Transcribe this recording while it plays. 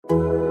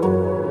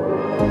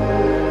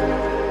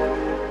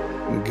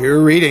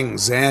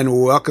Greetings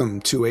and welcome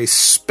to a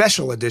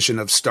special edition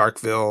of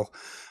Starkville,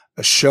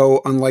 a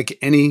show unlike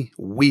any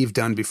we've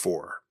done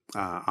before.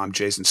 I'm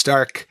Jason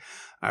Stark.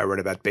 I write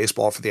about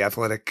baseball for The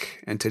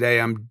Athletic, and today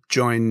I'm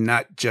joined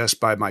not just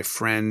by my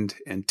friend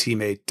and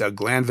teammate Doug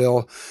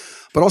Glanville,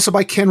 but also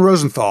by Ken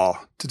Rosenthal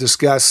to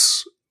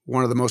discuss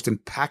one of the most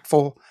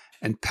impactful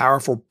and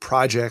powerful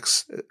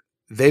projects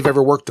they've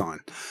ever worked on,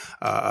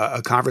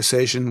 a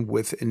conversation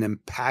with an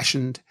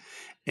impassioned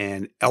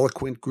and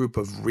eloquent group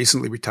of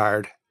recently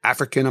retired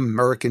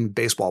African-American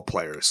baseball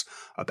players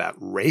about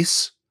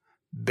race,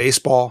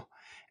 baseball,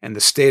 and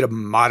the state of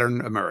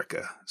modern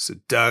America. So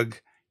Doug,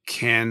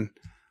 Ken,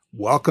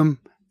 welcome.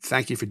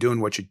 Thank you for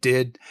doing what you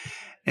did.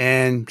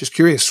 And just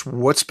curious,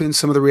 what's been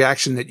some of the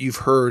reaction that you've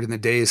heard in the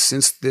days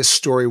since this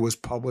story was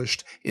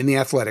published in The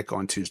Athletic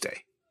on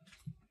Tuesday?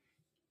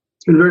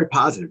 It's been very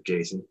positive,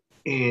 Jason.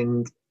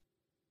 And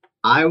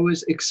I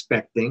was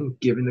expecting,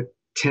 given the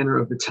tenor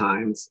of the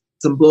times,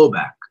 some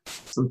blowback.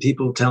 Some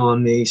people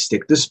telling me,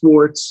 stick to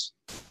sports,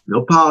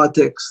 no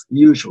politics,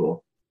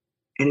 usual.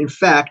 And in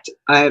fact,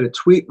 I had a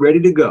tweet ready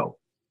to go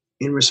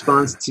in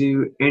response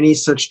to any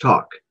such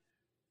talk.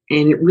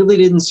 And it really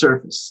didn't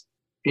surface.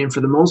 And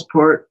for the most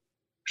part,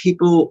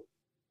 people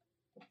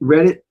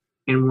read it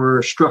and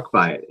were struck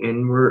by it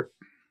and were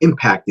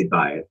impacted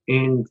by it.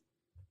 And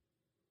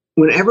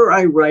whenever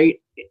I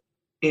write,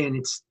 and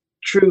it's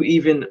true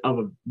even of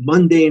a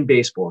mundane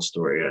baseball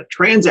story, a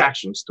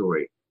transaction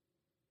story,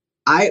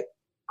 I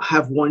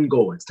have one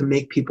goal. It's to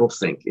make people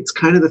think. It's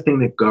kind of the thing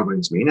that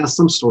governs me. Now,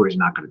 some stories are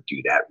not going to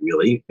do that,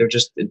 really. They're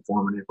just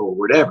informative or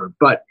whatever.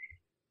 But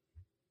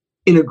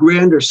in a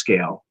grander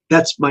scale,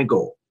 that's my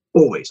goal,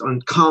 always,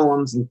 on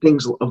columns and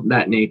things of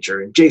that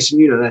nature. And Jason,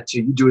 you know that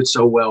too. You do it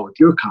so well with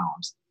your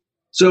columns.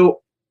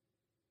 So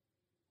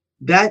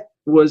that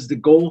was the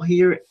goal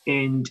here.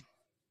 And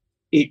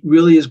it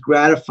really is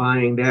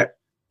gratifying that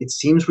it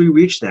seems we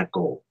reached that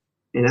goal.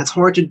 And that's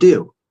hard to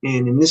do.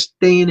 And in this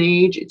day and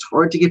age, it's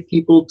hard to get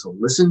people to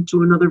listen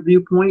to another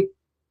viewpoint.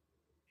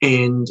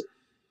 And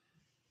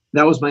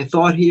that was my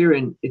thought here,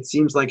 and it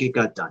seems like it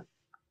got done.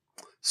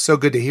 So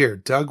good to hear.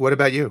 Doug, what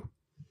about you?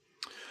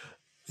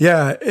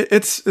 Yeah,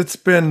 it's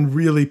been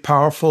really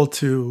powerful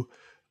to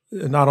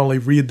not only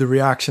read the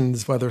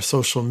reactions, whether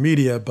social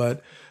media,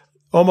 but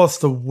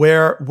almost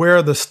where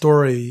the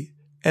story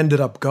ended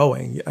up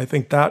going. I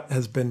think that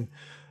has been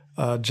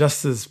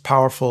just as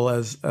powerful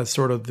as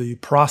sort of the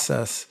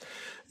process.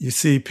 You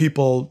see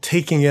people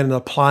taking it and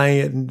applying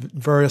it in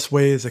various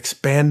ways,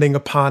 expanding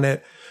upon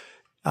it.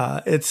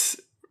 It's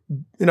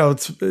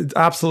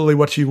absolutely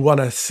what you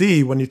want to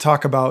see when you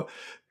talk about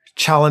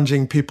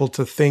challenging people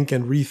to think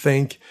and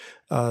rethink,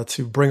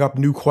 to bring up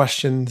new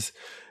questions.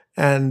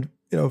 And,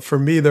 for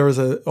me, there was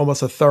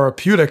almost a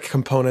therapeutic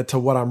component to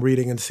what I'm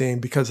reading and seeing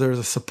because there's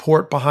a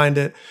support behind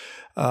it.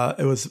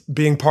 It was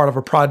being part of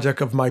a project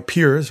of my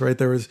peers, right?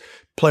 There was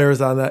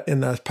players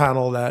in that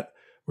panel that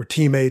were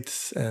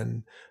teammates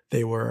and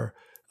they were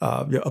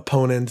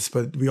opponents,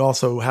 but we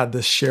also had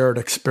this shared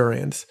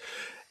experience.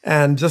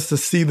 And just to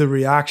see the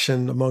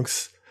reaction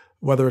amongst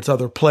whether it's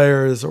other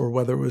players or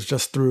whether it was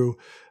just through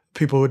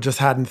people who just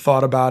hadn't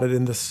thought about it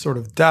in this sort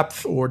of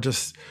depth or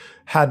just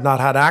had not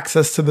had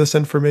access to this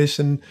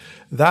information,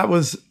 that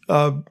was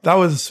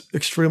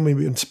extremely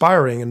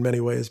inspiring in many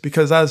ways.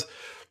 Because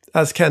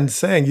as Ken's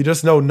saying, you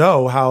just don't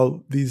know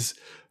how these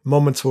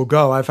moments will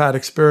go. I've had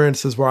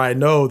experiences where I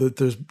know that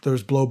there's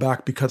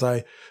blowback because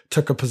I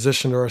took a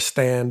position or a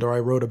stand or I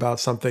wrote about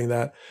something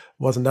that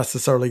wasn't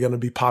necessarily going to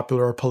be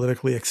popular or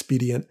politically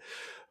expedient.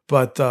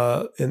 But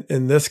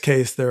in this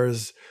case,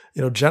 there's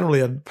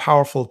generally a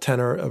powerful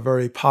tenor, a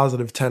very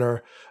positive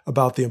tenor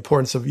about the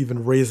importance of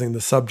even raising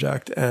the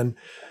subject, and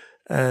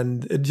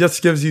it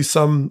just gives you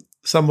some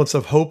semblance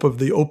of hope of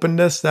the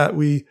openness that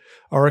we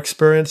are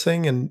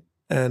experiencing,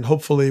 and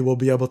hopefully we'll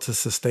be able to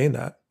sustain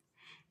that.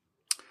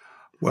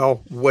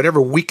 Well,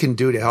 whatever we can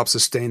do to help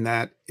sustain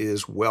that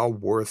is well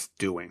worth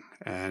doing.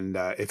 And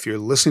if you're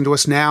listening to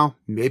us now,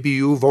 maybe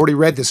you've already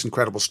read this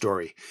incredible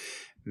story.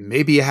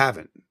 Maybe you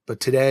haven't.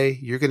 But today,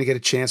 you're going to get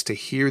a chance to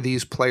hear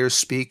these players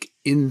speak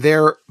in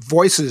their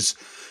voices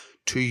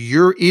to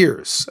your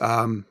ears.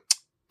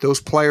 Those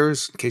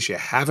players, in case you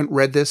haven't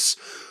read this,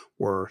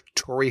 were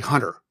Torrey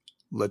Hunter,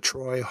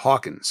 LaTroy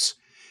Hawkins,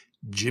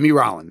 Jimmy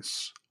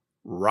Rollins,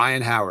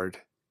 Ryan Howard,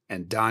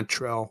 and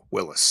Dontrelle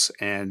Willis.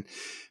 And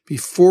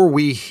before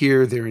we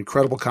hear their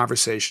incredible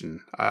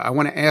conversation, I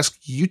want to ask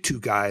you two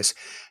guys,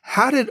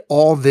 how did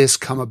all this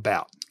come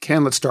about?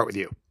 Ken, let's start with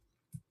you.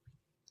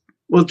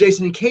 Well,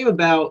 Jason, it came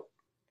about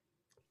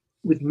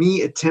with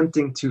me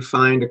attempting to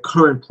find a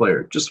current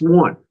player, just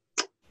one,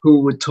 who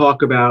would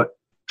talk about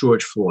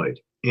George Floyd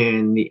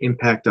and the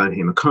impact on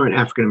him, a current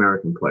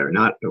African-American player,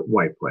 not a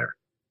white player.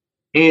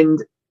 And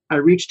I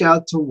reached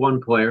out to one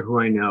player who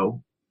I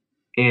know,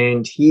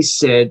 and he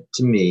said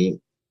to me,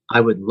 I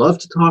would love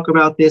to talk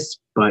about this,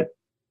 but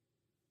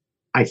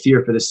I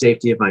fear for the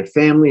safety of my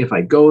family. If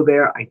I go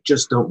there, I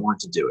just don't want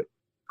to do it.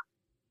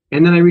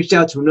 And then I reached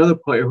out to another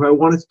player who I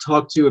wanted to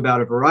talk to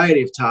about a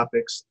variety of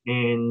topics.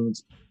 And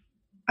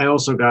I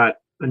also got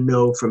a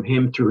no from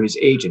him through his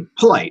agent.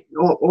 Polite,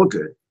 all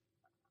good.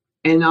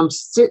 And I'm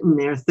sitting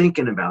there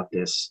thinking about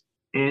this.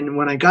 And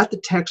when I got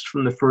the text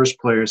from the first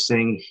player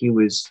saying he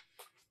was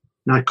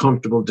not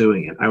comfortable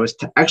doing it, I was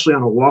actually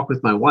on a walk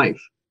with my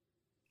wife.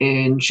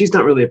 And she's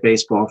not really a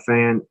baseball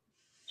fan.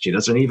 She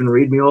doesn't even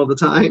read me all the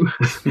time,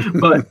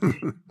 but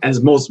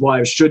as most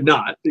wives should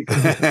not.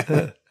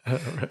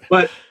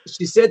 But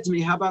she said to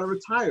me, how about a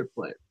retired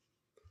player?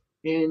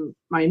 And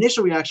my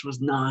initial reaction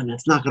was, nah,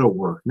 that's not going to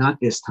work. Not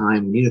this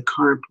time. We need a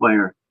current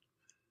player.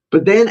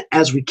 But then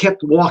as we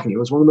kept walking, it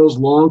was one of those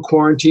long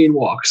quarantine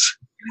walks.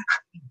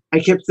 I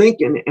kept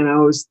thinking, and I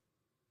was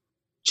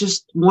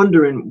just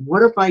wondering,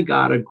 what if I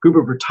got a group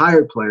of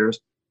retired players?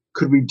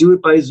 Could we do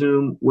it by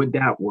Zoom? Would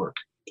that work?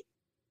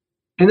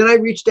 And then I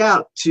reached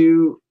out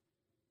to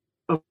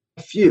a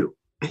few.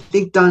 I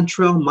think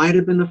Dontrelle might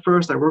have been the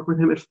first. I worked with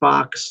him at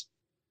Fox.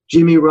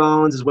 Jimmy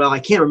Rollins as well. I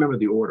can't remember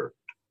the order.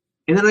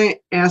 And then I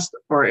asked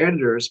our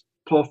editors,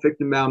 Paul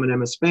Fichtenbaum and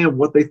Emma Spann,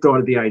 what they thought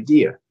of the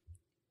idea.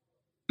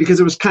 Because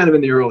it was kind of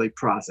in the early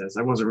process.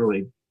 I wasn't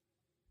really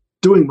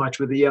doing much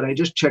with it yet. I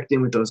just checked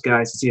in with those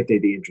guys to see if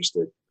they'd be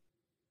interested.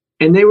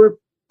 And they were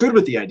good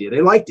with the idea.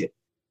 They liked it.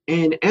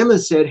 And Emma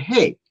said,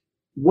 hey,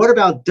 what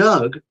about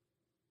Doug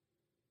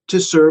to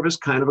serve as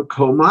kind of a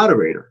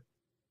co-moderator?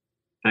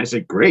 And I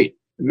said, great,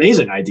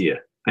 amazing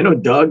idea. I know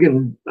Doug,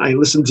 and I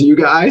listen to you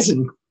guys,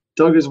 and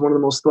Doug is one of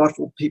the most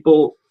thoughtful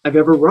people I've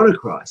ever run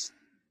across.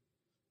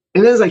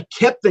 And then as I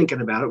kept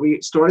thinking about it,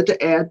 we started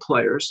to add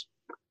players.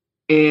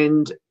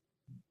 And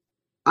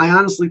I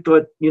honestly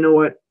thought, you know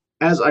what,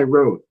 as I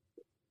wrote,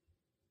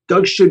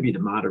 Doug should be the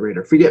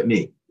moderator. Forget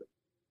me.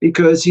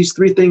 Because he's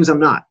three things I'm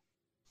not.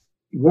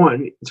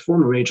 One, he's a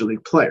former major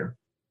league player,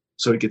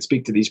 so he could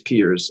speak to these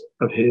peers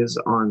of his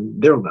on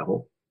their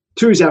level.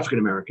 Two, he's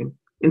African-American.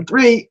 And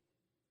three,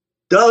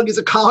 Doug is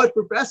a college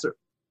professor.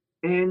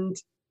 And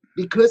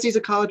because he's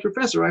a college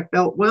professor, I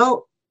felt,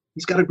 well,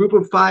 he's got a group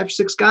of 5,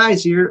 6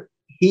 guys here.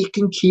 He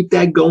can keep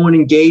that going,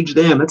 engage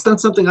them. That's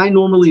not something I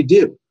normally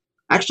do.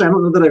 Actually, I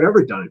don't know that I've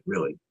ever done it,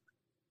 really.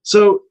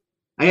 So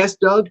I asked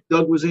Doug.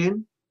 Doug was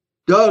in.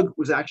 Doug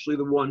was actually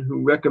the one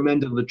who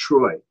recommended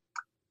LaTroy,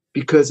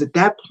 because at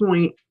that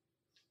point,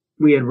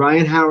 we had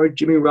Ryan Howard,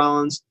 Jimmy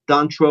Rollins,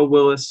 Dontrelle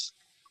Willis,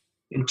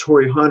 and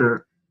Torrey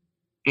Hunter.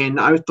 And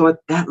I thought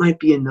that might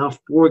be enough,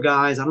 4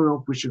 guys. I don't know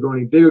if we should go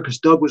any bigger, because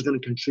Doug was going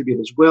to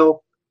contribute as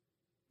well.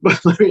 But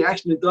my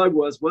reaction to Doug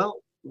was,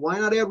 well, why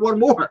not add 1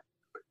 more?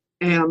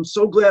 And I'm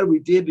so glad we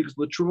did, because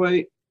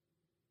LaTroy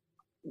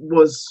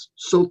was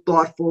so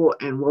thoughtful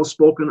and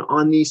well-spoken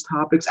on these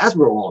topics, as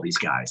were all these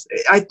guys.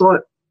 I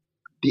thought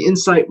the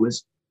insight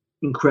was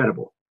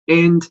incredible.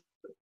 And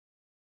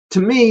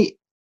to me,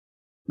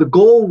 the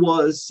goal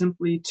was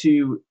simply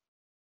to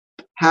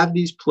have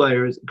these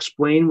players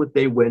explain what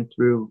they went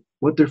through,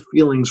 what their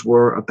feelings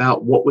were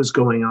about what was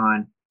going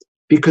on,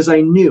 because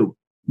I knew,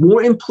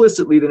 more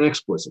implicitly than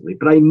explicitly,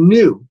 but I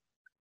knew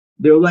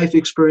their life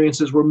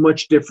experiences were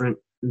much different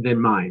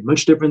than mine,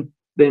 much different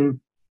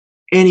than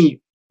any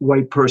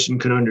white person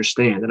can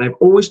understand. And I've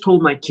always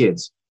told my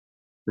kids,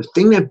 the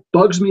thing that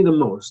bugs me the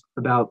most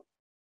about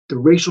the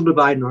racial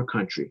divide in our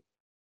country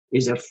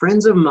is that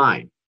friends of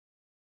mine,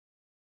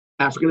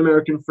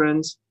 African-American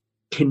friends,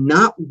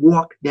 cannot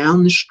walk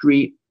down the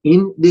street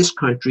in this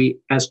country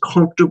as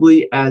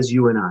comfortably as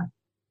you and I.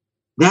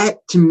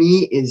 That, to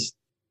me, is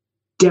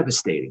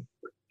devastating.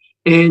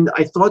 And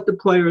I thought the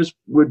players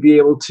would be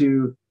able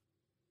to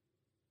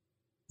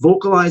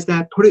vocalize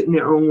that, put it in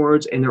their own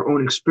words and their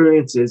own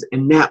experiences,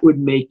 and that would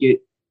make it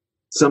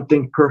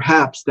something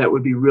perhaps that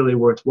would be really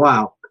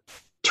worthwhile.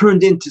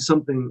 Turned into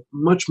something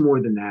much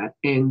more than that.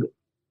 And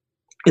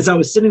as I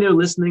was sitting there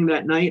listening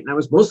that night, and I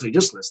was mostly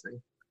just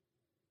listening,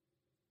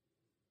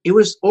 it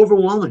was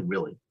overwhelming,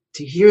 really,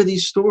 to hear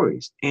these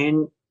stories.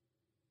 And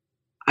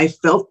I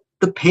felt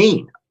the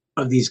pain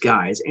of these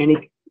guys. And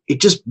it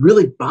just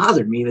really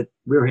bothered me that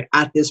we're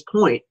at this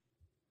point.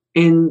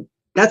 And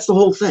that's the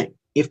whole thing.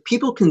 If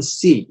people can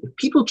see, if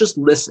people just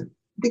listen,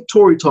 I think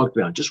Torrey talked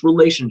about just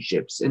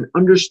relationships and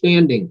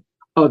understanding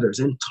others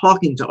and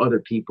talking to other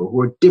people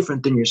who are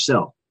different than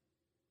yourself.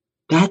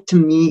 That, to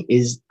me,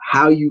 is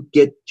how you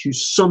get to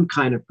some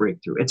kind of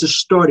breakthrough. It's a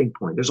starting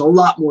point. There's a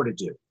lot more to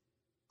do.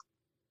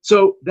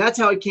 So that's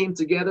how it came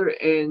together.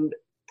 And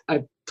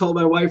I've told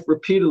my wife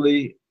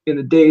repeatedly in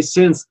the days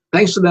since,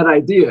 thanks for that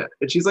idea.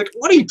 And she's like,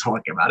 what are you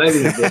talking about? I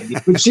didn't have the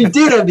idea. But she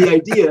did have the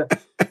idea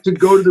to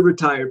go to the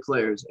retired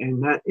players.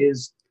 And that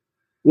is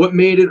what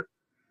made it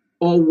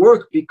all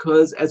work,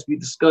 because as we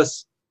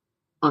discuss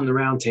on the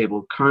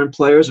roundtable, current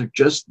players are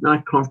just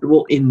not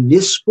comfortable in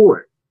this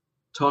sport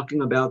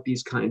talking about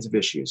these kinds of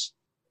issues.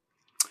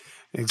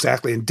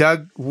 Exactly. And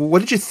Doug, what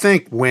did you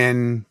think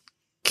when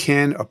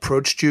Ken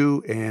approached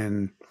you,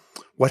 and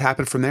what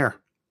happened from there?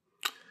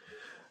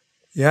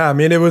 Yeah, I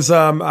mean, it was,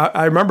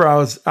 I remember I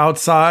was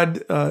outside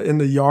in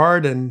the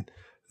yard, and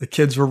the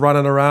kids were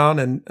running around,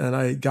 and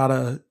I got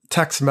a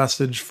text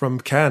message from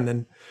Ken,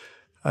 and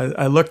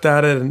I looked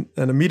at it, and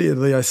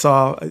immediately I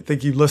saw, I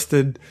think you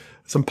listed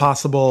some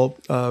possible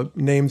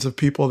names of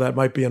people that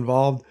might be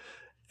involved.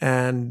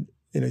 And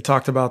he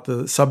talked about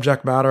the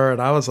subject matter,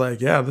 and I was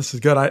like, yeah, this is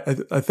good.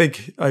 I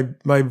think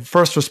my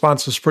first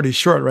response was pretty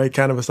short, right?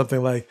 Kind of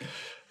something like,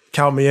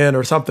 count me in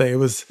or something. It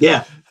was,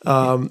 Yeah.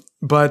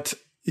 But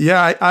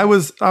yeah, I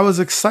was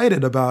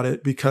excited about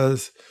it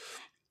because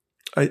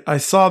I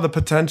saw the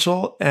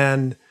potential,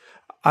 and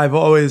I've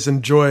always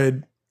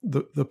enjoyed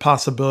the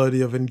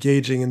possibility of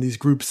engaging in these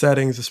group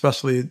settings,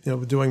 especially,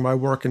 doing my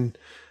work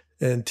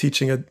and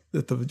teaching at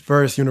the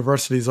various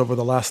universities over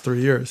the last 3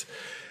 years.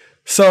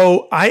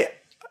 So I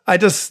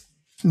just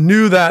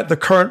knew that the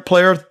current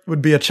player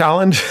would be a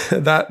challenge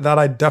that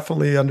I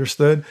definitely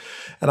understood.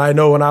 And I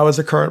know when I was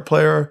a current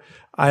player,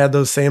 I had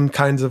those same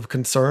kinds of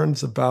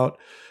concerns about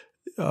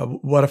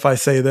what if I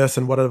say this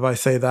and what if I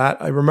say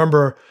that. I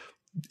remember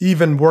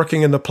even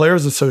working in the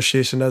Players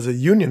Association as a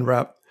union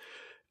rep,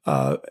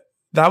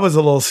 that was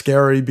a little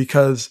scary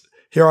because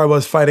here I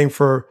was fighting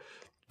for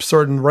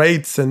certain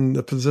rights and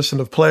the position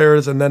of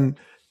players. And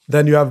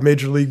then you have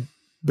Major League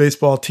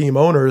Baseball team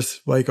owners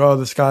like, oh,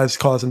 this guy's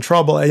causing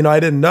trouble. I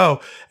didn't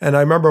know. And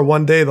I remember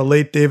one day the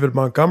late David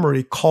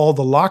Montgomery called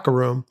the locker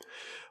room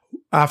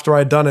after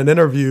I'd done an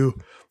interview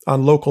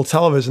on local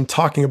television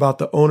talking about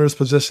the owner's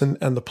position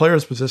and the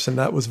player's position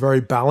that was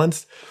very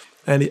balanced.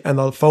 And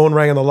the phone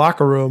rang in the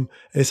locker room,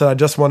 and he said, I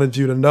just wanted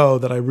you to know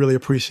that I really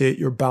appreciate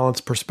your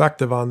balanced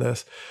perspective on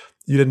this.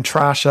 You didn't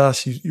trash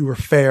us. You were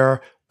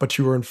fair, but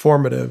you were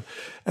informative.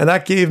 And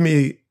that gave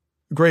me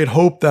great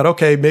hope that,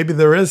 okay, maybe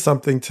there is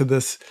something to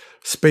this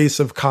space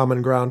of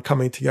common ground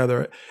coming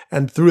together.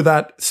 And through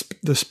that,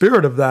 the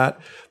spirit of that,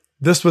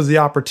 this was the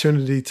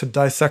opportunity to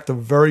dissect a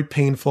very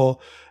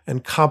painful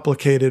and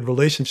complicated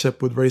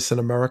relationship with race in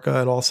America,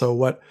 and also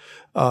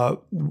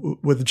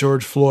with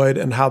George Floyd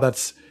and how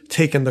that's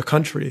taken the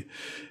country.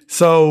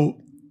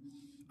 So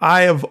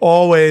I have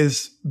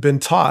always been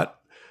taught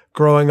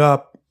growing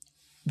up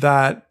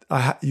that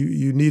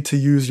you need to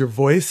use your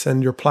voice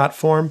and your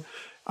platform.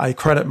 I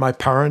credit my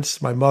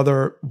parents. My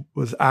mother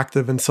was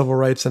active in civil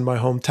rights in my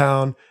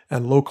hometown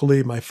and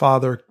locally. My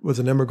father was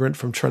an immigrant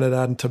from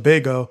Trinidad and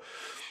Tobago.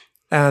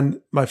 And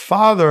my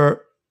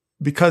father,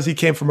 because he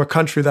came from a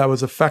country that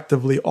was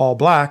effectively all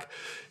Black,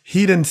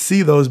 he didn't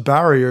see those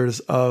barriers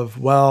of,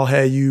 well,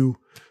 hey, you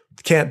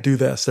can't do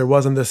this. There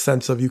wasn't this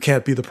sense of you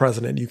can't be the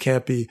president. You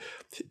can't be.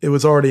 It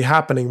was already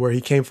happening where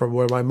he came from,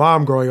 where my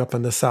mom growing up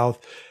in the South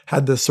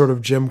had this sort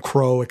of Jim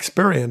Crow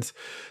experience.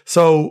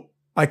 So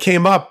I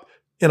came up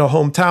in a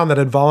hometown that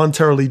had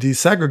voluntarily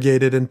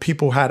desegregated and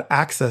people had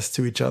access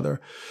to each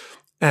other.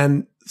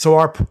 And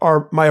so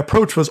my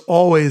approach was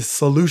always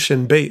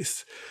solution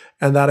based,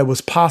 and that it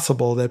was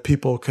possible that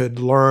people could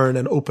learn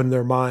and open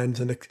their minds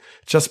and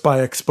just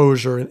by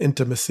exposure and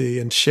intimacy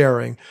and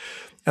sharing.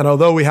 And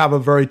although we have a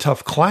very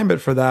tough climate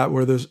for that,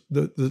 where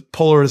the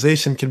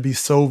polarization can be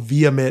so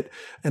vehement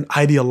and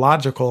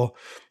ideological,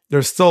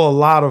 there's still a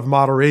lot of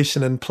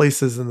moderation and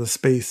places in the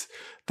space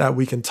that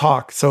we can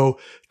talk. So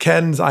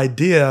Ken's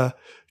idea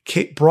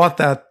brought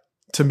that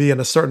to me in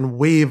a certain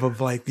wave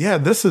of like, yeah,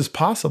 this is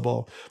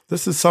possible.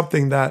 This is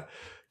something that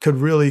could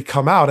really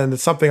come out, and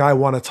it's something I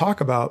want to talk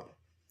about.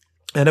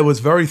 And it was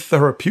very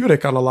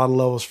therapeutic on a lot of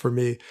levels for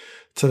me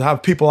to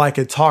have people I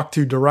could talk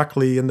to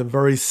directly in the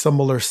very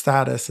similar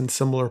status and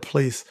similar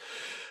place.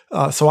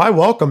 So I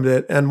welcomed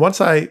it. And once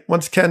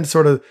Ken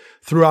sort of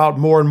threw out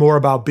more and more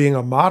about being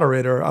a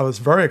moderator, I was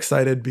very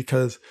excited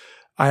because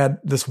I had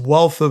this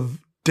wealth of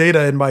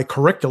data in my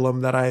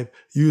curriculum that I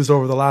used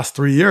over the last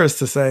 3 years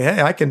to say,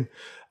 hey,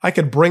 I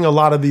can bring a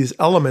lot of these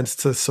elements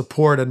to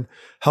support and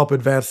help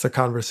advance the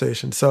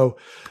conversation. So,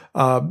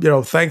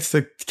 thanks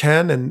to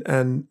Ken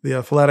and the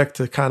Athletic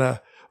to kind of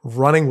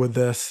running with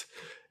this.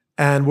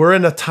 And we're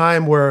in a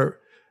time where,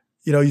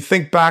 you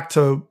think back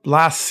to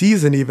last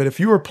season, even if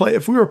we were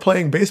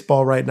playing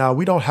baseball right now,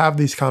 we don't have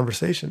these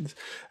conversations.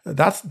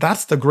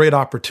 That's the great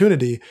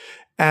opportunity.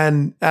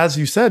 And as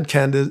you said,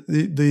 Ken,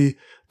 the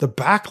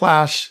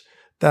backlash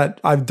that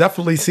I've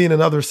definitely seen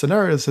in other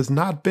scenarios has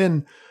not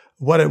been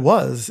what it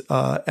was.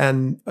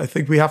 And I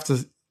think we have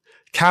to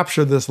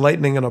capture this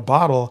lightning in a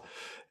bottle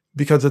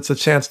because it's a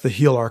chance to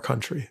heal our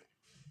country.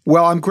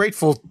 Well, I'm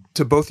grateful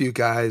to both of you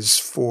guys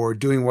for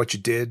doing what you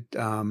did.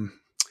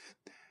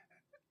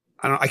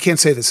 I can't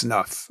say this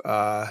enough.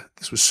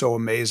 This was so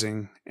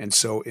amazing and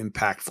so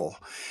impactful.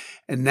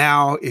 And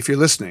now, if you're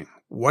listening,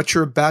 what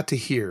you're about to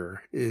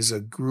hear is a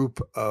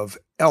group of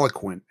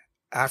eloquent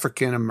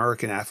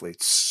African-American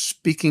athletes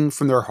speaking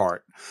from their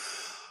heart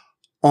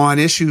on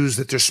issues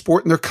that their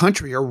sport and their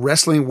country are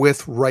wrestling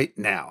with right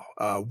now.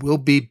 We'll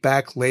be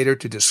back later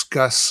to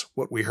discuss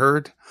what we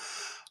heard.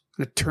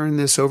 I'm going to turn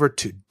this over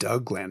to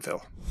Doug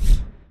Glanville.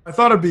 I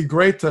thought it'd be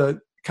great to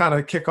kind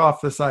of kick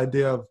off this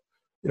idea of,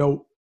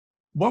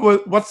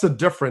 what's the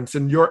difference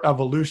in your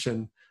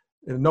evolution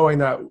in knowing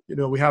that,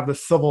 we have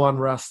this civil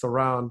unrest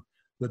around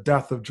the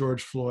death of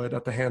George Floyd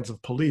at the hands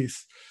of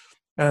police.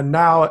 And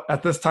now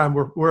at this time,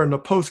 we're in a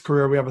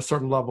post-career, we have a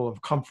certain level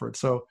of comfort.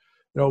 So,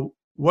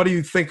 what do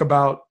you think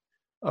about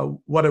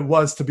what it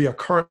was to be a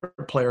current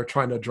player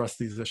trying to address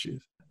these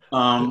issues?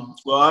 Well,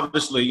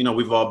 obviously,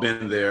 we've all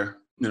been there,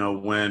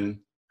 when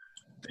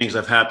things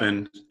have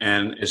happened,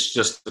 and it's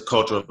just the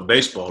culture of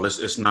baseball.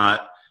 It's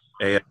not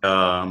a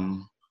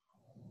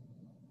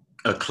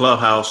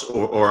clubhouse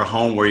or a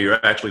home where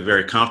you're actually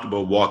very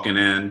comfortable walking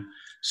in,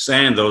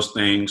 saying those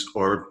things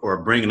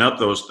or bringing up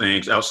those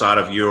things outside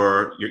of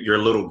your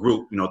little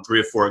group. 3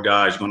 or 4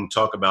 guys, you're going to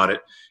talk about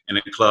it in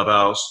a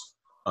clubhouse,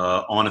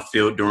 on the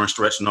field during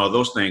stretch and all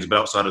those things. But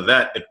outside of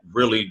that, it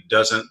really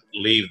doesn't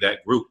leave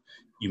that group.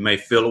 You may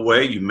feel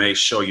away, you may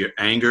show your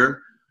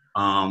anger,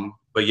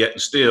 but yet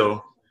and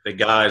still, the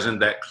guys in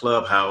that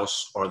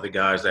clubhouse are the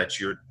guys that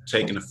you're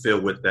taking the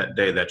field with that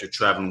day, that you're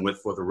traveling with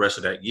for the rest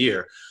of that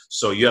year.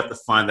 So you have to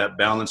find that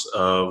balance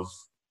of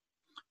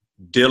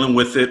dealing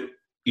with it,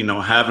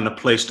 having a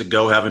place to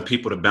go, having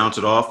people to bounce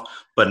it off,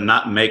 but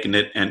not making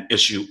it an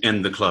issue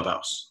in the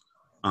clubhouse.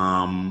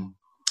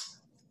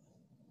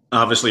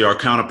 Obviously, our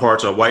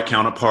counterparts, our white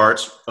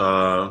counterparts,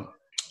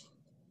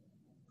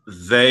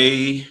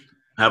 they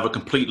have a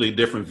completely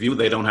different view.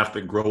 They don't have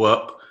to grow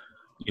up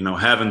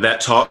having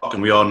that talk,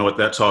 and we all know what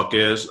that talk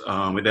is. They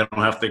don't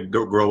have to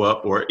grow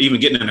up or even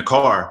getting in a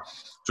car,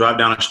 drive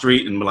down the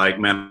street and be like,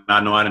 man,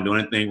 I know I didn't do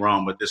anything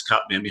wrong, but this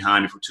cop been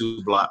behind me for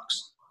 2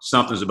 blocks.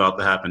 Something's about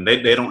to happen.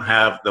 They don't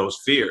have those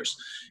fears.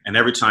 And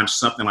every time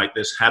something like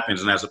this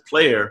happens, and as a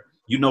player,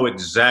 you know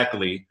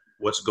exactly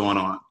what's going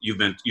on. You've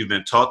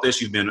been taught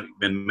this. You've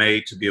been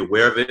made to be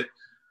aware of it.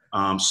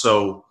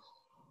 So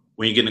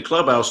when you get in the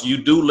clubhouse, you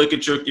do look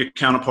at your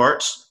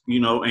counterparts, and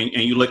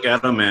you look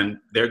at them and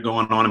they're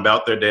going on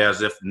about their day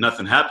as if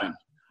nothing happened.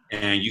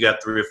 And you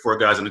got 3 or 4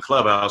 guys in the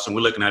clubhouse and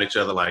we're looking at each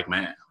other like,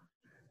 man,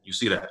 you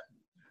see that?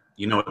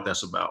 You know what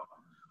that's about.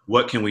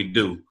 What can we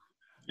do?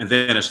 And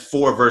then it's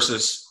 4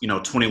 versus,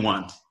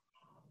 21.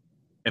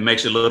 It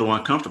makes it a little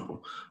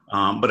uncomfortable.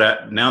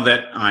 But now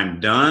that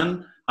I'm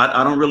done,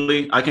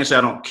 I can't say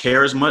I don't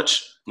care as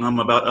much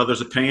about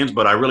others' opinions,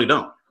 but I really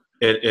don't.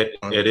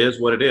 It is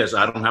what it is.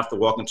 I don't have to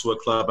walk into a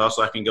clubhouse.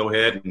 I can go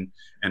ahead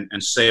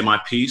and say my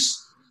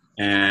piece.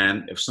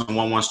 And if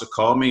someone wants to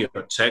call me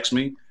or text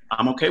me,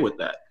 I'm okay with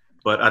that.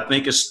 But I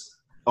think it's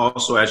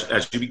also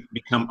as you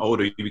become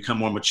older, you become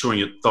more mature in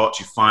your thoughts.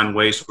 You find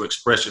ways to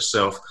express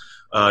yourself.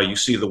 You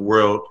see the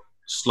world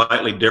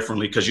slightly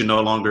differently because you're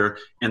no longer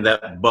in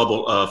that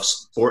bubble of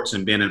sports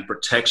and being in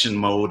protection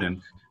mode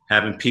and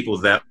having people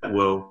that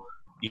will,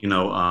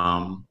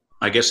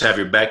 I guess, have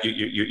your back.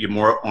 You're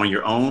more on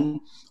your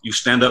own. You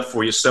stand up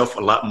for yourself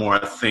a lot more,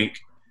 I think,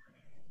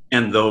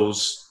 in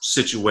those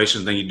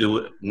situations than you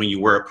do when you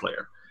were a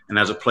player. And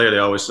as a player, they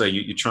always say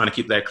you're trying to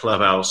keep that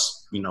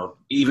clubhouse,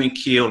 even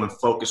keeled and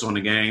focus on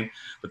the game.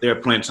 But there are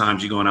plenty of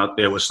times you're going out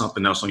there with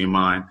something else on your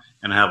mind,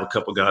 and have a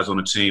couple guys on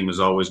the team is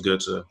always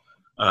good to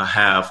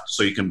have,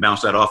 so you can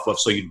bounce that off of,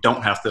 so you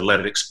don't have to let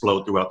it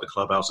explode throughout the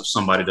clubhouse if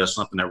somebody does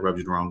something that rubs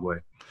you the wrong way.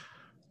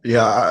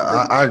 Yeah,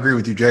 I agree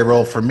with you,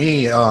 J-Roll. For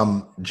me,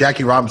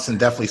 Jackie Robinson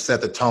definitely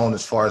set the tone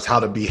as far as how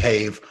to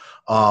behave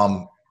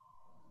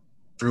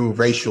through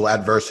racial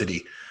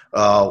adversity.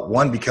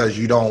 One, because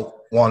you don't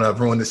want to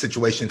ruin the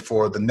situation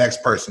for the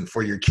next person,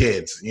 for your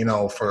kids,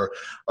 for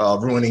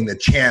ruining the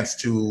chance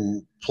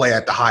to play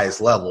at the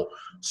highest level.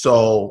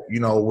 So,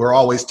 we're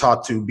always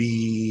taught to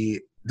be,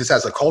 this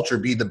as a culture,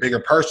 be the bigger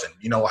person,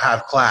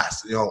 have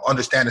class,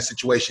 understand the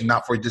situation,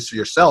 not for just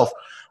yourself,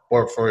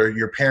 or for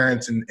your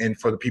parents and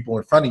for the people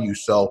in front of you.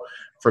 So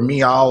for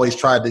me, I always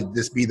tried to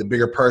just be the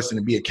bigger person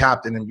and be a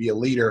captain and be a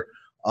leader.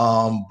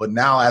 But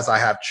now as I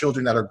have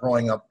children that are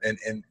growing up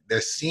and they're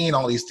seeing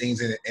all these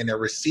things and they're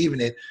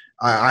receiving it,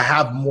 I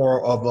have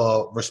more of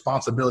a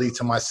responsibility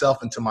to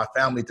myself and to my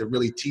family to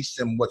really teach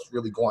them what's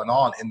really going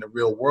on in the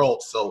real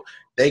world, so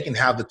they can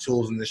have the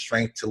tools and the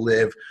strength to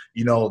live,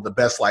 the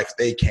best life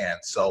they can.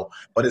 So,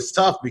 but it's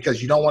tough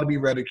because you don't want to be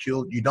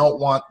ridiculed. You don't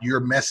want your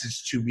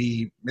message to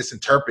be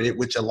misinterpreted,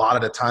 which a lot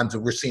of the times that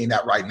we're seeing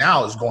that right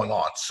now is going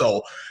on.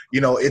 So,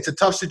 it's a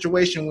tough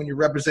situation when you're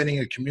representing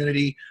a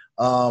community.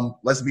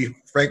 Let's be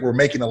frank, we're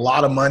making a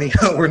lot of money.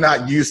 We're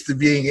not used to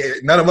being,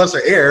 none of us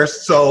are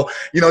heirs. So,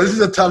 this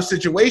is a tough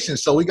situation.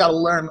 So we got to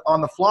learn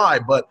on the fly.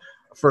 But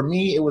for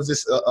me, it was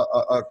just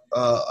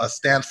a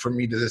stance for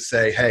me to just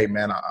say, hey,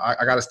 man, I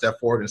got to step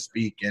forward and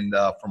speak and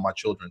for my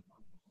children.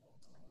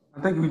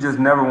 I think we just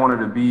never wanted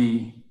to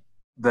be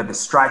the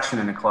distraction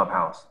in the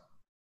clubhouse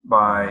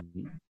by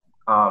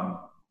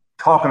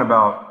talking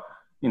about,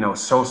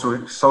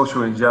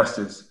 social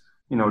injustice,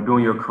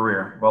 doing your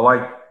career. But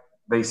like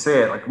they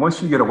said, like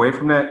once you get away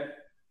from that,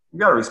 you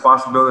got a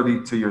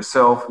responsibility to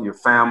yourself and your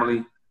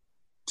family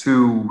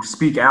to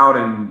speak out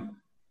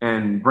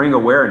and bring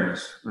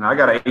awareness. I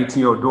got an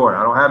 18-year-old daughter.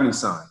 I don't have any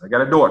sons. I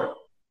got a daughter.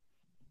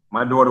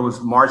 My daughter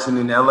was marching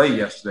in LA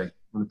yesterday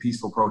on a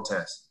peaceful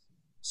protest.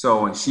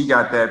 So, and she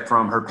got that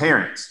from her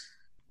parents.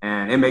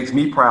 And it makes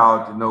me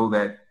proud to know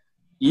that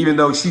even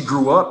though she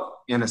grew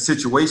up in a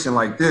situation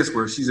like this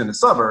where she's in the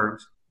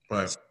suburbs,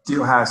 right,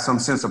 still has some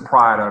sense of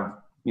pride of,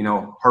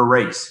 her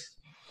race.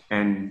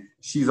 And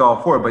she's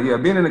all for it. But yeah,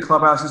 being in the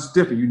clubhouse is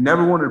different. You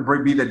never want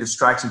to be that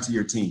distraction to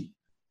your team.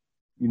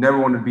 You never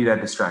want to be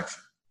that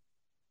distraction.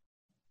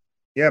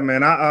 Yeah,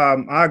 man,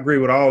 I agree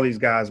with all these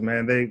guys,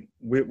 man.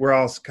 We're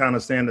all kind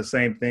of saying the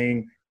same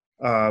thing.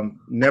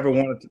 Never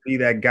wanted to be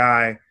that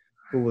guy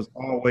who was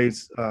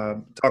always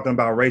talking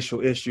about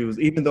racial issues.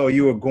 Even though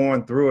you were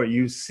going through it,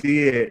 you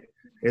see it.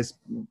 It's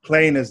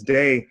plain as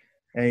day,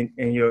 and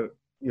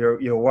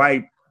your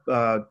white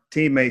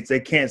teammates, they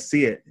can't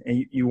see it,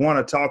 and you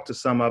want to talk to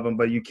some of them,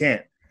 but you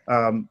can't.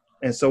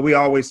 And so we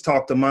always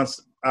talked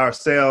amongst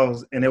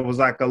ourselves, and it was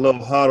like a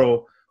little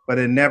huddle, but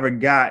it never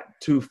got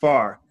too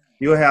far.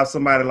 You'll have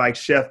somebody like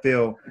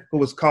Sheffield who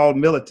was called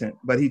militant,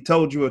 but he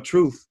told you a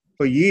truth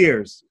for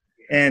years,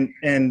 and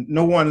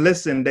no one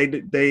listened.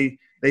 They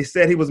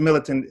said he was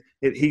militant.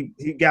 He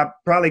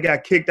probably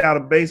got kicked out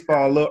of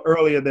baseball a little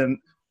earlier than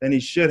he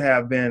should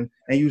have been.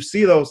 And you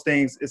see those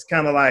things. It's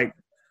kind of like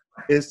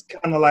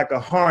a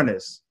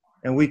harness,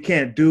 and we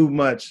can't do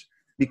much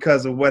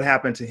because of what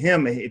happened to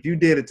him. If you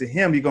did it to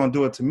him, you're gonna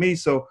do it to me.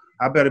 So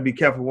I better be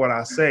careful what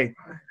I say.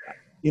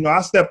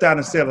 I stepped out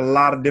and said a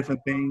lot of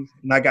different things,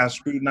 and I got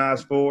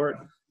scrutinized for it,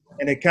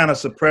 and it kind of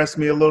suppressed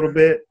me a little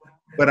bit.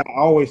 But I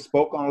always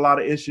spoke on a lot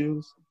of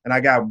issues, and I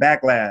got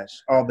backlash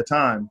all the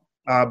time.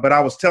 But I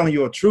was telling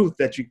you a truth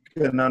that you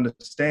couldn't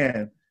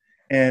understand.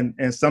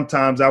 And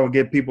sometimes I would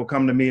get people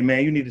come to me,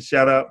 man, you need to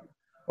shut up,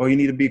 or you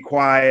need to be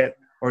quiet,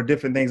 or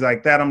different things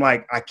like that. I'm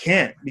like, I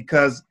can't,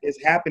 because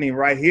it's happening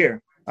right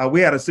here.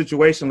 We had a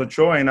situation,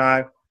 LaTroy and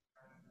I,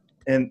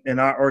 in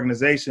our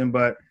organization,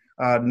 but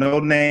no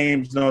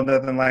names, no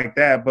nothing like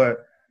that.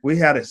 But we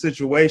had a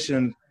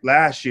situation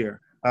last year,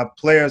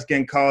 players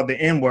getting called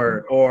the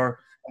N-word, or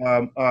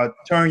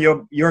turn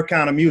your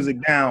kind of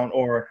music down,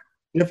 or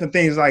different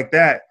things like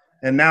that.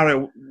 And now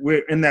that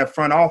we're in that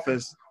front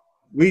office,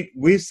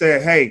 we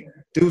said, hey,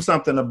 do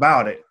something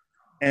about it.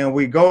 And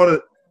we go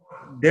to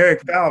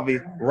Derek Falvey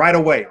right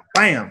away.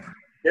 Bam!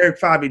 Derek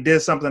Falvey did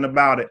something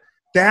about it.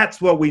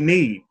 That's what we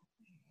need.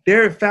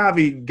 Derek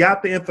Falvey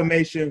got the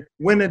information,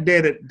 went and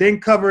did it,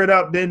 didn't cover it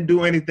up, didn't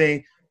do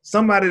anything.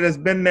 Somebody that's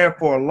been there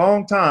for a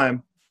long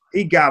time,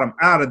 he got him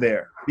out of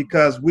there,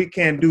 because we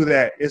can't do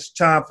that. It's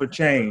time for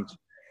change.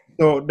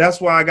 So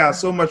that's why I got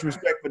so much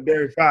respect for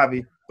Derek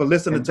Falvey, for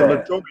listening to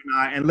LaTroy and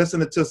I, and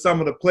listening to some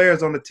of the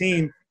players on the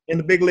team in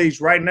the big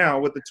leagues right now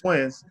with the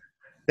Twins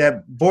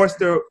that voiced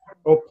their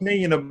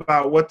opinion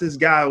about what this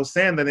guy was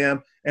saying to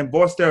them, and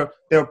voiced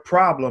their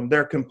problem,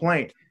 their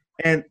complaint.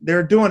 And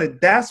they're doing it.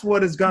 That's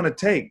what it's going to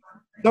take.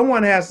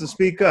 Someone has to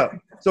speak up.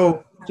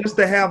 So just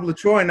to have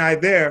LaTroy and I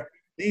there,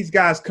 these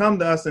guys come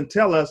to us and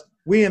tell us,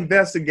 we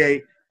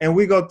investigate, and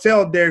we go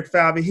tell Derek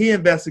Falvey, he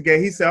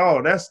investigate. He said,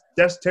 oh,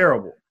 that's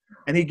terrible.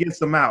 And he gets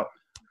them out.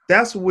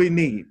 That's what we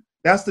need.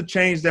 That's the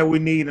change that we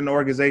need in the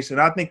organization.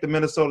 I think the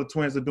Minnesota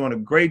Twins are doing a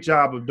great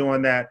job of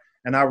doing that,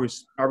 and I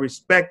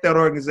respect that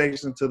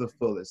organization to the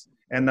fullest.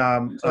 And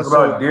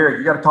about Derek,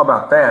 you got to talk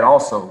about Thad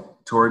also,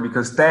 Tori,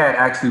 because Thad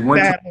actually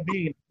went to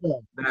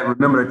that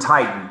Remember the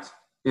Titans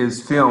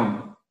is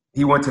filmed.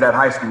 He went to that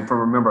high school from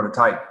Remember the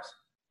Titans,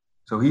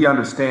 so he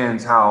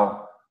understands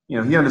how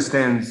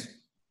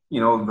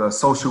the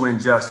social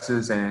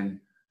injustice and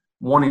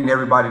wanting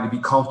everybody to be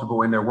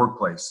comfortable in their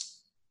workplace.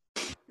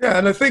 Yeah,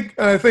 and I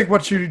think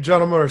what you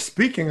gentlemen are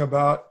speaking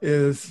about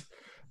is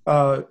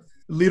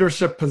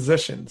leadership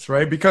positions,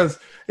 right? Because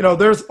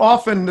there's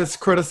often this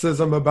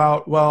criticism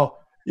about, well,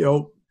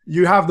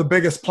 you have the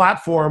biggest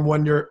platform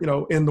when you're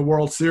in the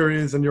World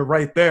Series and you're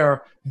right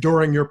there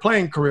during your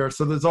playing career.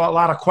 So there's a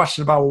lot of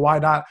question about, well, why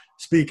not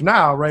speak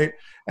now, right?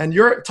 And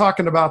you're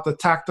talking about the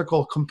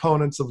tactical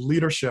components of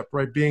leadership,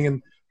 right?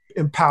 Being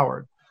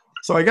empowered.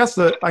 So I guess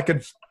that I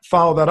could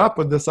follow that up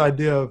with this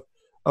idea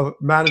of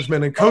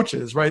management and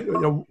coaches, right?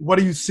 What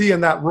do you see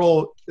in that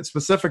role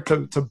specific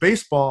to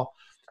baseball,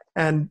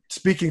 and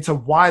speaking to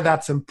why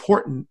that's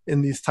important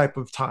in these type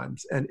of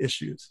times and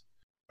issues?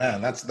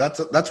 Man,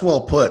 that's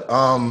well put.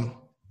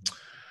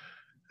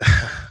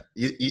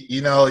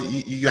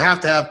 You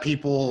have to have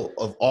people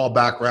of all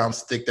backgrounds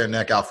stick their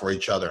neck out for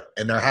each other,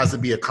 and there has to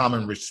be a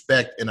common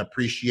respect and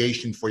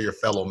appreciation for your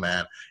fellow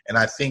man. And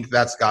I think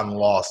that's gotten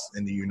lost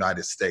in the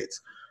United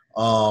States.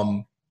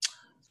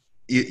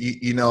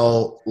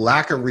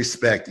 Lack of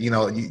respect.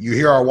 You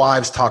hear our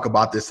wives talk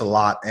about this a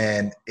lot,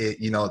 and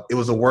it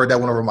was a word that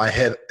went over my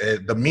head.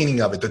 The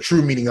meaning of it, the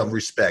true meaning of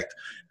respect,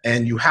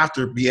 and you have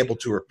to be able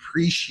to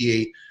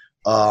appreciate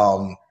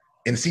and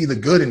see the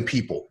good in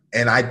people.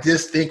 And I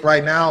just think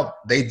right now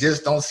they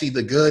just don't see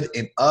the good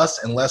in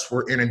us unless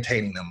we're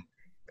entertaining them.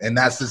 And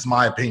that's just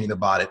my opinion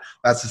about it.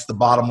 That's just the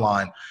bottom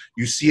line.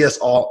 You see us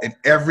all in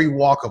every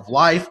walk of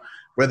life,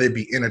 whether it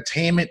be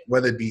entertainment,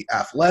 whether it be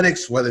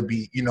athletics, whether it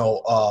be,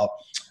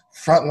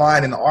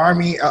 frontline in the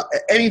Army,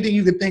 anything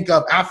you could think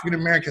of. African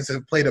Americans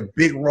have played a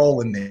big role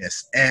in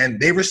this, and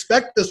they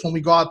respect us when we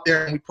go out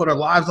there and we put our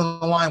lives on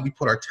the line, we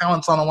put our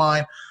talents on the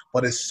line.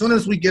 But as soon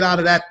as we get out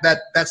of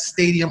that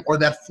stadium or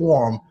that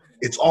forum,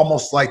 it's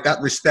almost like that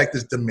respect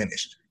is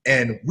diminished.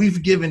 And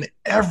we've given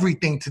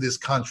everything to this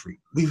country.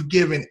 We've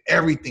given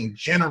everything,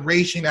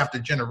 generation after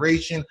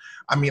generation.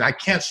 I mean, I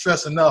can't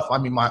stress enough. I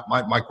mean,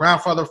 my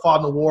grandfather fought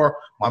in the war.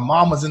 My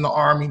mom was in the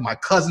Army. My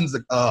cousin's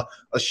a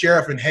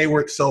sheriff in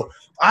Hayward. So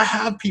I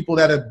have people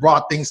that have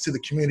brought things to the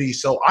community.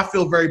 So I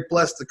feel very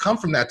blessed to come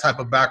from that type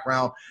of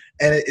background.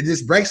 And it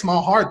just breaks my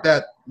heart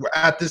that we're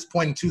at this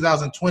point in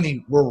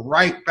 2020, we're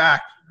right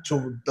back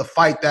to the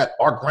fight that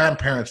our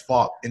grandparents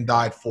fought and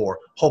died for,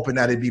 hoping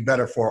that it'd be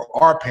better for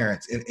our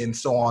parents and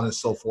so on and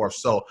so forth.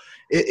 So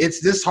it's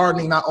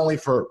disheartening not only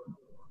for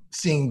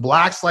seeing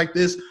blacks like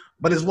this,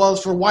 but as well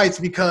as for whites,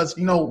 because,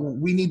 you know,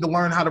 we need to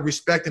learn how to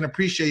respect and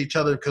appreciate each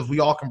other because we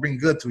all can bring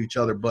good to each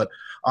other. But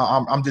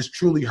I'm just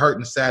truly hurt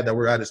and sad that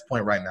we're at this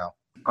point right now.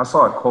 I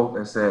saw a quote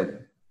that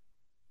said,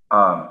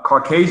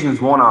 Caucasians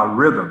want our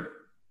rhythm,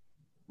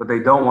 but they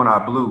don't want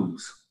our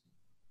blues.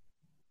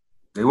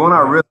 They want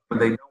our rhythm, but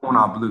they don't want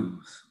our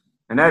blues.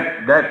 And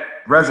that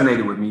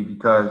resonated with me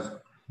because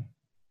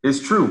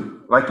it's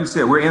true. Like you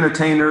said, we're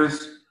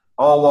entertainers,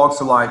 all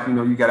walks of life. You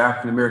know, you got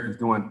African Americans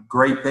doing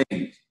great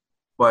things,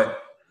 but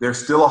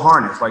there's still a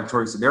harness, like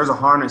Tori said. There's a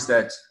harness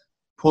that's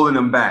pulling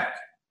them back.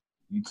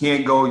 You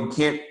can't go,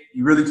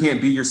 you really can't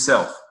be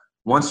yourself.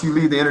 Once you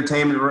leave the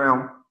entertainment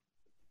realm,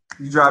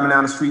 you're driving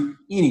down the street,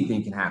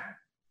 anything can happen.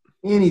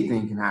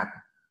 Anything can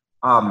happen.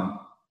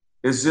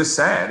 It's just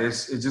sad.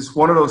 It's just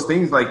one of those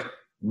things like,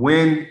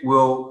 when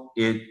will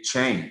it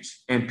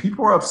change? And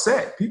people are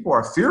upset. People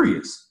are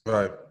furious.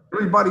 Right.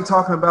 Everybody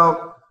talking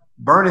about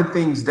burning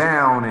things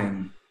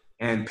down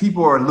and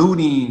people are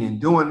looting and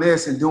doing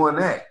this and doing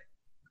that.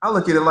 I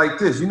look at it like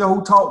this. You know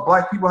who taught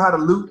black people how to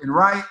loot and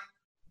riot?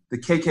 The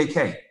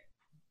KKK.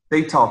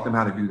 They taught them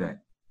how to do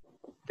that.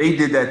 They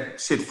did that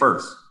shit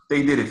first.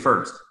 They did it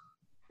first.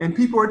 And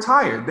people are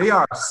tired. They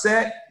are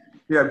upset.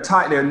 They're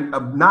tired. They're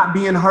not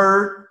being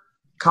heard.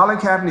 Colin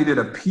Kaepernick did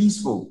a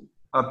peaceful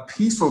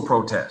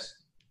protest.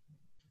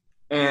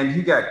 And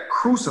he got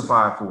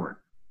crucified for it.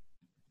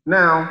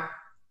 Now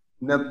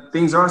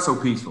things aren't so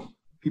peaceful.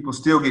 People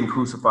still getting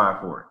crucified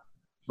for it.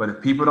 But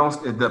if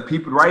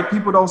the right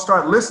people don't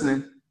start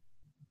listening,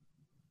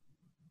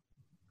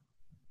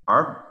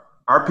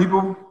 our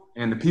people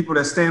and the people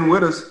that stand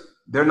with us,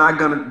 they're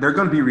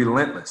gonna be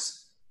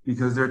relentless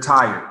because they're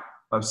tired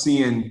of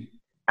seeing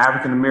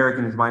African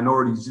Americans,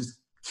 minorities just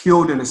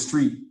killed in the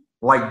street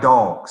like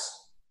dogs.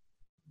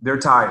 They're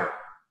tired.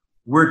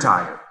 We're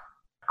tired.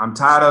 I'm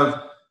tired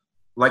of,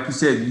 like you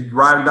said, you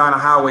driving down a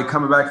highway,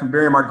 coming back from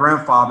burying my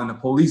grandfather, and the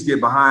police get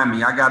behind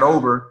me. I got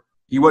over.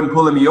 He wasn't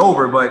pulling me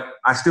over, but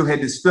I still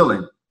had this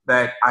feeling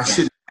that I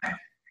shouldn't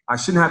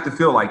have to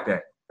feel like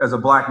that as a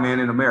black man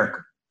in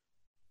America.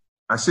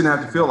 I shouldn't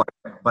have to feel like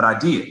that, but I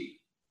did.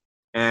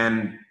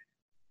 And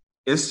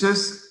it's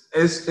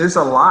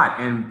a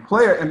lot. And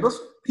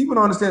people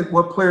don't understand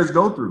what players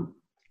go through.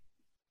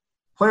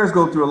 Players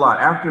go through a lot.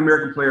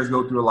 African-American players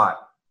go through a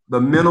lot. The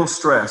mental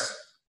stress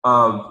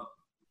of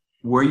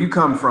where you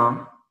come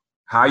from,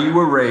 how you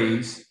were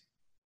raised,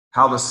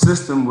 how the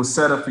system was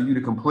set up for you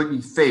to completely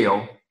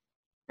fail.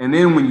 And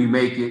then when you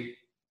make it,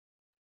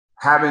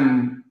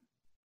 having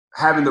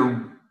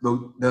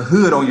the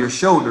hood on your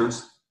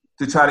shoulders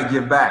to try to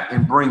give back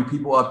and bring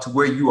people up to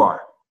where you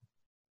are.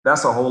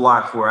 That's a whole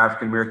lot for an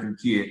African-American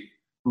kid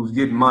who's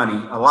getting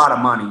money, a lot of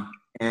money,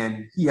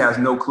 and he has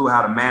no clue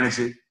how to manage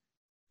it.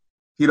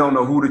 He don't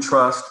know who to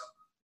trust.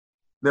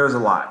 There's a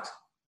lot.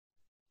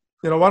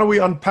 You know, why don't we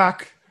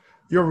unpack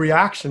your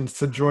reactions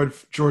to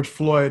George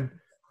Floyd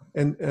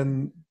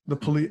and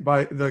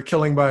the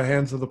killing by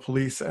hands of the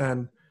police,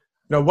 and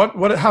you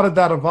know how did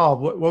that evolve?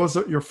 What was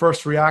your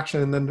first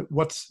reaction, and then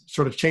what's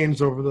sort of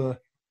changed over the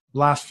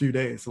last few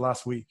days, the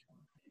last week?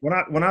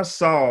 When I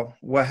saw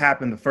what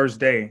happened the first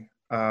day,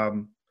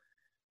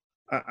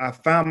 I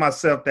found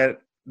myself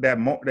that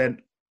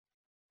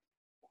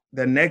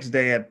next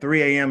day at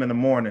 3 a.m. in the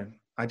morning,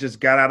 I just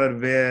got out of the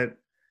bed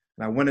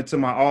and I went into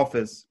my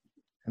office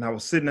and I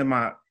was sitting in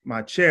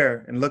my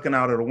chair and looking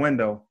out of the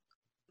window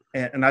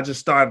and I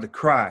just started to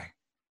cry,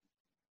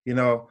 you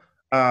know,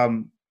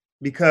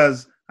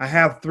 because I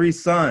have 3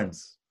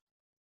 sons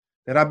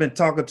that I've been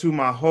talking to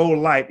my whole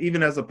life,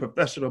 even as a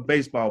professional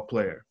baseball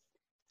player.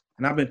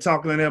 And I've been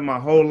talking to them my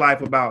whole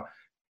life about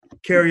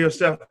carry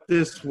yourself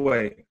this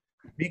way.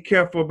 Be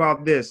careful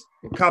about this.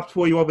 The cops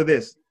pull you over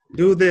this.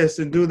 Do this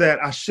and do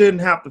that. I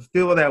shouldn't have to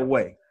feel that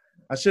way.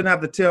 I shouldn't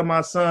have to tell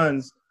my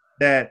sons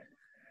that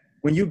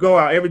when you go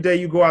out, every day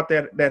you go out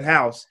that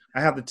house,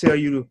 I have to tell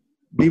you to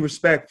be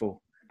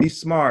respectful, be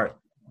smart,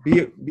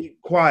 be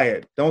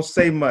quiet, don't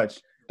say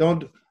much.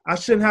 I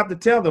shouldn't have to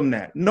tell them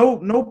that.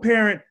 No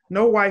parent,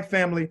 no white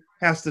family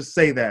has to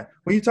say that.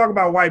 When you talk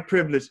about white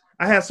privilege,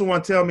 I had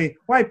someone tell me,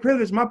 white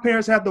privilege, my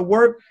parents had to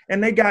work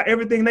and they got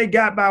everything they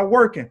got by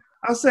working.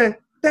 I said,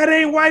 that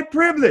ain't white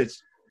privilege.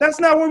 That's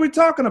not what we're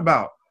talking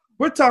about.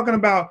 We're talking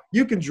about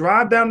you can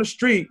drive down the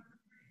street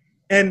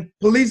and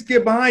police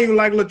get behind you,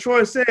 like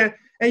LaTroy said,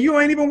 and you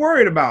ain't even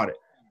worried about it.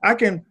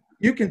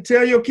 You can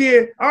tell your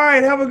kid, all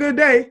right, have a good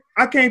day.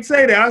 I can't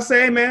say that. I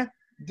say, hey, man,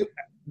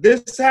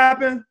 this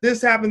happened,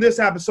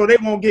 so they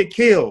won't get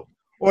killed.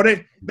 Or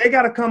they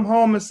got to come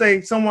home and say,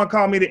 someone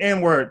called me the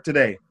N-word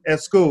today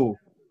at school.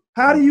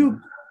 What are you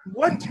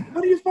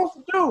supposed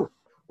to do?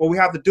 What we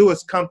have to do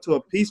is come to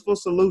a peaceful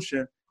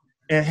solution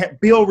and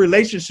build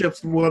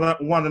relationships with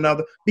one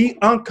another. Be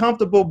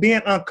uncomfortable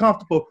being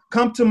uncomfortable.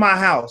 Come to my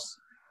house.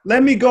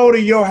 Let me go to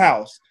your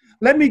house.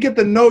 Let me get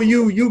to know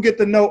you. You get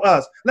to know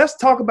us. Let's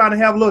talk about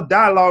and have a little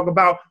dialogue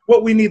about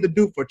what we need to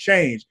do for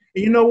change.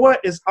 And you know what?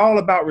 It's all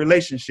about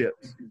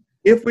relationships.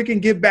 If we can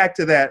get back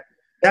to that,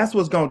 that's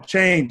what's going to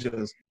change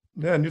us.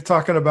 Yeah, and you're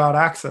talking about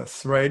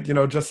access, right?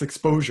 Just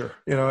exposure,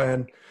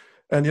 and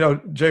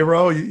J.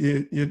 Rowe,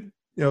 you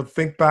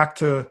think back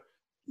to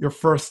your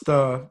first,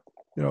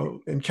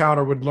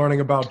 encounter with learning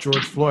about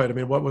George Floyd. I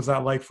mean, what was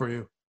that like for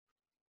you?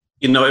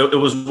 It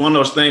was one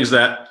of those things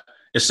that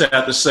it's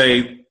sad to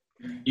say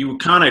you were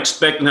kind of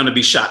expecting him to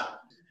be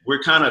shot.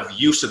 We're kind of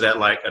used to that,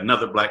 like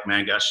another black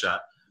man got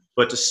shot.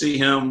 But to see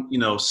him,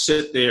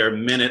 sit there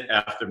minute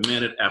after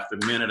minute after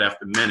minute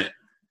after minute,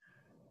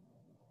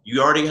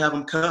 you already have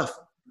him cuffed.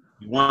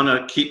 You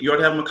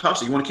already have him cuffed.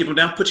 So you want to keep him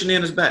down, put your knee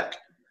in his back.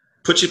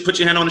 Put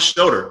your hand on his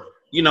shoulder.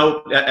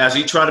 As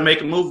he tried to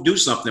make a move, do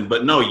something.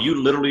 But no,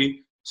 you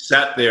literally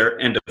sat there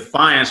in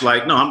defiance,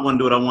 like, no, I'm going to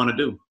do what I want to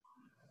do.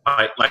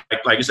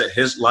 Like you said,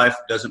 his life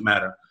doesn't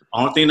matter.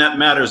 Only thing that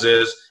matters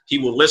is he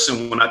will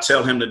listen when I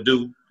tell him to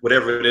do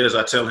whatever it is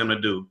I tell him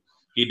to do.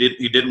 He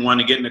didn't want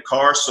to get in the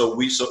car, so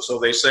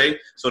they say.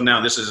 So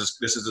now this is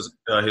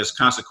his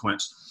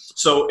consequence.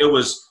 So it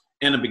was,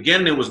 in the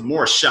beginning, it was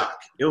more shock.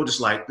 It was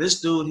just like,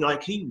 this dude,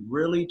 he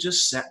really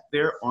just sat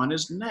there on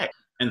his neck.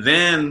 And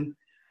then,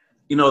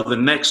 the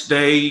next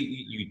day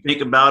you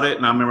think about it,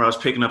 and I remember I was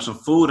picking up some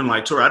food and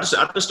like, Tori, I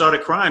just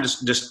started crying,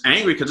 just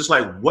angry, because it's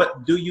like,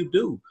 what do you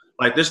do?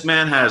 Like, this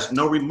man has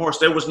no remorse.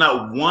 There was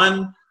not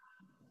one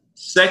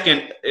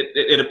second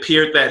it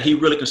appeared that he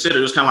really considered.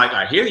 It was kind of like,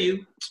 I hear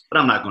you, but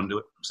I'm not going to do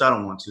it because I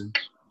don't want to.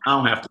 I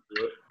don't have to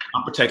do it.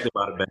 I'm protected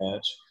by the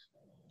badge.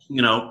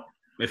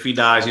 If he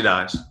dies, he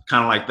dies.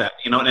 Kind of like that,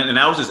 and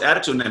that was his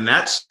attitude. And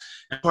that's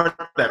part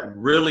that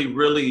really,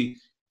 really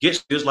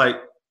gets is like,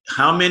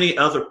 how many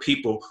other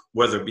people,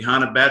 whether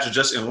behind a badge or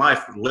just in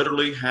life,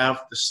 literally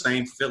have the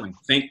same feeling,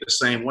 think the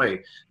same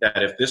way,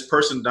 that if this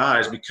person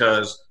dies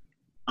because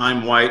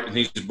I'm white and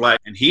he's black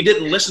and he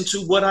didn't listen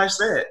to what I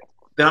said,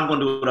 then I'm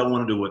going to do what I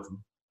want to do with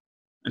him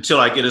until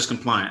I get his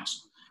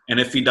compliance. And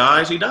if he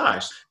dies, he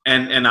dies.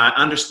 And I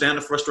understand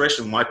the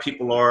frustration, why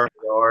people are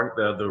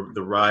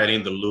the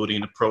rioting, the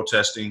looting, the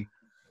protesting.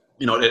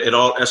 It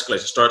all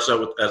escalates. It starts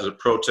out as a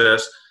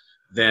protest,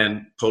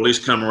 then police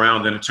come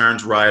around, then it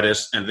turns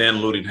riotous, and then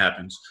looting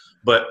happens.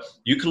 But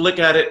you can look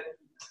at it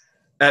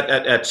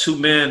at two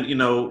men,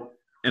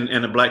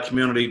 in the black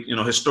community,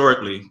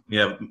 historically. You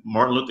have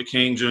Martin Luther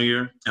King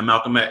Jr. and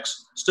Malcolm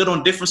X, stood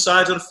on different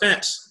sides of the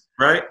fence,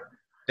 right?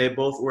 They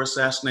both were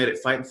assassinated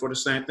fighting for the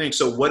same thing.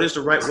 So what is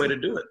the right way to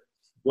do it?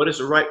 What is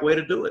the right way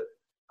to do it?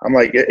 I'm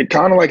like, it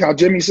kind of like how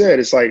Jimmy said,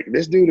 it's like,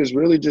 this dude is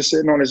really just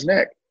sitting on his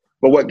neck.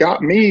 But what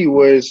got me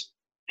was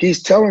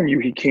he's telling you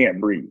he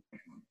can't breathe.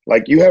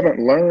 Like, you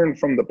haven't learned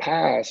from the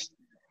past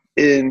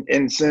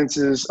in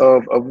senses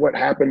of what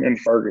happened in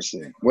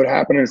Ferguson, what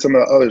happened in some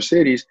of the other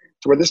cities,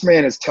 to where this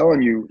man is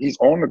telling you he's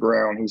on the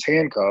ground, he's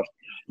handcuffed.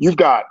 You've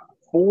got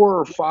 4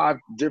 or 5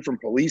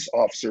 different police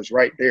officers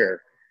right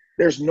there.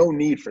 There's no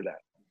need for that.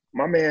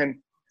 My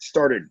man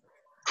started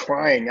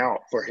crying out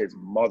for his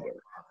mother.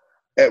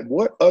 At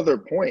what other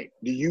point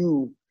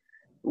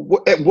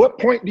at what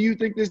point do you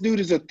think this dude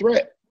is a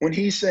threat when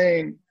he's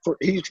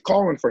he's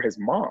calling for his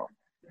mom?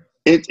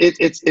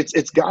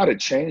 It's got to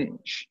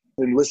change.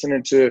 And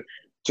listening to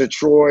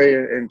Troy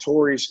and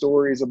Tori's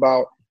stories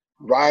about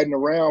riding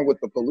around with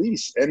the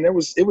police, and it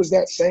was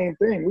that same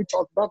thing. We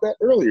talked about that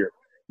earlier.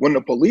 When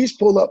the police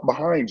pull up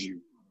behind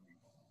you,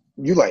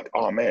 you like,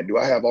 oh man, do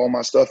I have all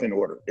my stuff in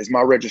order? Is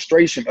my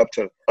registration up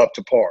to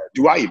par?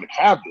 Do I even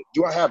have it?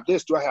 Do I have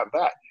this? Do I have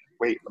that?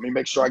 Wait, let me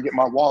make sure I get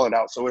my wallet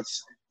out so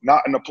it's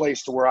not in a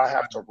place to where I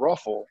have to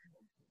ruffle,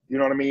 you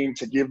know what I mean,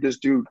 to give this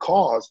dude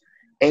cause.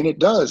 And it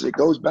does. It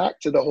goes back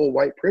to the whole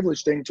white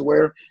privilege thing, to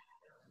where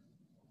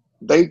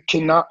they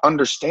cannot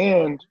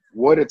understand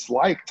what it's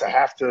like to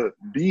have to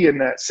be in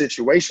that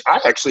situation. I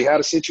actually had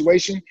a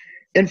situation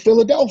in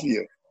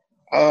Philadelphia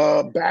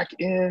back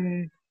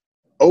in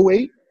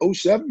 08,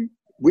 07.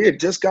 We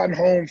had just gotten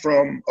home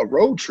from a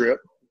road trip.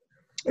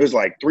 It was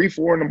like 3,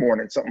 4 in the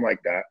morning, something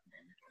like that.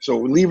 So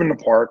we're leaving the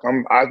park.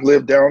 I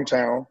live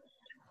downtown,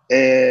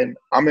 and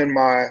I'm in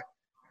my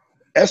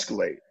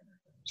Escalade.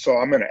 So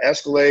I'm in an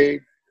Escalade,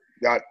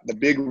 got the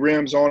big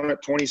rims on it,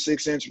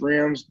 26-inch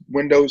rims,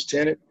 windows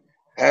tinted.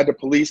 Had the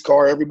police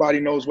car. Everybody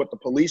knows what the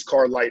police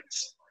car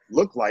lights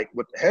look like,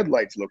 what the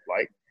headlights look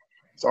like.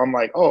 So I'm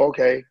like, oh,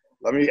 okay,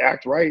 let me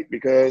act right,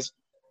 because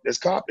this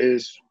cop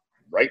is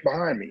right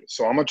behind me.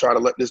 So I'm going to try to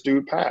let this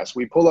dude pass.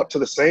 We pull up to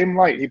the same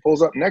light. He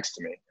pulls up next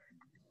to me.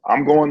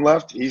 I'm going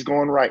left. He's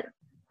going right.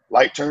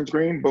 Light turns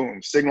green.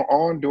 Boom. Signal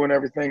on, doing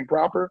everything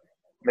proper.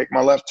 Make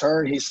my left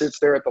turn. He sits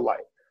there at the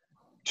light.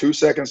 2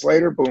 seconds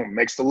later, boom,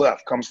 makes the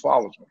left, comes,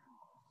 follows me.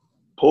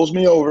 Pulls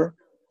me over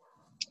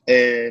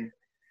and,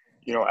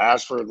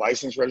 asks for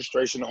license,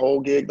 registration, the whole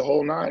gig, the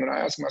whole 9. And I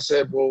asked him, I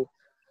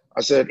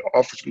said,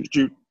 officer, could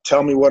you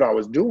tell me what I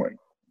was doing?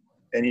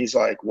 And he's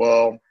like,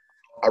 well,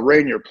 I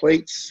ran your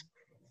plates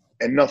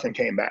and nothing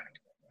came back.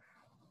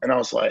 And I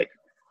was like,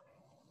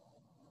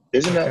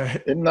 isn't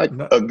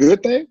that a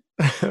good thing?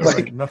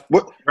 Like, Right.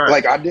 what? Right.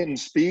 Like, I didn't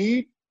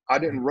speed. I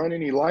didn't run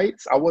any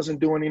lights. I wasn't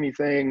doing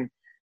anything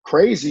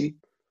crazy,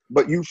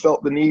 but you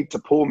felt the need to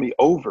pull me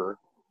over.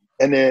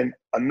 And then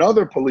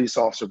another police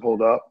officer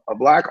pulled up. A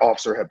black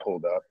officer had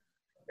pulled up,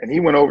 and he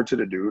went over to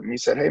the dude and he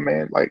said, "Hey,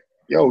 man, like,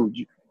 yo,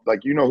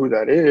 you know who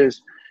that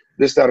is?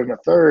 This, that, and the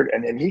third."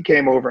 And then he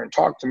came over and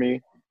talked to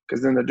me,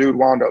 because then the dude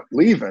wound up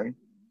leaving.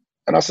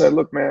 And I said,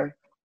 "Look, man,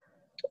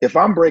 if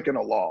I'm breaking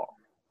a law,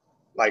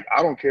 like,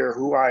 I don't care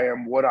who I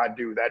am, what I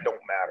do, that don't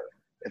matter.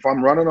 If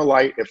I'm running a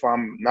light, if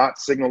I'm not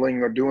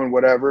signaling or doing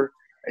whatever,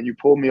 and you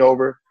pull me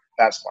over,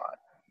 that's fine.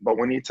 But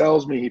when he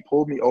tells me he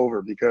pulled me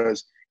over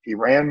because he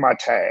ran my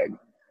tag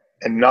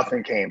and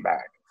nothing came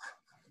back,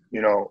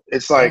 you know,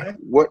 it's like,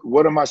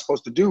 what am I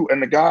supposed to do?"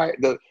 And the guy,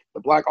 the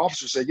black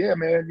officer said, "Yeah,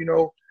 man, you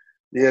know,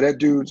 yeah, that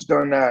dude's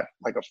done that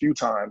like a few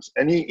times."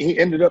 And he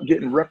ended up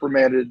getting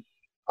reprimanded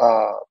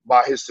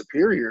by his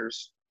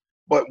superiors.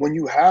 But when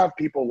you have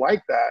people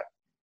like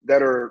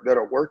that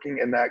are working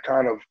in that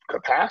kind of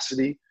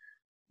capacity,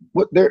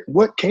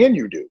 what can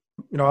you do?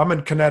 You know, I'm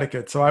in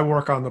Connecticut, so I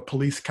work on the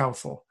police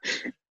council.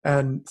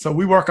 And so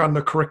we work on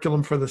the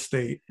curriculum for the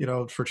state, you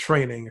know, for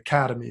training,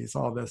 academies,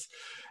 all this.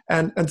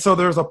 And so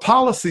there's a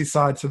policy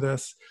side to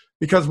this,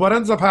 because what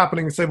ends up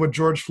happening, say with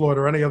George Floyd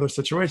or any other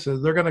situation,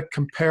 is they're going to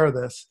compare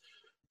this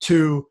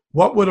to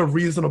what would a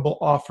reasonable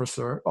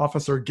officer,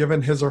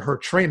 given his or her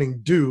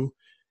training, do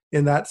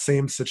in that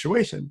same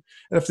situation.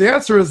 And if the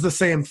answer is the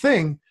same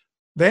thing,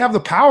 they have the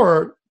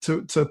power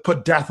to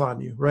put death on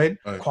you, right?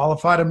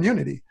 Qualified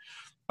immunity.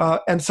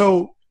 And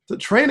so the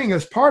training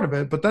is part of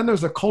it, but then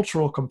there's a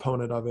cultural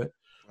component of it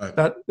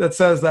that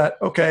says that,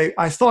 okay,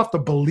 I still have to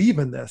believe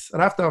in this,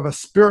 and I have to have a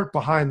spirit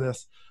behind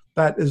this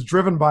that is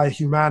driven by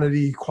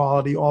humanity,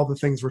 equality, all the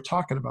things we're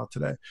talking about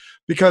today.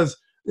 Because,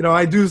 you know,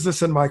 I do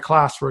this in my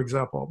class, for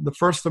example. The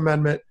First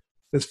Amendment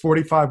is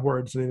 45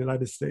 words in the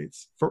United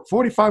States. For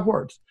 45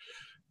 words.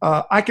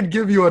 I could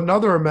give you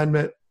another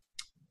amendment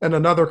in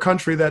another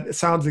country that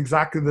sounds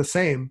exactly the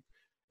same,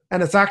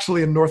 and it's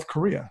actually in North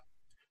Korea.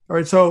 All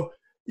right, so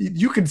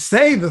you can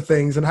say the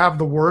things and have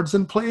the words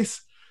in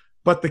place,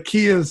 but the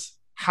key is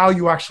how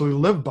you actually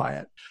live by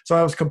it. So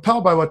I was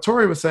compelled by what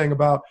Tori was saying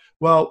about,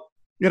 well,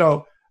 you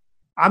know,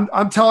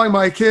 I'm telling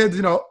my kids,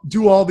 you know,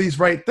 do all these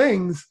right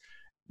things,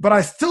 but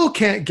I still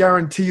can't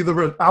guarantee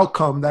the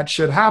outcome that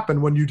should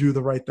happen when you do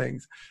the right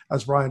things,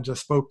 as Ryan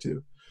just spoke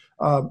to.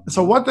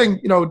 So one thing,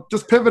 you know,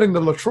 just pivoting to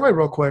LaTroy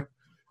real quick,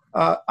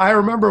 I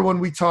remember when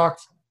we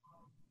talked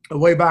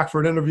way back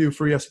for an interview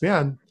for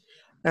ESPN,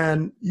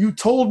 and you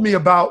told me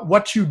about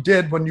what you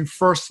did when you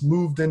first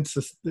moved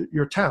into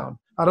your town.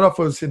 I don't know if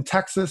it was in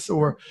Texas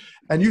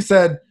and you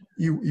said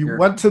you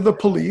went to the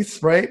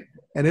police, right,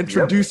 and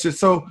introduced it.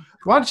 So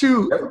why don't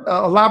you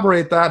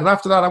elaborate that? And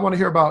after that, I want to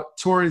hear about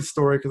Tori's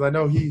story, because I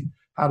know he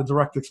had a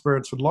direct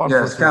experience with law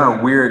enforcement. Yeah, it's kind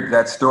of weird,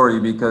 that story,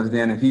 because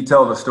then if he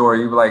tells the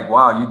story, you'd be like,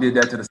 wow, you did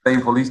that to the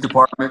same police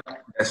department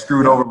that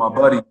screwed over my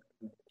buddy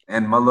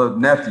and my little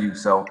nephew.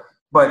 So,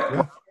 but when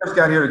I first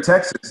got here to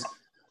Texas,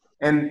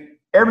 and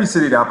every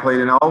city that I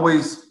played in, I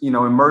always, you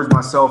know, immersed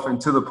myself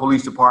into the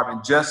police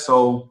department just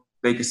so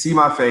they could see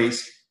my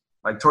face.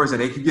 Like Tori said,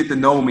 they could get to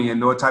know me and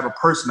know what type of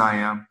person I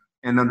am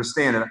and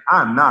understand that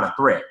I'm not a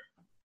threat.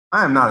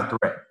 I am not a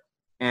threat.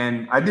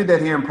 And I did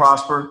that here in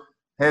Prosper.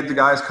 Had the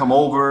guys come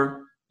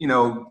over, you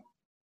know,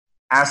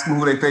 ask them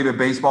who their favorite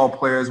baseball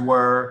players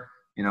were.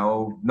 You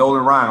know,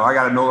 Nolan Ryan. Oh, I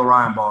got a Nolan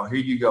Ryan ball. Here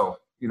you go.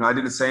 You know, I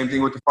did the same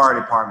thing with the fire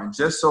department,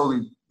 just so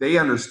they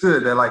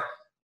understood that, like,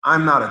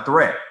 I'm not a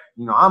threat.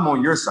 You know, I'm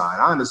on your side.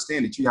 I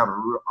understand that you have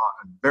a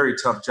very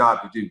tough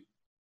job to do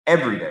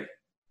every day.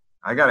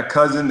 I got a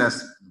cousin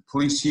that's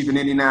police chief in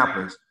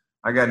Indianapolis.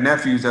 I got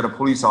nephews that are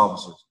police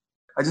officers.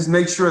 I just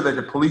make sure that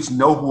the police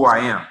know who I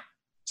am.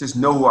 Just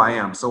know who I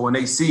am. So when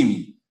they see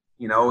me,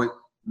 you know,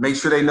 make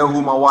sure they know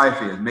who my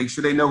wife is. Make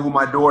sure they know who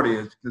my daughter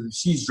is, because if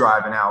she's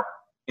driving out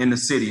in the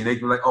city, and they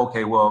can be like,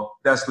 okay, well,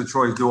 that's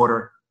LaTroy's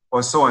daughter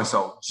or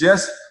so-and-so,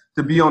 just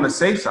to be on the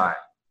safe side.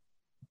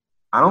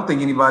 I don't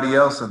think anybody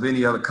else of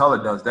any other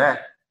color does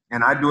that.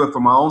 And I do it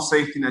for my own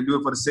safety, and I do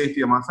it for the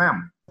safety of my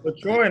family.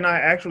 LaTroy and I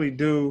actually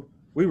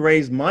we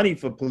raise money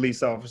for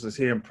police officers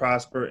here in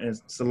Prosper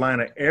and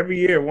Salina. Every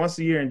year, once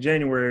a year in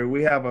January,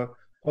 we have a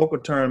poker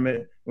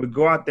tournament. We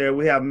go out there.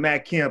 We have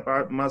Matt Kemp,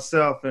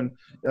 myself, and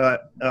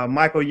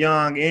Michael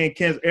Young, Ian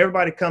Kent.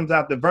 Everybody comes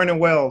out there, Vernon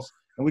Wells,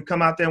 and we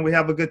come out there and we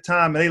have a good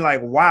time. And they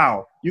like,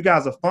 wow, you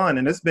guys are fun.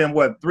 And it's been,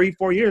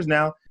 3-4 years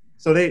now.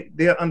 So they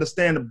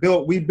understand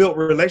we built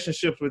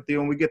relationships with you,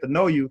 and we get to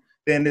know you.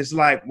 Then it's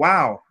like,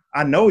 wow,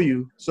 I know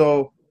you.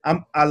 So I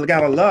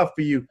got a love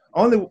for you.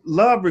 Only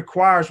love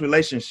requires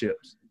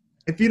relationships.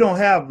 If you don't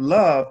have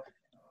love,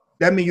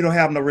 that means you don't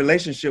have no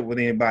relationship with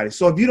anybody.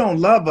 So if you don't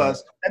love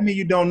us, that means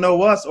you don't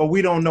know us, or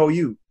we don't know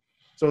you.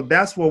 So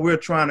that's what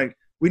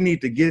we need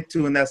to get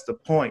to, and that's the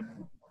point.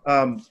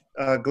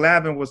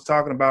 Glavin was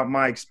talking about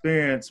my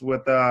experience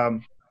with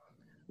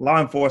law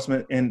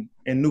enforcement in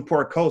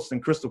Newport Coast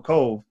and Crystal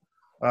Cove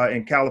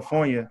in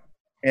California.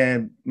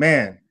 And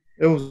man,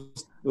 it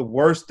was the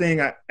worst thing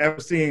I ever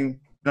seen.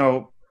 You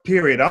know,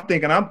 period. I'm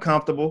thinking I'm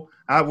comfortable,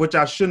 which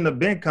I shouldn't have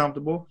been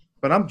comfortable,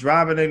 but I'm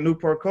driving in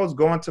Newport Coast,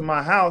 going to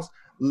my house,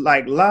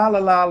 like la la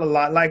la la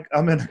la, like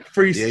I'm in a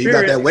free spirit. You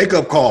got that wake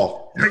up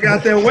call. I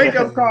got that wake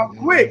up call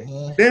quick.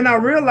 Then I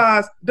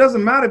realized it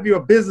doesn't matter if you're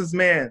a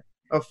businessman,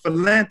 a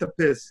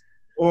philanthropist,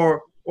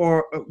 or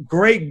a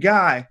great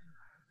guy,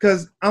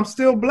 because I'm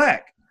still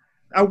black.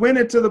 I went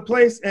into the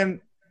place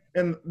and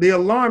the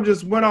alarm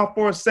just went off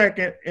for a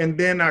second, and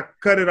then I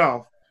cut it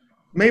off.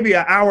 Maybe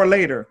an hour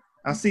later,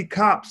 I see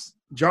cops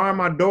jarring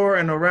my door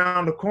and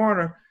around the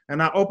corner,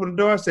 and I open the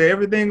door, say,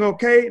 "Everything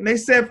okay?" And they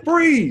said,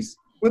 "Freeze,"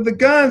 with the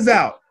guns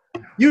out.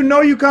 You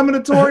know you coming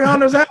to Torii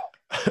Hunter's house.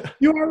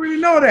 You already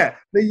know that.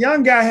 The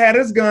young guy had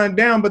his gun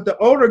down, but the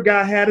older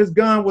guy had his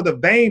gun with a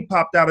vein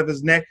popped out of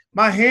his neck.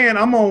 My hand,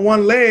 I'm on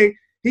one leg.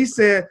 He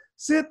said,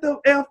 "Sit the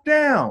F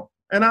down."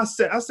 And I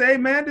said, "Hey,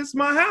 man, this is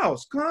my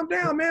house. Calm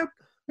down, man.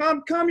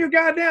 Calm your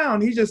guy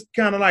down." He just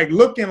kind of like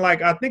looking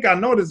like, I think I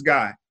know this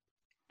guy.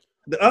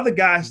 The other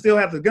guy still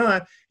has the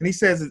gun, and he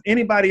says, "Is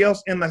anybody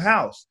else in the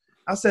house?"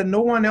 I said,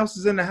 "No one else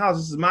is in the house.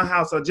 This is my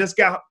house. I just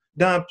got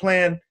done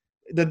playing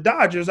the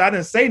Dodgers." I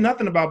didn't say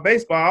nothing about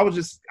baseball.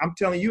 I'm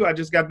telling you, I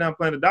just got done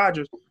playing the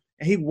Dodgers.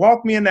 And he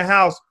walked me in the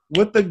house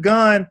with the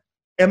gun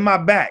in my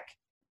back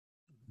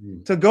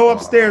to go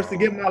upstairs to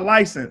get my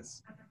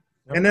license.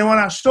 And then when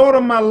I showed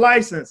him my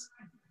license,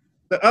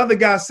 the other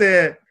guy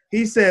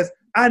he says,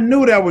 "I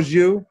knew that was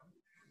you."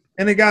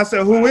 And the guy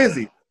said, "Who is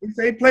he?" He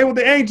said, "He played with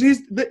the Angels."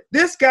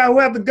 This guy who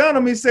had the gun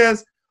on me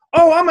says,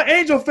 "Oh, I'm an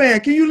Angel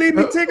fan. Can you leave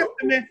me tickets?"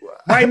 And then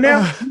right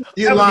now,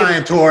 you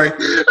lying, Torii.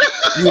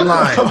 You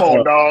lying. Come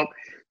on, dog.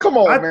 Come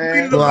on,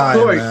 man.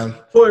 Lying, man.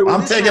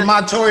 I'm taking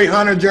my Torii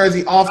Hunter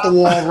jersey off the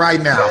wall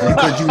right now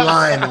because you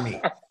lying to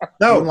me.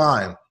 No, you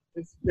lying.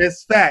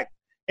 It's fact.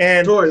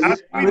 And Torii,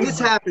 when this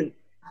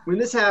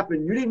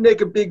happened, you didn't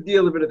make a big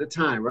deal of it at the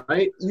time,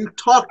 right? You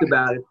talked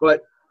about it,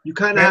 but you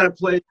kind of had to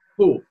play it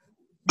cool.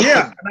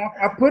 Yeah, and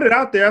I put it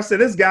out there. I said,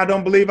 "This guy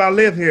don't believe I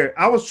live here."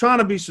 I was trying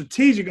to be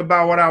strategic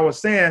about what I was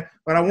saying,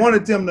 but I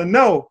wanted him to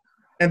know.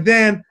 And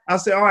then I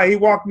said, all right, he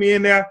walked me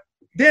in there.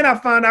 Then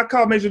I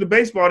called Major League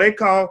Baseball. They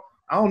called,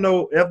 I don't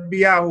know,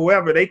 FBI,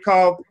 whoever. They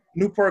called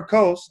Newport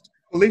Coast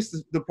Police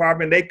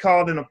Department. They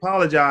called and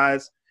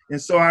apologized.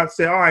 And so I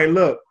said, all right,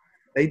 look,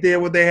 they did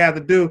what they had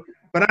to do.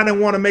 But I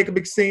didn't want to make a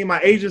big scene. My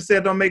agent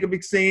said don't make a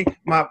big scene.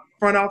 My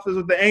front office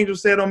with the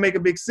Angels said don't make a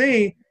big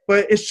scene.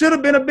 But it should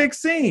have been a big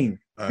scene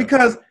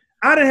because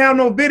I didn't have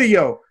no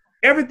video.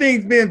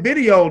 Everything's been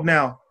videoed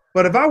now.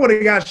 But if I would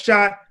have got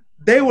shot,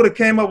 they would have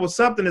came up with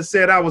something that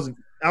said I was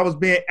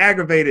being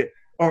aggravated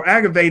or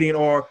aggravating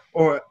or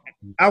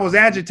I was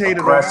agitated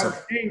aggressive. Or I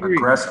was angry.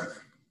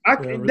 Aggressive.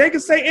 They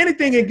could say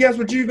anything, and guess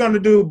what you're going to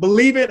do?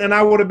 Believe it, and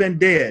I would have been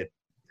dead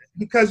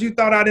because you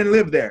thought I didn't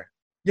live there.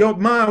 Your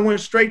mind went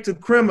straight to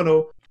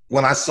criminal.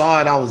 When I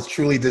saw it, I was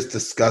truly just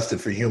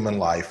disgusted for human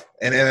life.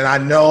 And I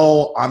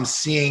know I'm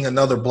seeing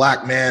another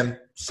black man,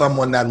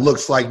 someone that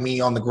looks like me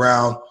on the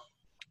ground.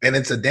 And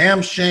it's a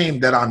damn shame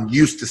that I'm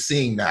used to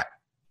seeing that.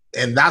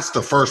 And that's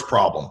the first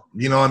problem.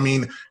 You know what I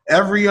mean?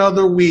 Every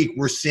other week,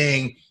 we're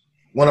seeing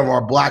one of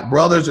our black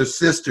brothers or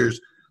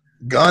sisters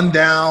gunned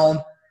down,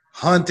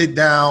 hunted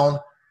down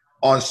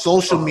on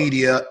social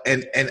media.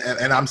 And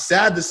I'm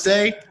sad to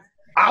say,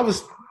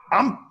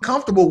 I'm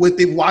comfortable with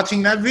it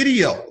watching that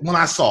video when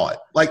I saw it.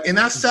 Like, and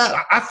that's sad.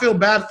 I feel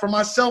bad for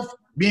myself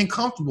being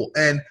comfortable.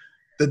 And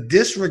the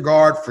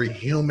disregard for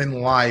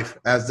human life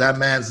as that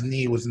man's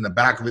knee was in the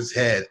back of his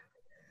head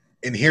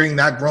and hearing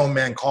that grown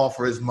man call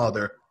for his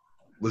mother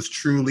was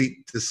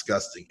truly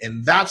disgusting.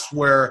 And that's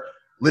where,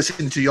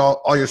 listening to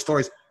all your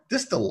stories,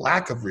 this the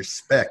lack of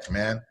respect,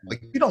 man.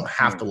 Like, you don't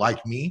have to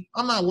like me.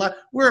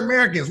 We're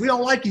Americans. We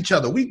don't like each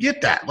other. We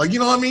get that. Like, you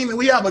know what I mean?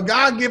 We have a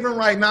God-given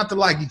right not to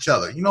like each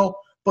other, you know?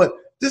 But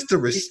just the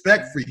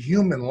respect for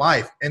human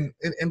life. And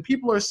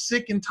people are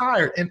sick and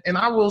tired. And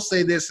I will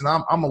say this, and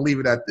I'm going to leave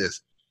it at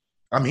this.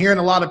 I'm hearing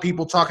a lot of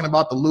people talking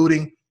about the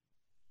looting.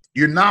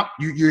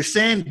 You're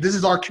saying this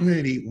is our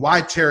community.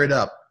 Why tear it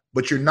up?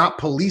 But you're not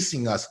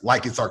policing us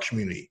like it's our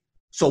community.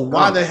 So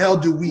why the hell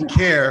do we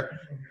care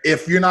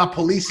if you're not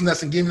policing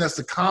us and giving us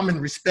the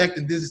common respect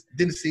and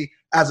decency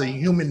as a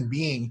human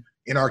being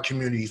in our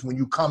communities when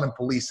you come and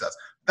police us?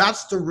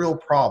 That's the real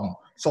problem.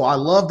 So I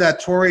love that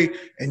Torii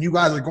and you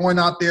guys are going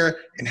out there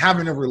and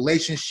having a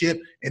relationship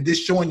and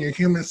just showing your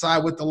human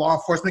side with the law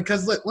enforcement.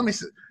 Because let me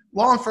say,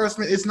 law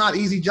enforcement, it's not an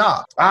easy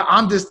job.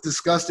 I'm just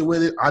disgusted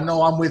with it. I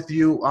know I'm with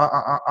you.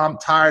 I'm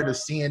tired of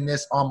seeing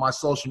this on my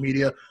social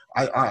media.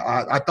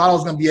 I thought I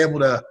was going to be able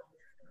to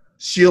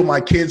shield my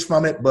kids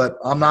from it, but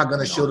I'm not going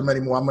to shield them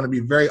anymore. I'm going to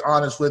be very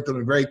honest with them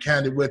and very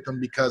candid with them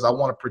because I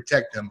want to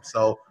protect them.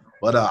 So,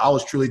 but I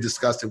was truly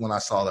disgusted when I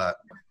saw that.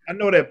 I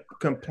know that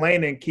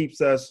complaining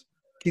keeps us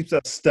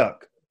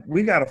stuck.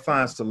 We got to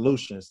find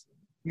solutions.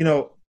 You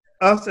know,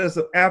 us as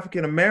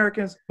African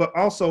Americans, but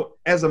also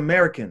as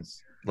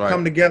Americans,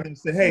 come together and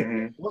say,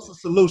 hey, what's the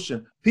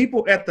solution?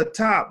 People at the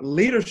top,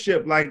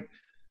 leadership, like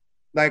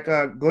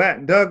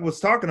Doug was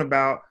talking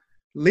about,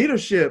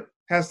 leadership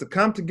has to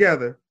come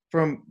together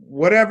from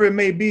whatever it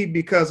may be,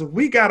 because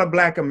we got a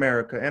Black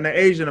America and an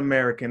Asian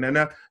American and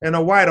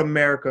a white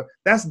America.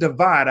 That's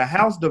divide. A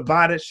house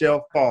divided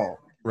shall fall.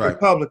 Right.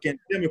 Republican,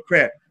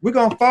 Democrat. We're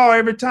going to fall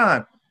every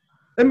time.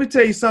 Let me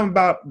tell you something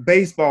about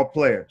baseball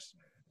players.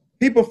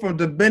 People from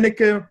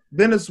Dominica,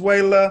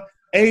 Venezuela,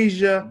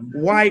 Asia,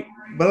 white,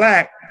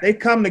 Black, they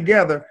come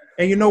together.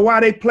 And you know why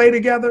they play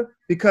together?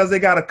 Because they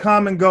got a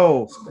common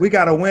goal. We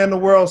got to win the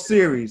World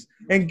Series.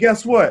 And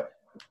guess what?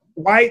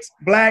 Whites,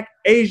 Black,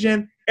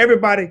 Asian,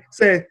 everybody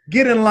said,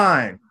 get in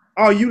line.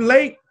 Oh, you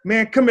late?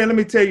 Man, come here. Let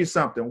me tell you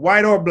something.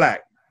 White or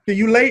Black. Are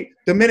you late?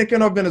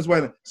 Dominican or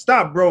Venezuelan?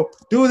 Stop, bro.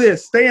 Do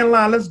this. Stay in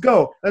line. Let's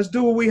go. Let's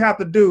do what we have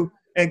to do.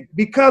 And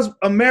because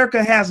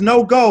America has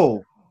no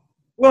goal,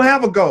 we don't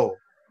have a goal.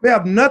 We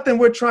have nothing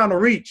we're trying to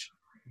reach.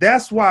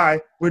 That's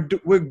why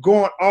we're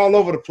going all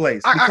over the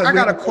place. I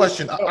got a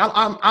question.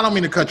 I don't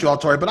mean to cut you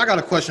off, Tori, but I got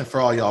a question for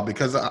all y'all,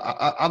 because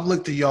I've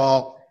looked to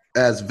y'all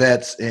as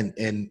vets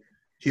and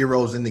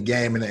heroes in the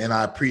game, and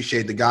I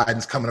appreciate the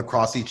guidance coming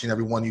across each and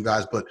every one of you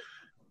guys. But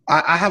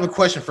I have a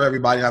question for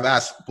everybody, and I've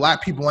asked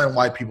Black people and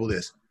white people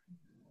this.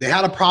 They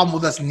had a problem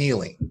with us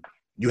kneeling.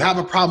 You have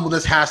a problem with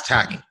us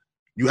hashtagging.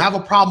 You have a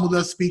problem with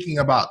us speaking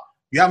about.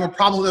 You have a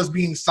problem with us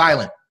being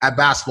silent at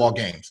basketball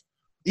games,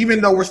 even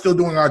though we're still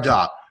doing our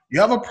job. You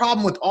have a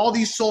problem with all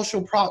these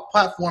social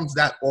platforms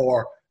that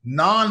are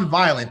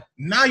non-violent.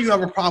 Now you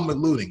have a problem with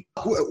looting.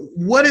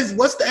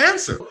 What's the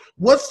answer?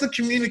 What's the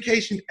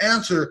communication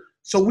answer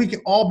so we can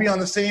all be on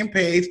the same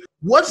page?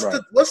 What's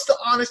the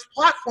honest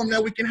platform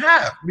that we can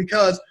have?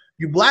 Because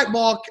you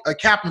blackball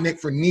Kaepernick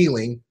for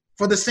kneeling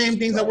for the same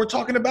things that we're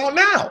talking about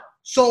now.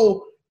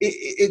 So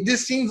it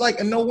just seems like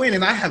a no-win,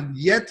 and I have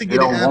yet to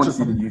get an answer. They don't want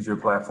you to use your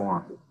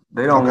platform.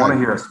 They don't want to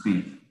hear us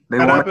speak. They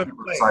want to keep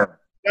us silent.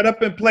 Shut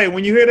up and play.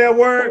 When you hear that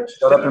word,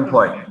 shut up and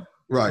play.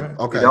 Right.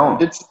 Okay. They don't.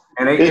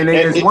 And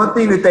it's one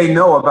thing that they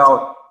know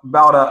about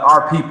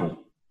our people,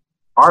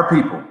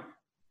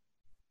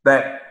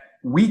 that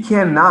we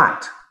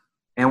cannot,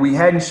 and we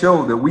hadn't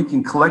showed that we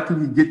can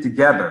collectively get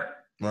together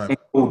and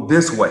go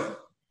this way.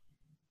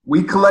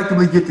 We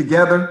collectively get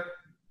together,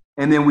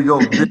 and then we go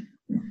this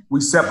way. We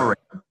separate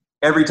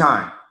every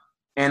time,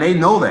 and they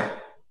know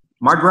that.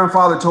 My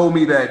grandfather told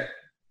me that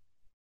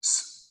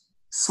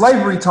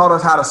slavery taught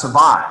us how to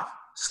survive.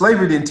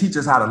 Slavery didn't teach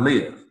us how to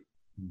live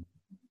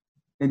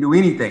and do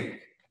anything.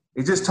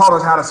 It just taught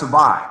us how to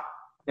survive.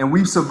 And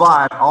we've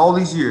survived all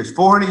these years,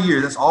 400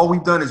 years. That's all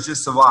we've done is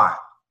just survive.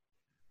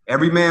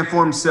 Every man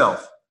for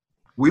himself.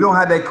 We don't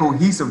have that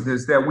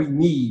cohesiveness that we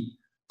need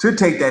to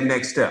take that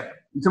next step.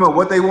 You talking about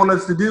what they want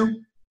us to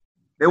do?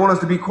 They want us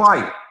to be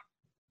quiet.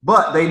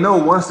 But they know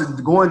once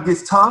the going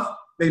gets tough,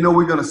 they know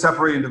we're going to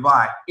separate and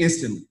divide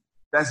instantly.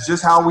 That's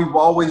just how we've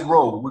always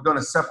rolled. We're going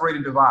to separate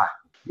and divide.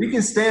 We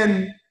can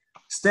stand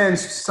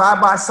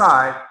side by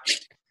side,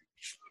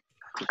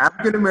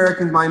 African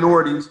Americans,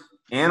 minorities,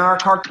 and our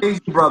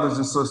Caucasian brothers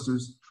and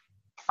sisters.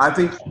 I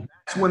think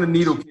that's when the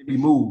needle can be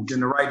moved in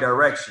the right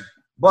direction.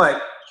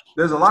 But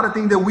there's a lot of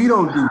things that we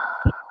don't do.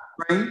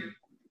 Right?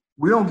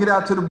 We don't get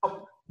out to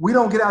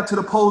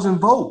the polls and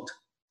vote.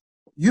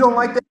 You don't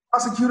like that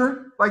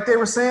prosecutor, like they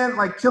were saying,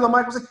 like Killer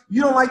Mike was saying.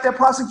 You don't like that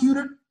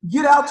prosecutor?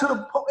 Get out to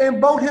the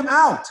and vote him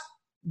out.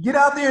 Get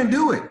out there and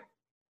do it.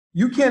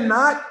 You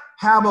cannot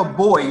have a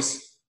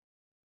voice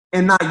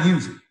and not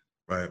use it.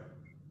 Right.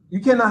 You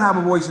cannot have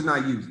a voice and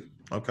not use it.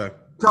 Okay.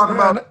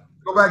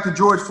 Go back to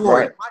George Floyd.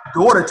 Right. My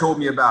daughter told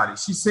me about it.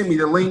 She sent me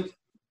the link.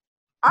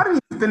 I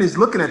didn't even finish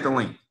looking at the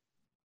link.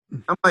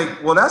 I'm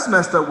like, well, that's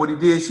messed up what he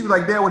did. She was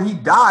like, Dad, when he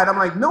died, I'm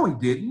like, no, he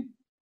didn't.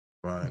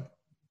 Right.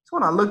 So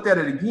when I looked at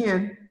it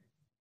again,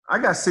 I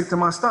got sick to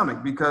my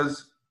stomach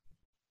because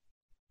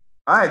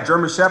I had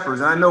German Shepherds,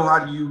 and I know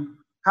how do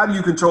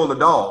you control a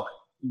dog?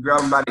 You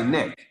grab them by their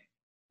neck.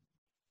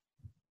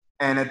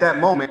 And at that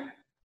moment,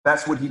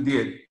 that's what he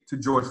did to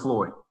George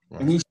Floyd.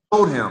 Right. And he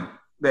showed him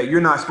that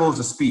you're not supposed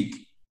to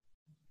speak.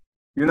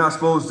 You're not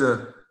supposed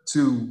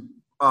to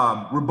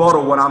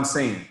rebuttal what I'm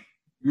saying.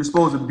 You're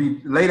supposed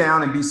to lay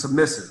down and be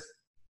submissive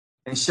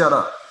and shut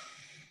up.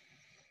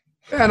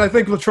 And I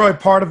think, LaTroy,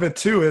 part of it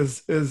too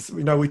is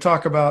we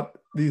talk about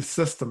these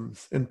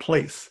systems in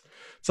place.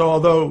 So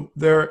although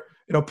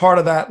part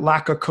of that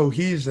lack of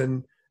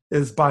cohesion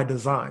is by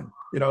design.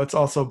 It's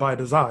also by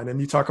design.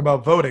 And you talk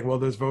about voting. Well,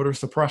 there's voter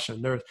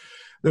suppression.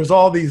 There's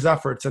all these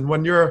efforts. And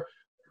when you're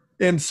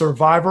in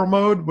survivor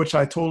mode, which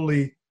I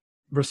totally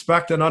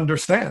respect and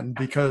understand,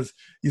 because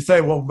you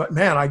say, well, but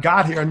man, I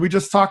got here. And we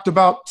just talked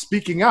about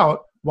speaking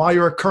out while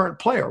you're a current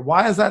player.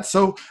 Why is that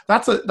so?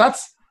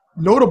 That's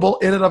notable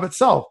in and of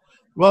itself.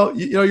 Well,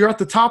 you're at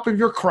the top of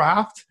your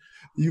craft.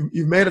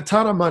 You've made a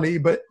ton of money,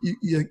 but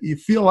you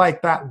feel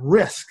like that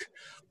risk.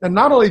 And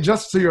not only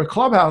just to your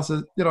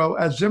clubhouses,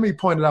 as Jimmy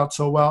pointed out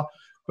so well,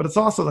 but it's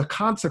also the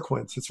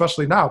consequence,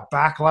 especially now,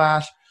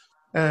 backlash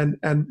and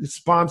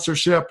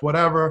sponsorship,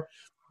 whatever.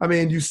 I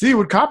mean, you see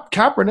with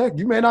Kaepernick,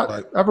 you may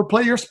not ever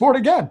play your sport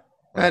again,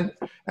 and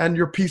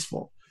you're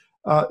peaceful.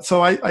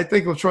 So I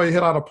think, LaTroy,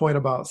 hit on a point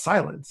about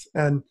silence.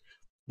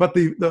 But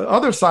the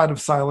other side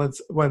of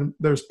silence, when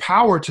there's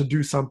power to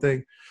do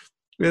something,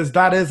 because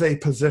that is a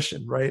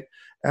position, right?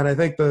 And I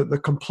think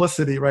the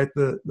complicity, right,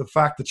 the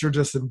fact that you're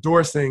just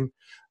endorsing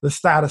the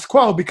status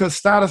quo, because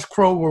status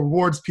quo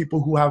rewards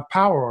people who have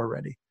power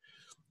already.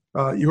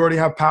 You already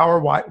have power.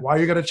 Why are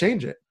you going to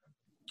change it?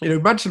 You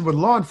mentioned with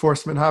law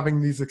enforcement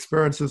having these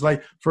experiences.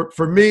 Like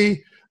for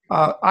me,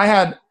 I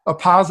had a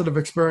positive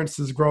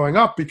experiences growing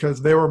up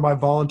because they were my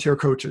volunteer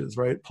coaches,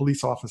 right?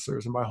 Police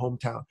officers in my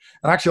hometown.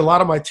 And actually a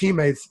lot of my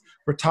teammates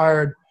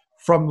retired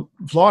from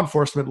law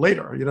enforcement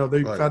later.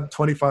 They've had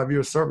 25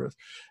 years service.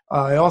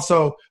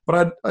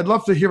 But I'd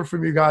love to hear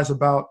from you guys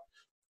about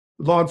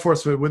law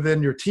enforcement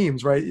within your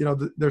teams, right?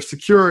 Their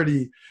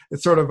security.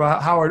 It's sort of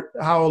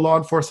how law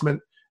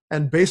enforcement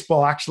and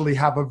baseball actually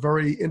have a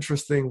very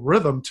interesting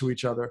rhythm to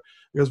each other,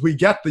 because we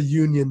get the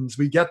unions,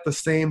 we get the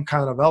same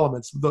kind of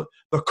elements, the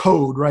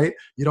code, right?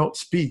 You don't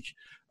speak.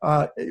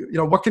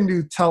 What can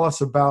you tell us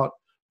about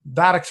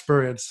that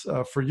experience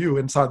for you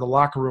inside the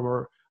locker room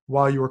or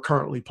while you were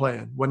currently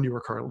playing, when you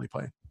were currently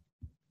playing?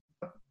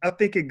 I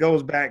think it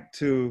goes back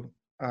to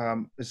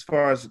as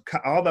far as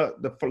all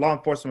the law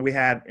enforcement we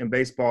had in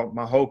baseball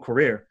my whole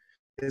career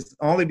is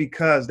only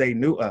because they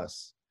knew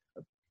us.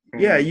 Mm-hmm.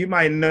 Yeah, you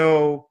might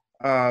know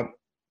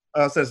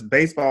us as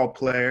baseball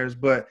players,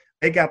 but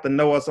they got to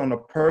know us on a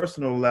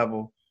personal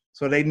level,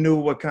 so they knew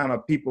what kind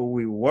of people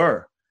we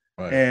were.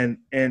 Right.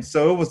 And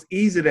so it was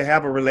easy to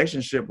have a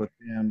relationship with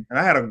them. And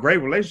I had a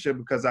great relationship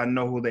because I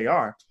know who they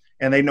are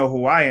and they know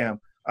who I am.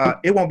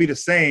 It won't be the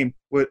same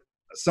with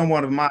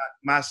someone of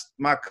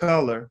my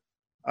color,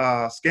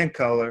 skin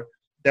color,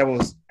 that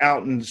was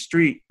out in the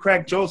street.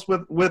 Crack jokes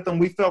with them.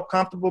 We felt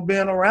comfortable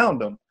being around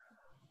them.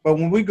 But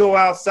when we go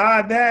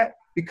outside that,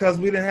 because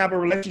we didn't have a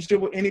relationship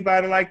with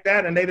anybody like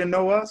that and they didn't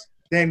know us,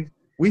 then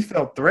we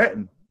felt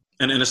threatened.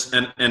 And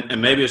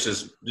maybe it's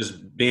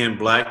just being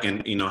black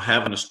and,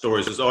 having the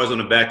stories. It's always on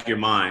the back of your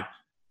mind.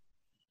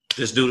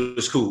 This dude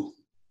is cool.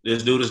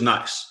 This dude is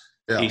nice.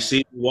 Yeah. He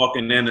sees me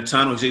walking in the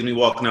tunnel. He sees me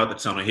walking out the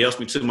tunnel. He helps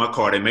me to my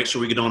car. They make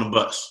sure we get on the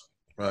bus.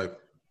 Right.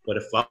 But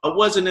if I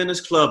wasn't in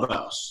his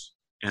clubhouse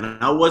and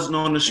I wasn't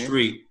on the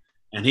street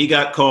and he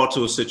got called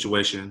to a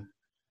situation,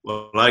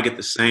 well, I get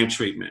the same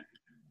treatment.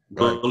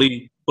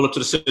 Right. Pull up to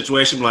the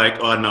situation like,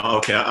 oh, no,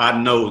 okay, I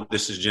know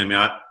this is Jimmy.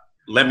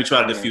 Let me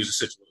try to defuse the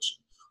situation.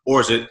 Or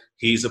is it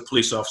he's a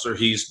police officer,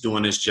 he's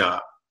doing his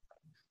job?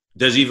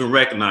 Does he even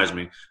recognize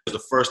me? The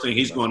first thing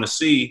he's going to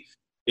see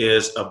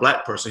is a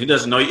black person. He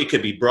doesn't know. It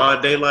could be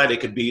broad daylight. It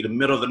could be the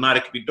middle of the night.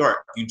 It could be dark.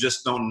 You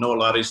just don't know a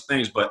lot of these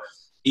things. But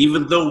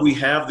even though we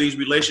have these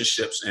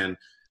relationships and,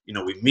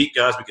 we meet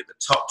guys, we get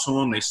to talk to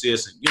them, they see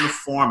us in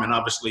uniform, and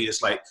obviously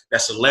it's like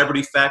that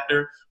celebrity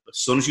factor. But as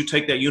soon as you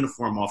take that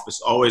uniform off,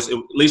 it's always, at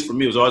least for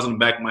me, it was always in the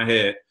back of my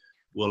head,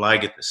 will I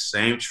get the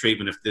same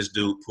treatment if this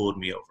dude pulled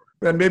me over?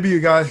 And maybe you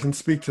guys can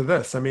speak to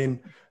this. I mean,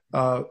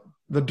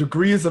 the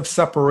degrees of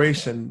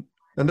separation,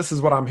 and this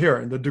is what I'm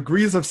hearing, the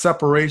degrees of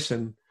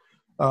separation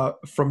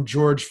from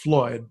George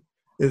Floyd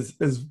is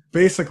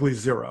basically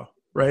zero,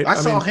 right? I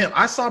saw him.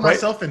 I saw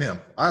myself in him.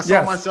 I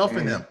saw myself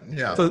in him.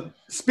 Yeah. So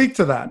speak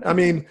to that. I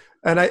mean,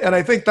 and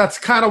I think that's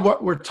kind of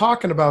what we're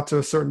talking about to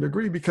a certain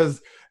degree,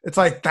 because it's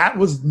like, that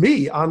was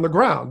me on the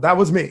ground. That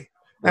was me.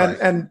 Right.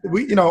 And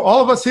we, all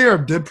of us here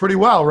did pretty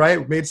well, right?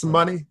 We made some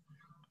money,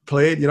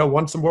 played,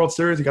 won some World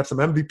Series. We got some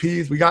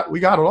MVPs. We got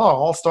it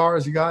all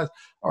stars. You guys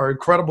are an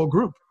incredible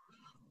group.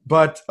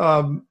 But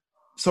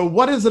so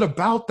what is it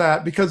about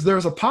that? Because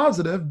there's a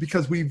positive,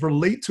 because we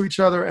relate to each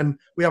other and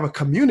we have a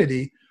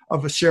community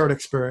of a shared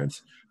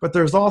experience. But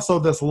there's also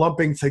this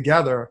lumping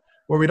together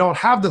where we don't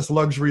have this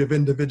luxury of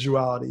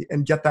individuality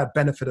and get that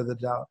benefit of the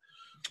doubt.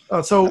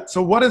 So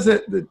what is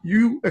it that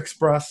you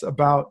express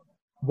about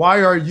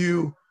why are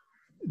you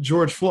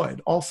George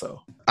Floyd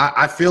also?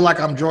 I feel like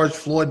I'm George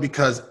Floyd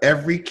because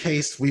every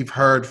case we've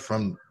heard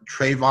from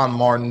Trayvon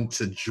Martin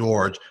to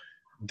George,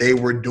 they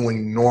were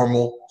doing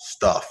normal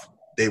stuff.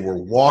 They were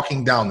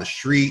walking down the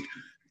street,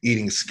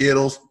 eating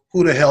Skittles.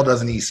 Who the hell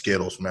doesn't eat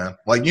Skittles, man?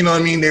 Like, you know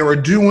what I mean? They were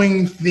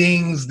doing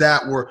things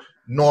that were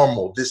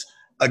normal.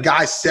 A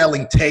guy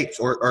selling tapes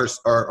or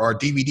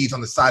DVDs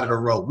on the side of the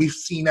road. We've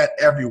seen that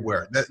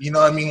everywhere. You know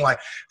what I mean? Like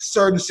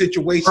certain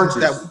situations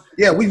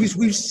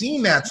we've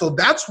seen that. So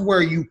that's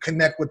where you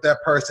connect with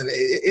that person.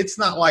 It's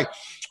not like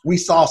we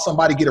saw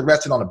somebody get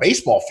arrested on a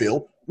baseball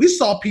field. We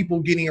saw people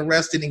getting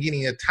arrested and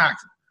getting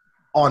attacked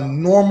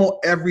on normal,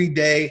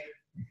 everyday,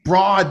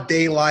 broad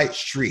daylight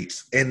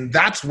streets. And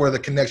that's where the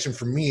connection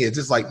for me is.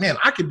 It's like, man,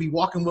 I could be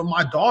walking with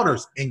my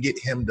daughters and get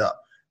hemmed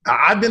up.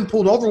 I've been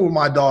pulled over with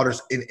my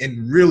daughters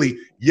and really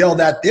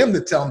yelled at them to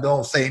tell them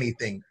don't say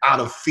anything out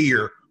of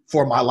fear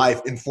for my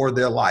life and for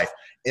their life.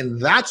 And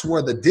that's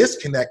where the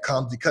disconnect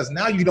comes, because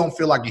now you don't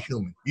feel like a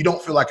human. You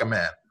don't feel like a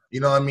man.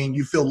 You know what I mean?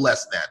 You feel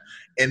less than.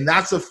 And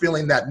that's a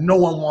feeling that no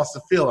one wants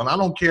to feel. And I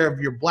don't care if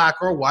you're black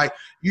or white,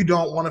 you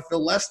don't want to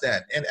feel less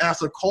than. And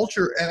as a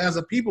culture and as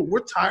a people,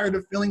 we're tired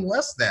of feeling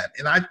less than.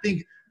 And I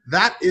think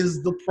that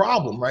is the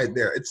problem right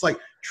there. It's like,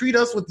 treat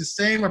us with the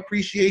same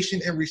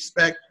appreciation and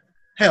respect.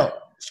 Hell,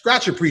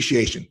 scratch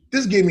appreciation.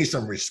 This gave me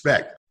some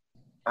respect.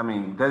 I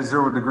mean, there's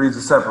 0 degrees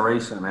of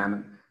separation,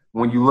 man.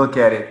 When you look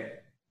at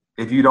it,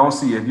 if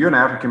you're an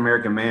African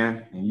American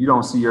man and you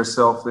don't see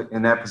yourself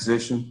in that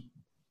position,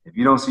 if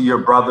you don't see your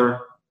brother,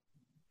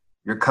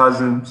 your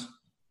cousins,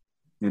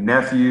 your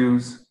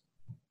nephews,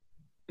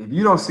 if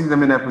you don't see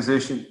them in that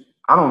position,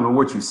 I don't know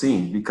what you're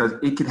seeing, because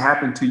it could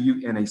happen to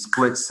you in a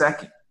split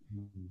second.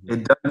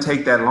 It doesn't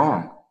take that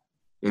long.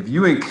 If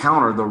you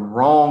encounter the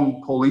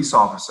wrong police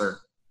officer,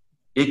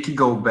 it could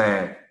go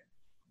bad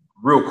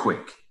real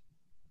quick.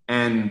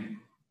 And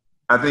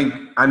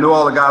I know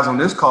all the guys on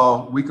this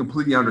call, we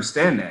completely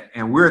understand that.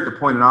 And we're at the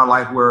point in our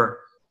life where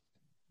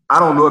I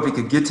don't know if it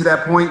could get to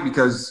that point,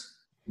 because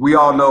we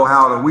all know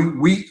how to,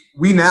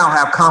 we now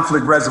have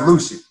conflict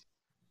resolution.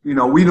 We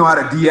know how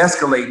to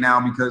de-escalate now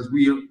because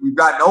we've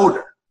gotten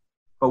older.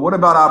 But what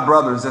about our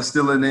brothers that's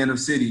still in the inner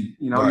city?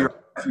 Right. Your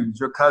nephews,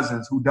 your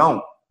cousins who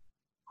don't,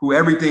 who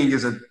everything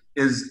is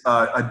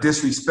a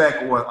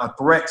disrespect or a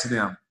threat to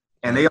them.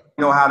 And they don't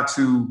know how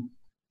to,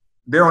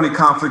 their only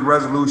conflict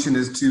resolution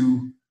is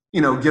to,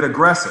 get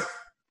aggressive.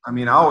 I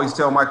mean, I always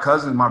tell my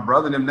cousins, my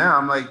brother and them now,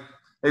 I'm like,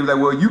 they be like,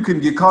 well, you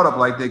couldn't get caught up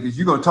like that because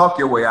you're going to talk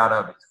your way out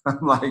of it. I'm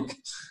like,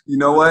 you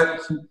know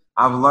what?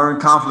 I've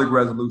learned conflict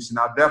resolution.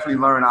 I've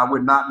definitely learned I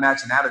would not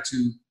match an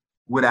attitude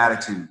with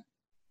attitude.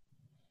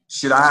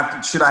 Should I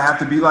have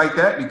to be like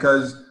that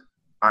because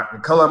the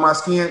color of my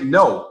skin?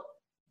 No.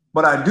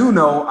 But I do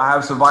know I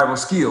have survival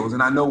skills,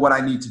 and I know what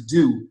I need to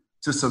do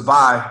to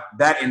survive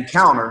that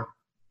encounter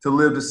to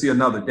live to see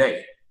another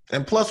day.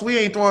 And plus, we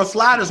ain't throwing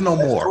sliders no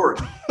more.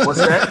 What's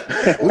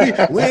that?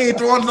 we ain't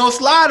throwing no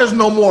sliders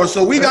no more,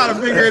 so we got to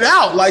figure it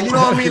out. Like, you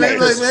know what I mean? They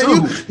like,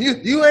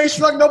 man, you ain't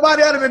struck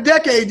nobody out in a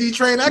decade,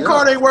 D-Train. That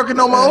card ain't working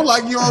no more.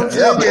 Like, you know what I'm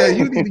saying? Yeah,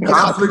 you need to get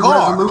conflict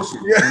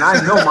resolution. Yeah. And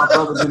I know my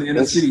brothers in the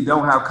inner city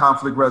don't have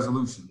conflict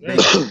resolution. They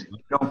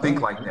don't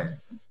think like that.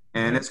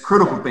 And it's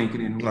critical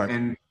thinking.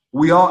 And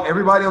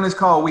everybody on this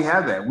call, we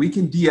have that. We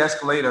can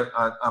de-escalate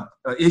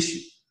a issue.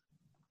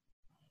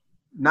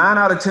 9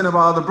 out of 10 of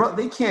our other brothers,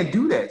 they can't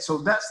do that. So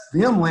that's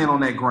them laying on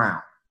that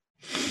ground.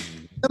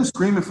 Them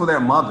screaming for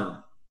their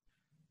mother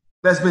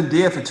that's been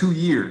dead for 2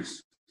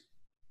 years.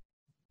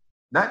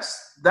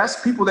 That's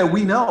people that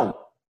we know.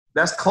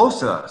 That's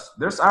close to us.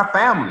 There's our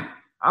family.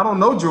 I don't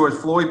know George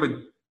Floyd, but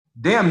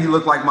damn, he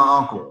looked like my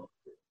uncle.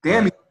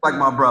 Damn, he looked like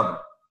my brother.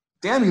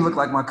 Damn, he looked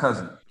like my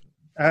cousin.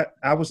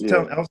 I was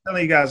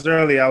telling you guys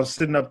earlier, I was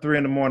sitting up 3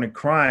 a.m.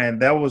 crying.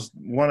 That was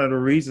one of the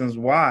reasons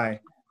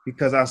why.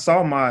 Because I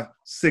saw my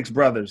 6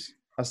 brothers,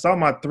 I saw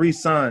my 3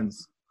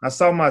 sons, I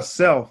saw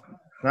myself,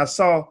 and I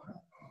saw,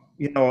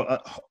 a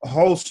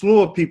whole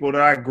slew of people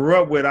that I grew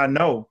up with, I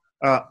know,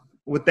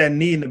 with that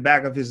knee in the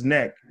back of his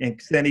neck and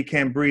saying he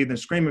can't breathe and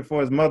screaming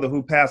for his mother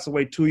who passed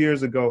away 2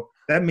 years ago.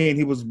 That means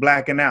he was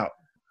blacking out.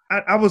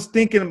 I was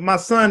thinking, my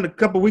son a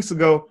couple of weeks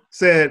ago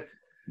said,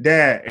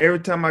 Dad, every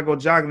time I go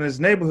jogging in this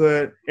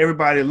neighborhood,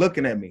 everybody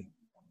looking at me.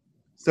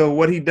 So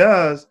what he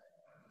does,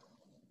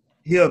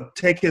 he'll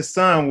take his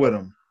son with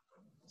him.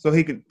 So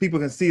people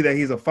can see that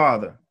he's a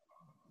father.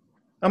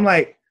 I'm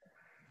like,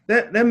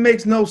 that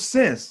makes no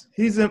sense.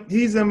 He's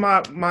in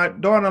my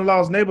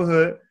daughter-in-law's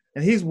neighborhood,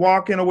 and he's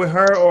walking with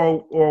her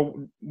or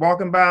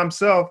walking by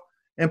himself,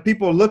 and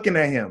people looking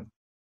at him.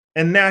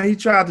 And now he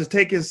tried to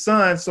take his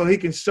son so he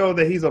can show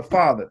that he's a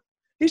father.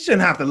 He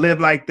shouldn't have to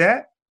live like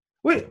that.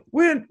 We're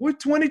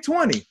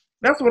 2020.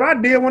 That's what I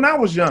did when I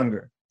was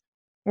younger.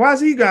 Why has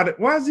he got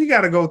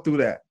to go through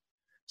that?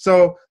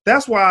 So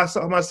that's why I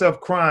saw myself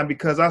crying,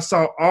 because I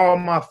saw all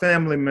my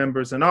family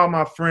members and all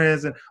my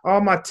friends and all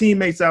my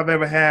teammates I've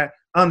ever had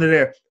under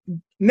there.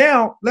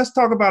 Now, let's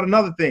talk about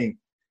another thing.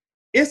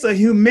 It's a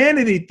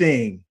humanity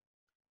thing.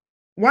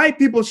 White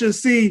people should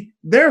see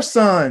their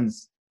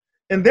sons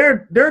and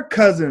their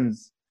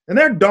cousins and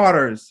their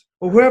daughters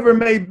or whoever it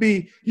may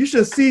be. You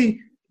should see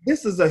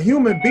this is a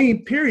human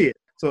being, period.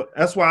 So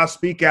that's why I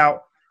speak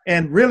out.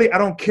 And really, I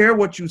don't care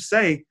what you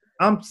say.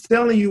 I'm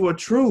telling you a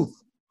truth.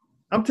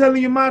 I'm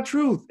telling you my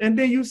truth. And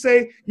then you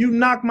say, you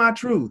knock my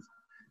truth.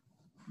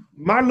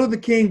 Martin Luther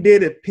King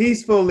did it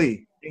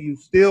peacefully, and you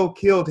still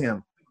killed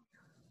him.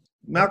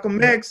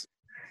 Malcolm X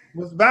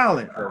was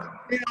violent,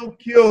 still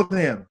killed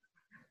him.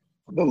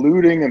 The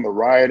looting and the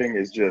rioting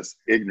is just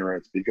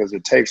ignorance, because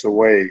it takes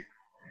away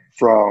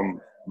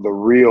from the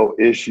real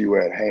issue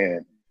at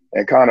hand.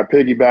 And kind of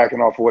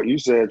piggybacking off of what you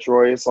said,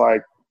 Troy, it's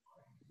like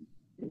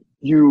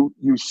you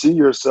see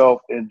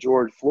yourself in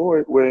George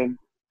Floyd when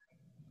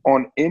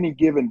on any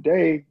given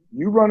day,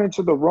 you run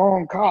into the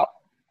wrong cop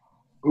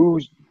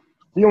who's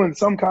feeling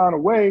some kind of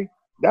way.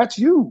 That's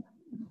you.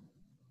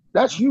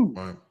 That's you.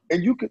 Right.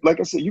 And you could, like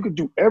I said, you could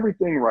do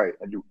everything right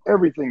and do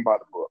everything by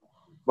the book.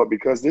 But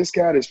because this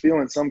cat is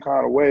feeling some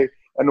kind of way,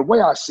 and the way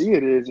I see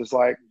it is, it's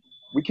like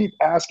we keep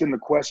asking the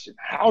question,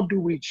 how do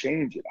we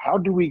change it? How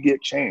do we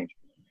get change?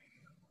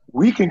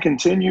 We can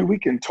continue, we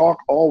can talk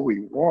all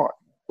we want,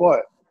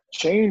 but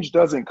change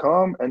doesn't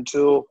come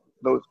until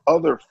those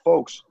other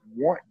folks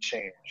want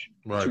change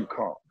to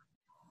come.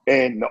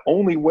 And the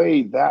only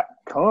way that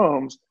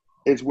comes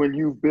is when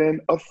you've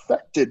been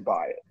affected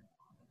by it.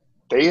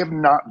 They have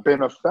not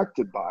been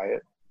affected by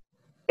it.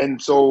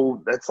 And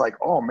so that's like,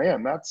 oh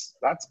man, that's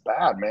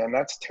bad, man.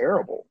 That's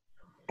terrible.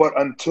 But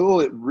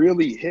until it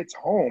really hits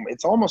home,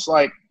 it's almost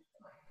like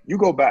you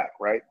go back,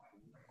 right?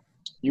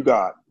 You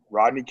got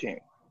Rodney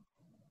King.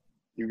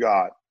 You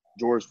got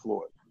George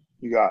Floyd.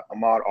 You got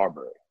Ahmaud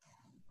Arbery.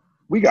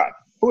 We got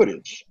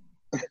footage.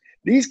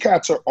 These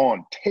cats are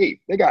on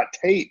tape. They got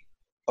tape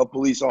of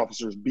police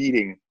officers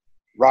beating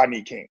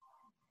Rodney King.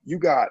 You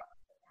got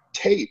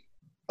tape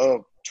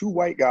of 2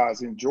 white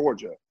guys in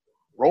Georgia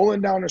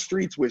rolling down the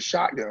streets with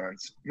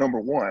shotguns, number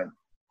one,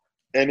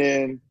 and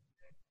then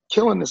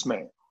killing this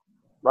man,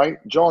 right?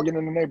 Jogging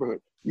in the neighborhood.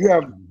 You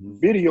have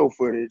video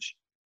footage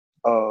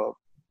of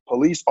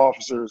police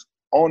officers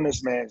on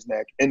this man's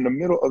neck in the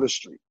middle of the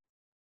street,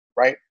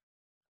 right?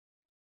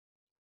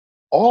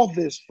 All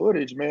this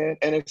footage, man,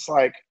 and it's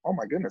like, oh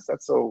my goodness,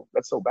 that's so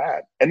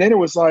bad. And then it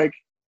was like,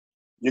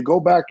 you go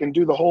back and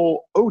do the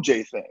whole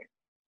OJ thing,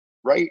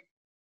 right?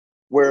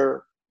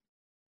 Where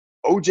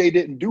OJ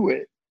didn't do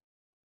it,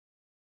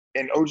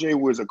 and OJ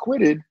was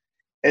acquitted,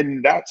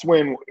 and that's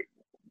when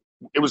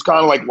it was kind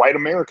of like white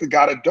America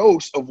got a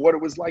dose of what it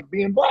was like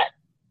being black.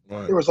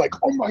 Right. It was like,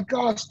 oh my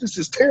gosh, this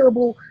is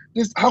terrible.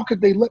 How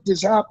could they let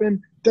this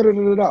happen? Da da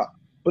da da da.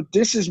 But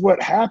this is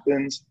what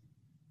happens,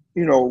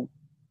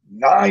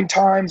 9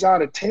 times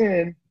out of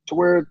 10, to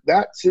where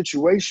that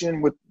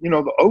situation with,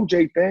 the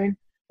OJ thing,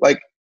 like,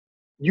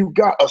 you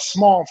got a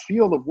small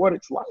feel of what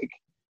it's like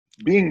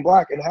being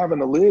black and having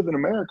to live in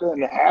America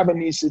and having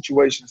these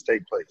situations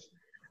take place.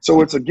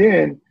 So it's,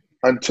 again,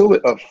 until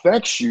it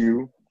affects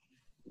you,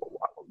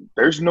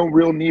 there's no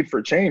real need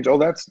for change. Oh,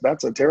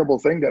 that's a terrible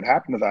thing that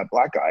happened to that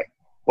black guy.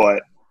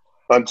 But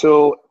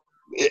until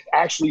it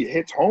actually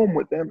hits home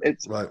with them,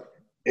 it's right.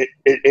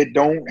 It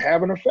don't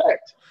have an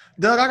effect.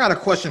 Doug, I got a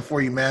question for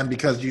you, man,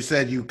 because you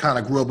said you kind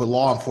of grew up with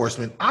law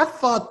enforcement. I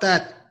thought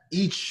that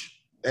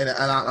and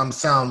I'm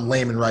sound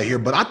layman right here,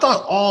 but I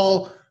thought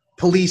all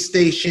police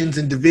stations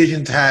and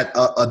divisions had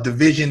a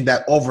division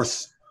that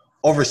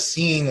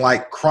overseeing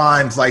like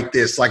crimes like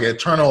this, like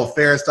internal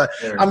affairs stuff.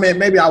 I mean,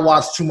 maybe I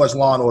watched too much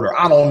Law and Order.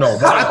 I don't know,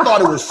 but I thought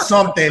it was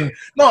something.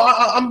 No,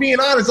 I'm being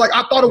honest. Like,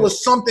 I thought it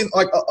was something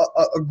like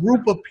a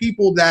group of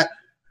people that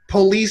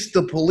police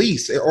the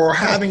police, or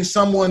having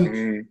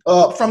someone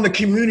from the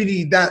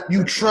community that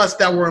you trust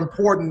that were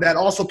important, that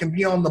also can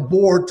be on the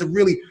board to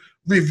really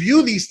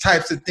review these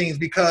types of things.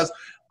 Because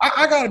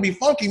I got to be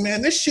funky,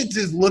 man. This shit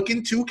is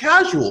looking too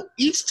casual.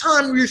 Each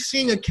time we're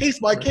seeing a case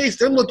by case,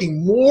 they're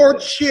looking more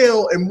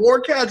chill and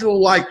more casual,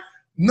 like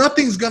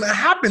nothing's going to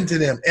happen to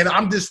them. And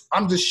I'm just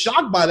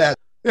shocked by that.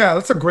 Yeah,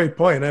 that's a great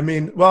point. I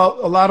mean, well,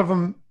 a lot of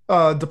them,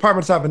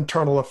 departments have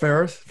internal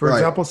affairs, for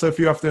example. So if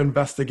you have to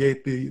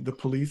investigate the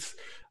police,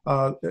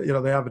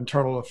 they have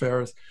internal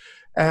affairs.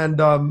 And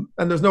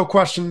there's no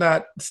question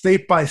that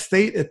state by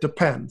state, it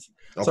depends.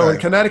 Okay. So in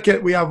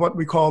Connecticut, we have what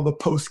we call the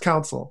Post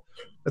Council.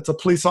 It's a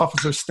police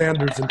officer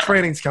standards and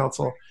trainings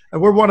council.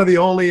 And we're one of the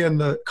only in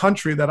the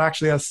country that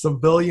actually has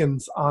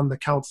civilians on the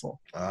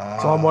council. So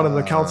I'm one of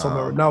the council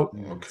members. Now,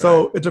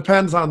 So it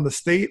depends on the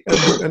state.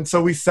 And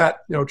so we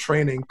set,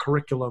 training,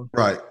 curriculum,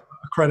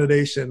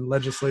 accreditation,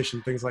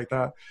 legislation, things like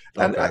that.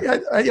 And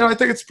I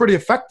think it's pretty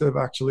effective,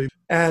 actually.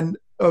 And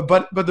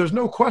but there's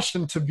no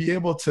question to be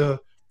able to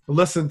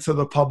listen to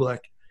the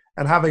public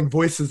and having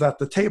voices at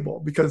the table.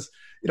 Because,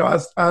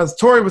 as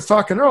Tori was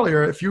talking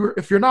earlier, if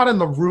you're not in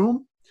the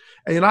room,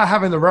 and you're not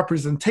having the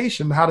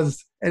representation, how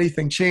does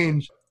anything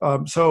change?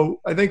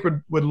 So I think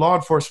with law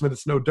enforcement,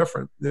 it's no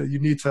different. You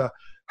need to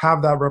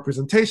have that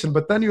representation,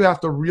 but then you have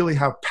to really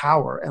have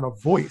power and a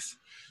voice.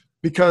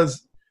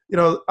 Because,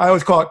 I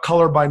always call it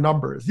color by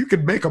numbers. You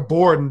could make a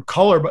board and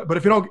color, but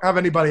if you don't have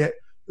anybody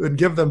and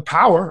give them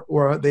power,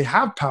 or they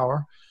have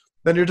power,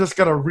 then you're just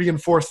going to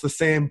reinforce the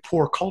same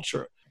poor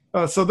culture.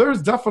 So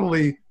there's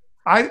definitely,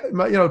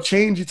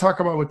 change you talk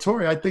about with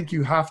Tori. I think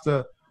you have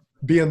to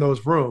be in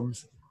those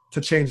rooms to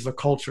change the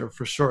culture,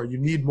 for sure. You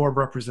need more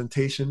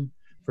representation,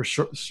 for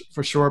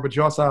sure, but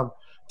you also have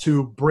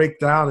to break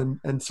down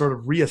and sort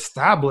of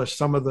reestablish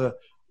some of the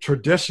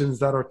traditions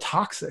that are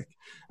toxic.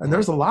 And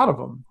there's a lot of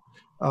them.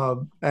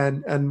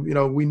 And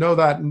we know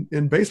that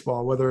in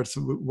baseball, whether it's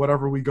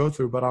whatever we go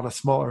through, but on a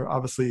smaller,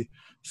 obviously,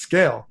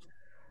 scale.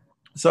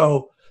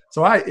 So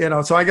I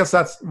guess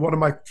that's one of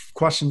my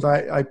questions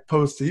I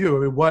pose to you. I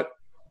mean,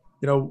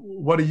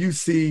 what do you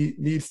see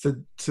needs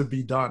to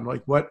be done?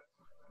 Like,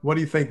 what do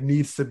you think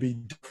needs to be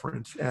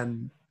different,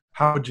 and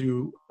how would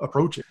you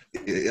approach it?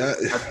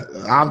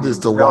 I'm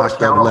just a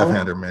washed up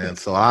left-hander, man.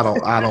 So I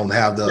don't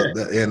have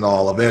the end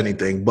all of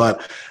anything,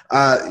 but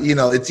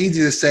it's easy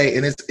to say,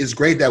 and it's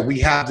great that we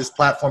have this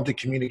platform to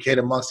communicate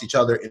amongst each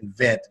other and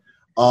vent.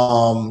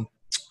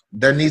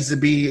 There needs to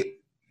be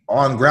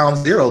on ground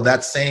zero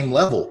that same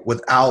level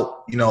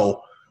without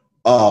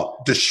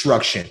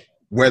destruction,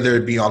 whether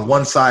it be on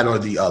one side or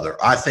the other.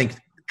 I think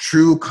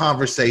true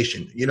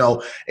conversation.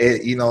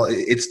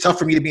 It's tough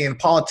for me to be in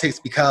politics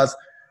because,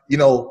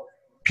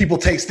 people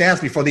take stance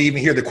before they even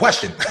hear the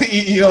question.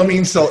 You know what I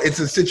mean? So it's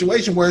a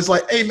situation where it's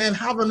like, hey, man,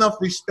 have enough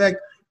respect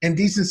and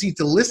decency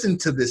to listen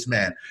to this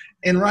man.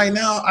 And right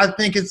now, I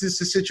think it's just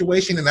a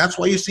situation, and that's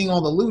why you're seeing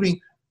all the looting.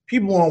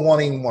 people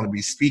don't even want to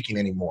be speaking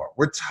anymore.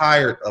 We're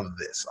tired of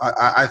this.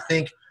 I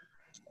think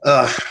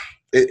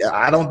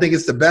I don't think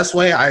it's the best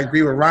way. I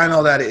agree with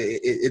Rhino that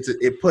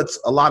it puts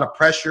a lot of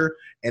pressure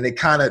and it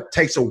kind of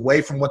takes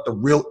away from what the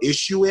real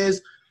issue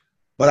is.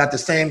 But at the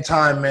same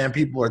time, man,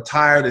 people are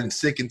tired and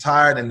sick and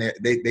tired, and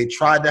they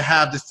tried to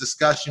have this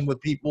discussion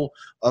with people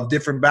of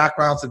different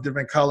backgrounds, of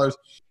different colors.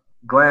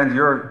 Glenn,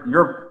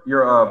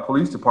 your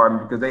police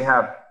department, because they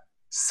have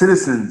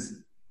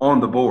citizens on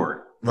the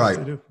board,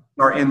 right,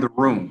 are in the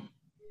room.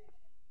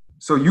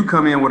 So you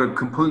come in with a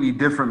completely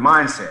different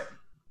mindset.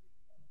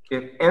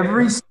 If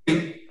every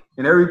state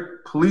and every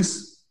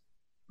police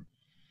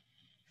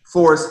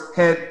force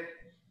had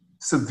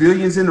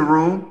civilians in the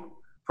room,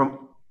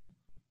 from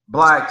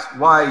blacks,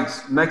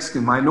 whites,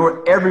 Mexican,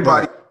 minority,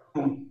 everybody,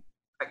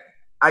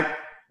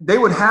 they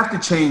would have to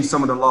change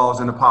some of the laws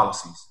and the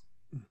policies.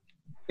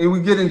 And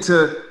we get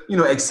into,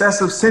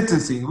 excessive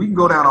sentencing. We can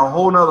go down a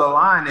whole nother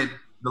line at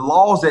the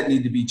laws that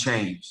need to be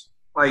changed.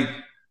 Like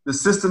the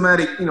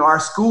systematic, our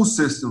school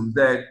system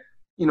that,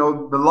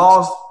 the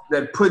laws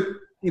that put,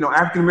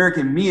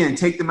 African-American men,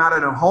 take them out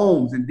of their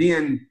homes and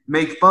then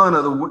make fun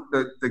of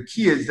the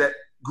kids that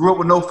grew up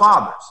with no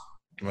fathers.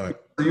 Right.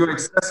 So your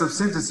excessive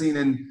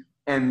sentencing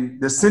and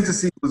the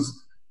sentencing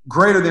was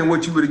greater than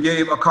what you would have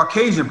gave a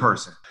Caucasian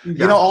person.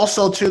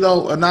 Also too,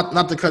 though,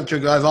 not to cut your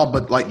guys off,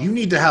 but like you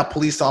need to have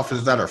police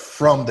officers that are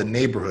from the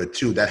neighborhood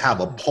too, that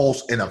have a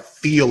pulse and a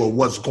feel of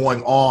what's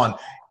going on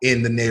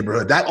in the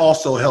neighborhood. That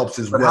also helps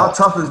as well. How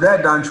tough is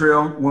that,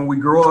 Dontrell, when we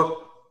grow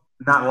up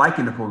not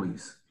liking the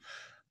police?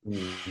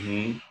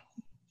 Mm-hmm.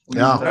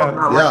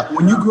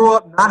 When you grow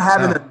up not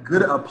having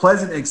a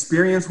pleasant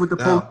experience with the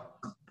police,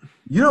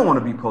 you don't want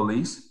to be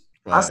police.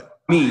 Right. That's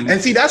mean.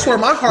 And see, that's where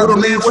my heart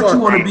bleeds. What you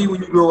want to be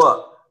when you grow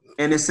up,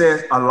 and it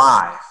says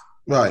alive.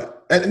 Right.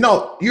 And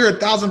no, you're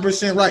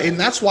 1,000% right. And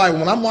that's why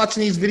when I'm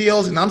watching these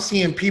videos and I'm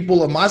seeing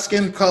people of my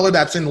skin color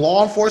that's in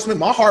law enforcement,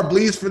 my heart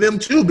bleeds for them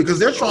too, because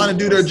they're trying to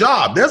do their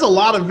job. There's a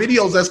lot of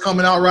videos that's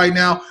coming out right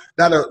now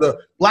that are the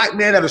black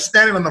men that are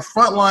standing on the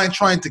front line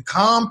trying to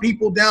calm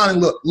people down.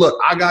 And look,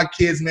 I got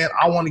kids, man.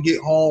 I want to get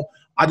home.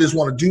 I just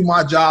want to do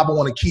my job. I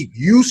want to keep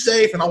you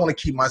safe and I want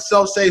to keep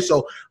myself safe.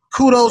 So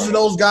kudos to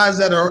those guys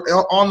that are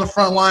on the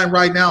front line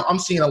right now. I'm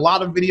seeing a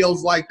lot of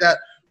videos like that.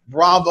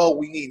 Bravo.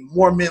 We need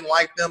more men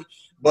like them.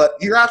 But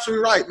you're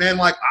absolutely right, man.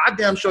 Like, I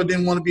damn sure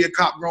didn't want to be a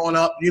cop growing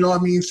up. You know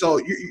what I mean? So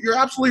you're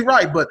absolutely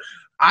right. But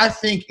I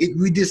think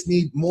we just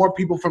need more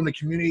people from the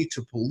community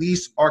to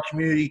police our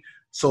community.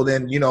 So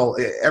then,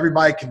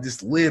 everybody can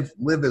just live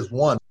as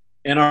one.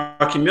 In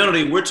our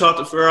community, we're taught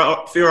to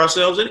fear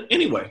ourselves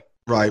anyway.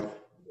 Right.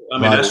 I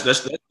mean, that's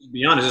to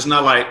be honest. It's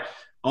not like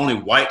only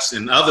whites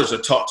and others are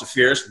taught to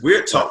fear us.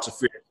 We're taught to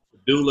fear. If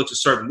a dude looks a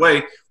certain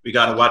way, we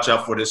got to watch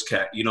out for this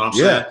cat. You know what I'm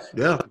saying?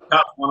 Yeah.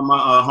 One of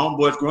my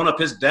homeboys growing up,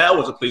 his dad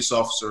was a police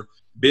officer.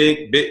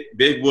 Big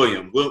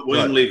William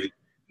Levy.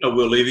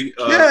 Will Levy.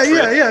 Yeah.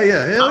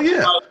 Hell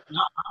yeah. I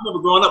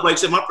remember growing up, like I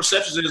said, my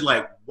perception is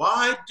like,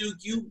 why do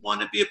you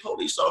want to be a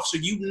police officer?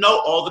 You know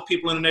all the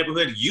people in the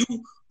neighborhood. You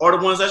are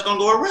the ones that's going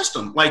to go arrest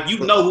them. Like, you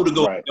know who to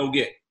go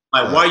get.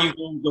 Like, why are you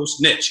going to go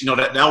snitch?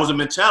 That was a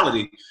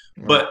mentality.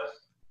 Right. But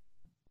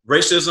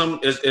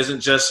racism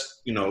isn't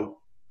just,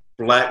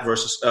 black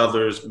versus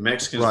others,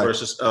 Mexicans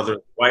versus others,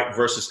 white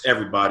versus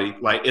everybody.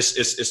 Like,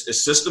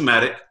 it's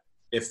systematic.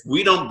 If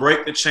we don't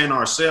break the chain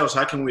ourselves,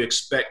 how can we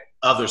expect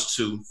others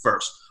to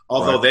first?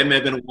 Although they may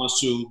have been the ones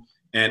who,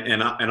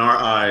 in our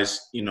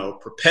eyes,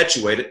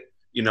 perpetuated,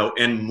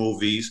 in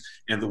movies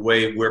and the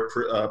way we're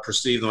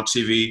perceived on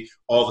TV,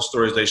 all the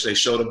stories they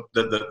show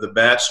the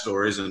bad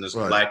stories, and this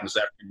black and this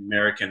African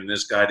American, and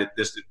this guy did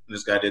this, and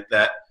this guy did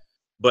that.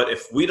 But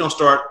if we don't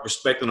start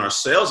respecting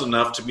ourselves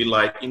enough to be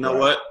like,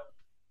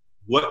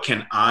 what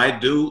can I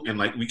do? And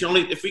like,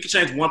 if we can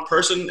change one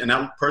person and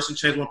that person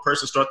change one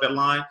person, start that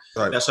line,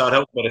 that's how it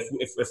helps. But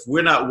if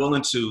we're not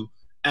willing to,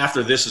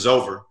 after this is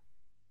over,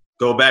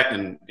 go back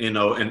and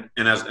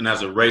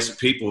as a race of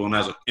people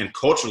and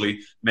culturally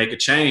make a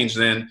change,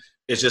 then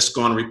it's just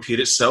going to repeat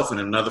itself in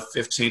another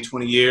 15,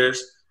 20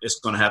 years. It's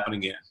going to happen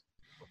again.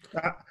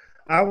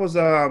 I was,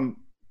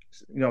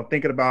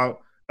 thinking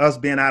about us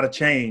being out of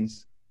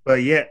chains,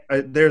 but yet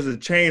there's a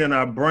chain in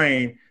our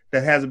brain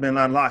that hasn't been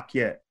unlocked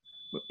yet.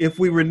 If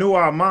we renew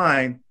our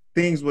mind,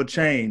 things will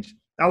change.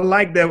 I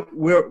like that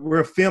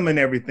we're filming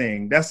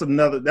everything. That's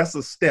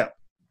a step.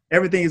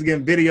 Everything is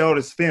getting videoed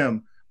as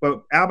film.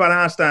 But Albert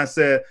Einstein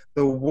said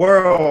the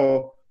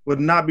world would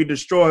not be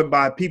destroyed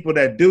by people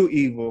that do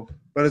evil,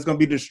 but it's going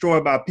to be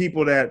destroyed by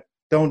people that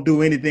don't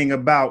do anything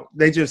about.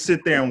 They just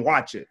sit there and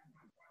watch it.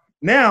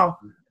 Now,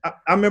 I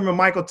remember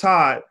Michael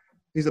Todd,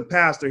 he's a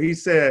pastor. He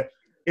said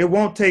it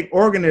won't take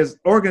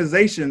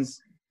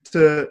organizations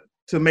to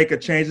make a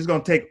change. It's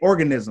going to take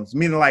organisms,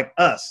 meaning like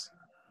us,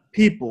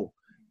 people.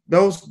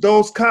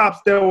 Those cops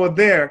that were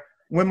there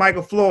when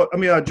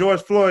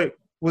George Floyd,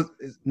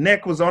 his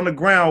neck was on the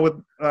ground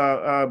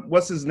with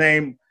what's his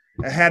name,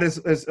 had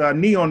his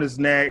knee on his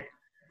neck.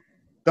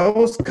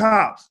 Those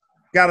cops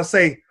got to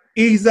say,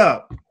 ease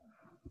up,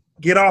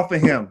 get off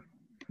of him.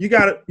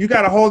 you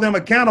gotta hold them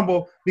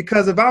accountable,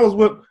 because if I was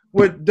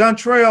with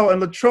Dontrell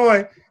and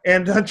LaTroy,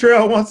 and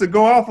Dontrell wants to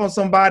go off on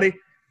somebody,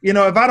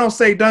 if I don't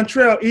say,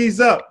 Dontrell, ease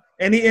up,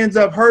 and he ends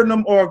up hurting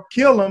them or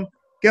kill them,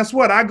 guess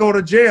what? I go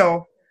to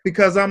jail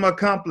because I'm an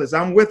accomplice.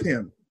 I'm with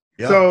him.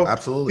 Yeah, so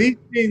absolutely. These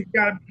things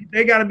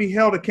they gotta be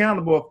held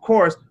accountable, of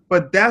course.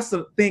 But that's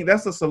the thing.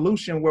 That's a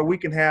solution where we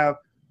can have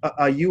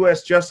a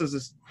U.S.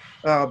 Justice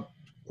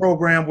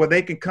program where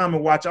they can come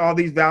and watch all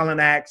these violent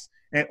acts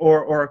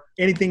or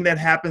anything that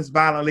happens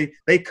violently.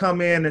 They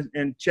come in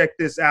and check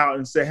this out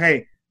and say,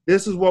 hey,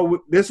 this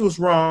was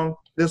wrong.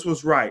 This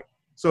was right.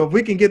 So if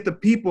we can get the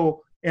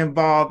people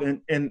involved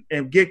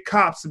and get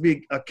cops to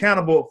be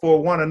accountable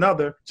for one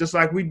another, just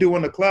like we do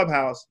in the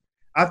clubhouse,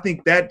 I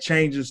think that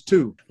changes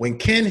too. When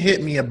Ken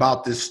hit me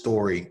about this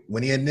story,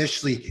 when he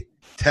initially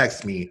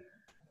texted me,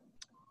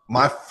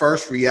 my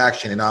first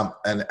reaction, and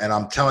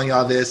I'm telling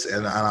y'all this,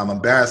 and I'm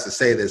embarrassed to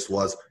say this,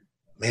 was,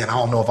 man, I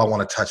don't know if I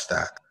want to touch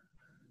that.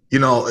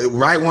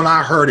 Right when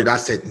I heard it, I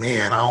said,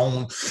 man, I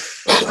don't.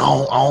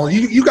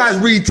 You guys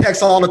read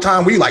text all the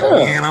time. We like,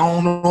 man, I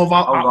don't know if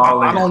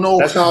I don't know.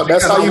 That's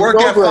how you work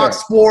program. at Fox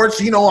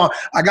Sports.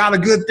 I got a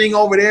good thing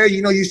over there.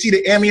 You see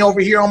the Emmy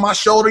over here on my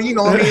shoulder. So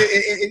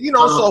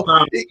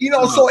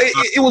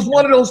it was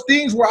one of those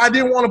things where I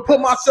didn't want to put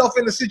myself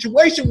in a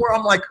situation where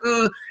I'm like,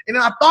 and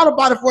then I thought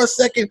about it for a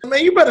second.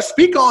 Man, you better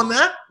speak on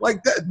that.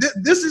 Like,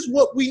 this is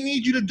what we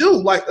need you to do.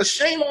 Like, a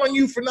shame on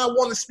you for not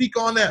wanting to speak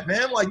on that,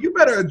 man. Like, you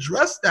better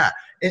address that.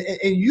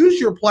 And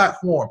use your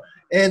platform.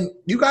 And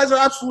you guys are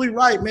absolutely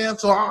right, man.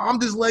 So I'm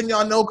just letting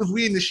y'all know, because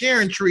we in the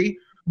sharing tree.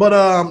 But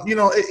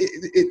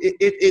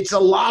it's a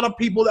lot of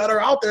people that are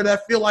out there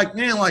that feel like,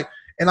 man, like,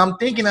 and I'm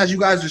thinking as you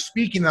guys are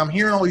speaking, I'm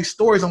hearing all these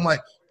stories. I'm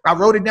like, I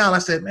wrote it down. I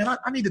said, man,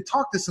 I need to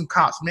talk to some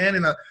cops, man.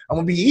 And I'm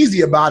gonna be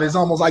easy about it. It's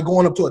almost like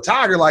going up to a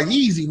tiger, like,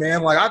 easy,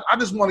 man. Like, I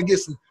just want to get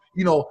some,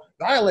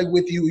 dialect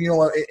with you,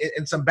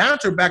 and some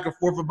banter back and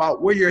forth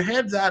about where your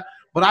head's at.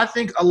 But I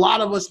think a lot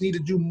of us need to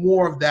do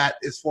more of that,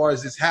 as far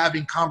as just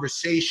having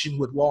conversation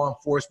with law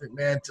enforcement,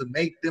 man, to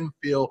make them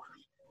feel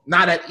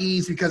not at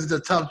ease, because it's a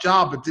tough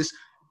job, but just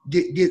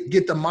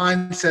get the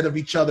mindset of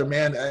each other,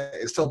 man.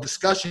 So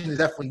discussion is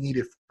definitely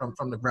needed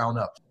from the ground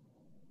up.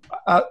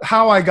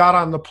 How I got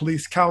on the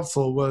police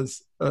council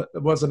was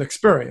an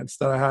experience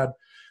that I had.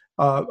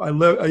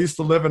 I used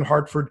to live in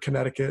Hartford,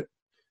 Connecticut,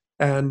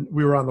 and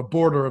we were on the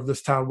border of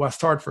this town,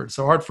 West Hartford.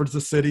 So Hartford's the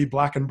city,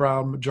 black and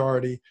brown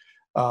majority.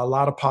 A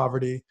lot of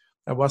poverty,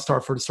 and West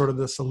Hartford is sort of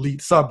this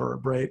elite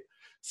suburb, right?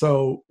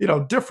 So,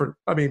 different,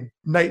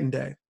 night and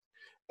day.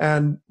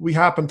 And we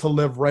happen to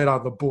live right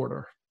on the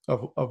border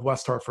of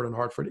West Hartford and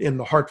Hartford, in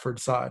the Hartford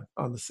side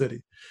on the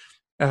city.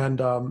 And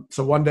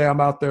so one day I'm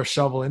out there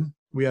shoveling.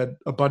 We had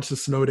a bunch of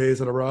snow days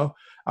in a row.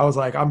 I was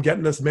like, I'm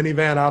getting this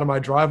minivan out of my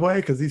driveway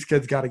because these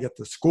kids got to get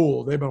to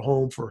school. They've been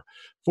home for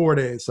 4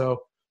 days.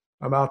 So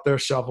I'm out there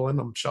shoveling.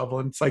 I'm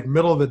shoveling. It's like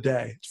middle of the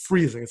day. It's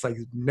freezing. It's like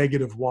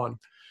 -1.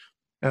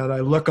 And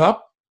I look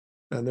up,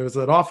 and there's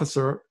an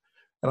officer,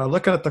 and I'm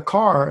looking at the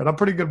car, and I'm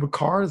pretty good with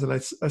cars, and I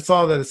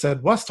saw that it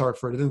said West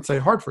Hartford. It didn't say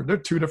Hartford. They're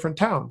two different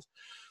towns.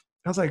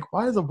 I was like,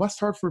 why is a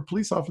West Hartford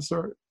police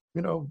officer,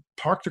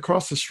 parked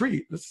across the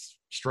street? That's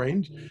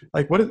strange.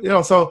 Like, what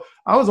is, so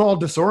I was all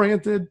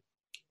disoriented,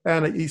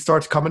 and he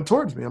starts coming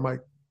towards me. I'm like,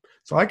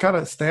 so I kind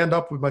of stand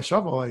up with my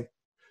shovel, and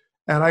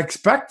I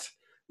expect,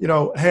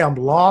 hey, I'm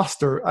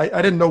lost, or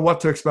I didn't know what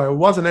to expect. It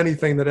wasn't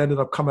anything that ended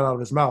up coming out of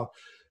his mouth.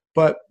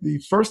 But the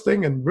first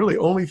thing and really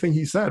only thing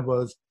he said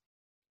was,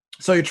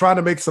 so you're trying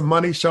to make some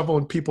money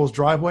shoveling people's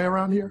driveway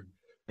around here?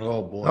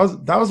 Oh, boy.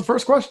 That was the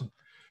first question.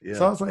 Yeah.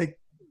 So I was like,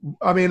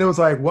 it was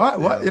like,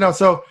 what? Yeah.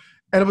 So,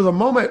 and it was a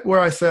moment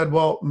where I said,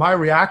 well, my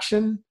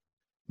reaction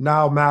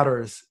now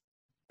matters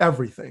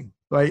everything,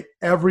 right?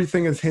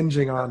 Everything is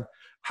hinging on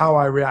how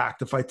I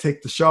react. If I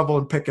take the shovel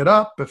and pick it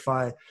up, if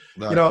I,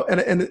 right.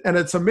 And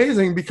it's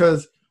amazing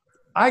because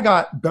I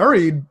got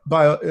buried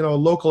by a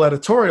local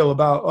editorial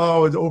about,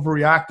 it's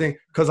overreacting,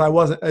 because I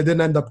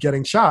didn't end up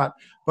getting shot.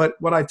 But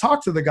when I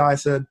talked to the guy, I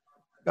said,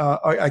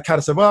 I kind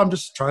of said, well, I'm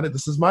just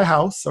this is my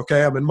house.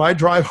 Okay. I'm in my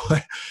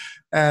driveway.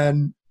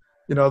 And,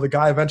 the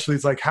guy eventually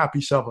is like, happy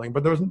shoveling,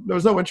 but there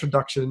was no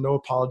introduction, no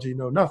apology,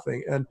 no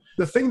nothing. And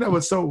the thing that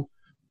was so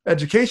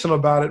educational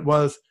about it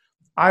was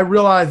I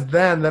realized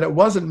then that it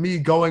wasn't me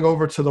going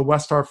over to the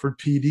West Hartford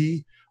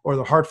PD or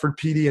the Hartford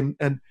PD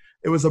and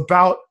it was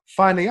about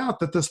finding out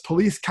that this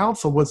police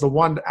council was the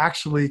one that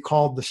actually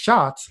called the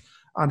shots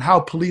on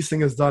how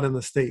policing is done in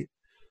the state.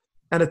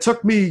 And it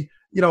took me,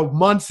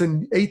 months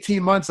and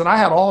 18 months, and I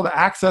had all the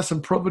access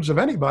and privilege of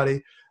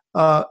anybody,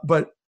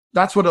 but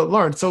that's what it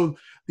learned. So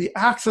the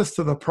access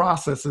to the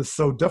process is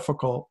so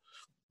difficult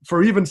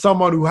for even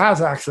someone who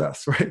has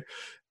access, right?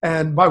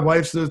 And my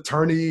wife's an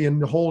attorney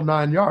and the whole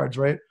 9 yards,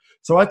 right?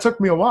 So it took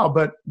me a while,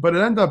 but it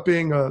ended up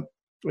being a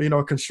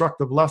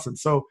constructive lesson.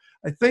 So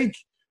I think,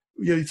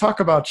 you talk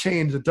about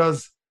change. It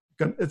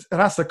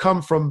has to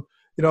come from,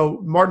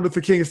 Martin Luther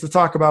King used to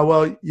talk about,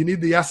 well, you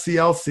need the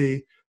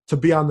SCLC to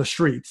be on the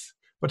streets,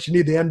 but you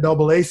need the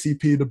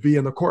NAACP to be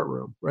in the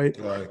courtroom, right?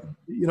 Right.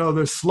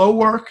 There's slow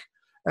work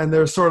and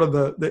there's sort of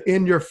the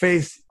in your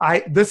face,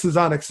 this is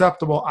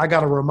unacceptable. I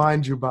got to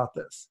remind you about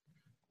this.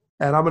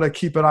 And I'm going to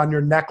keep it on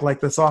your neck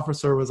like this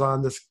officer was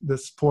on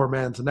this poor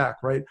man's neck,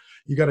 right?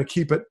 You got to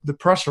keep the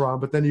pressure on,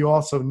 but then you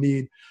also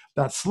need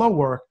that slow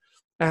work.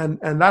 And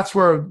that's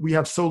where we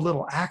have so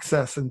little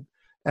access, and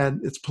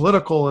it's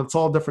political, and it's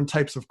all different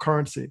types of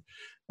currency.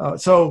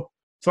 So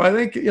I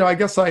think, I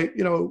guess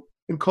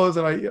in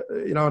closing,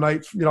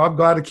 I'm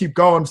glad to keep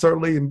going,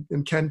 certainly,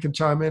 and Ken can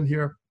chime in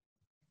here.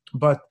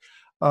 But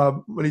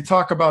when you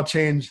talk about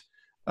change,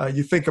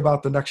 you think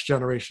about the next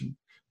generation.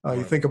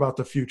 You think about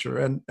the future.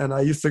 And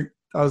I was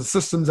a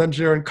systems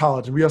engineer in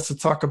college, and we used to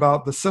talk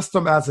about the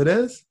system as it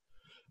is,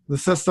 the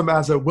system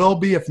as it will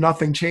be if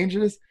nothing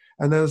changes,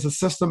 and there's a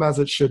system as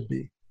it should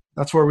be.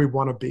 That's where we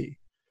want to be.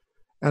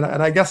 And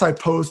I guess I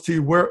pose to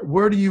you,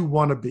 where do you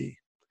want to be?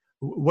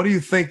 What do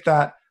you think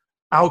that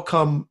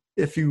outcome,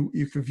 if you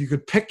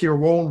could pick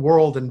your own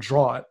world and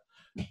draw it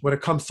when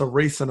it comes to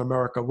race in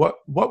America, what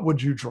would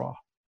you draw?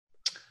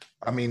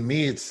 I mean,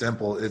 me, it's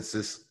simple. It's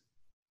just,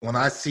 when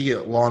I see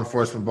law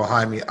enforcement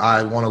behind me,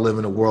 I want to live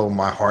in a world where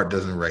my heart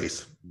doesn't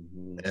race,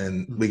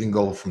 and we can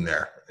go from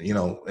there,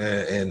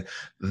 and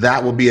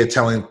that will be a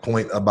telling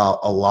point about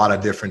a lot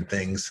of different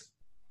things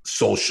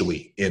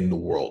socially in the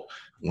world.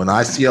 When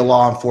I see a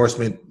law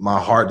enforcement, my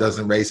heart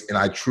doesn't race, and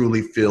I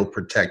truly feel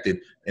protected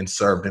and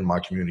served in my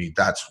community.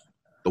 That's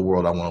the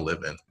world I want to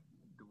live in.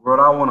 The world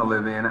I want to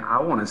live in,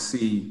 I want to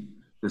see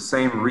the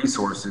same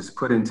resources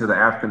put into the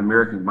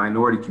African-American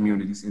minority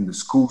communities in the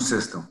school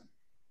system,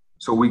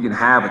 so we can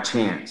have a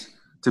chance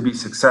to be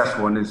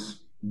successful in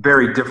this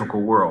very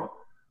difficult world.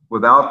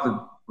 Without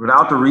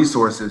the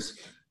resources,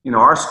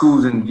 our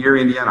schools in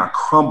Gary, Indiana are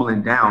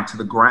crumbling down to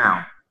the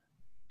ground.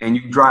 And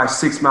you drive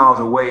 6 miles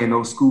away and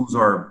those schools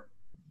are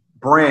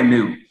brand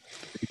new.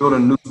 They build a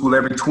new school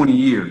every 20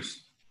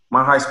 years.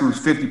 My high school is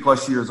 50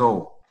 plus years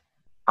old.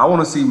 I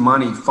want to see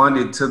money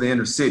funded to the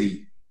inner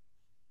city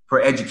for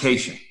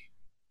education,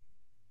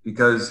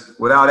 because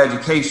without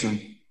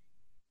education,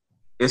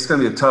 it's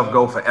going to be a tough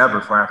go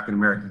forever for African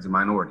Americans and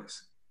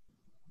minorities.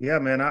 Yeah,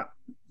 man,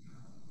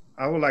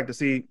 I would like to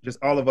see just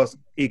all of us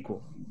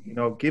equal.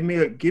 Give me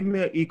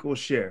an equal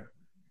share.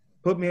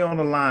 Put me on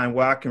the line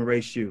where I can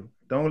race you.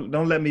 Don't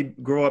let me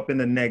grow up in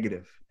the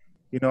negative.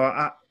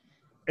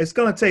 It's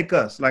going to take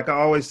us. Like I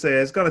always say,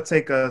 it's going to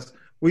take us.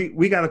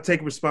 We got to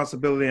take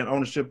responsibility and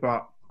ownership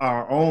of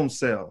our own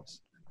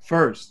selves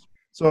first.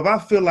 So if I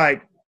feel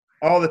like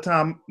all the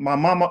time my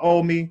mama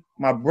owed me,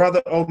 my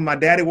brother owed me, my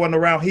daddy wasn't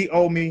around, he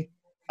owed me,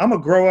 I'm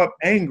going to grow up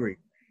angry.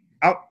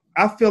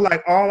 I feel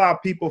like all our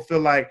people feel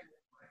like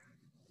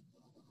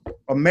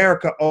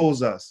America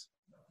owes us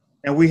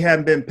and we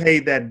haven't been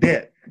paid that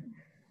debt.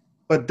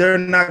 But they're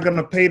not going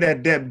to pay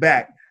that debt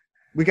back.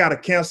 We got to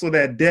cancel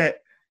that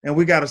debt, and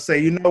we got to say,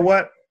 you know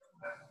what?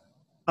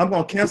 I'm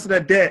going to cancel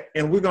that debt,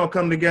 and we're going to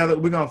come together.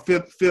 We're going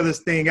to fill this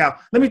thing out.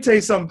 Let me tell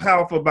you something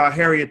powerful about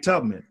Harriet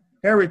Tubman.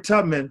 Harriet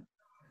Tubman,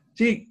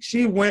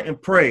 she went and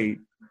prayed,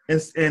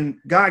 and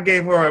God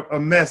gave her a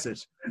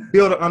message: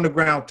 build an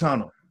underground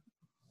tunnel.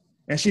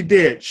 And she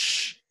did,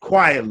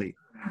 quietly.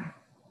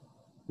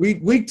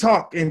 We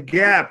talk and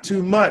gab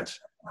too much.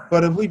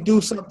 But if we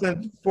do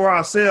something for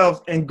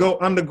ourselves and go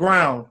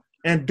underground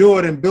and do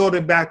it and build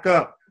it back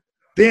up,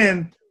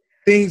 then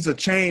things will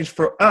change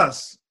for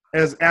us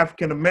as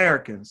African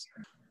Americans.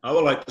 I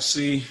would like to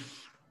see,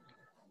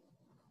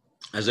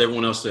 as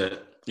everyone else said,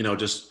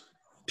 just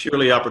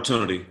purely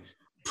opportunity.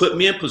 Put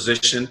me in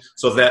position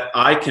so that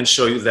I can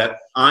show you that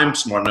I'm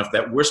smart enough,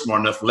 that we're smart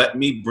enough. Let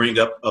me bring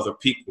up other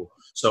people.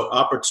 So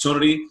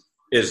opportunity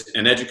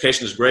and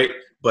education is great,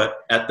 but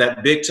at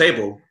that big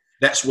table,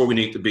 that's where we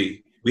need to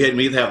be. We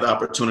need to have the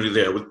opportunity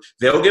there.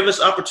 They'll give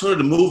us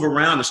opportunity to move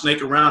around and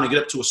snake around and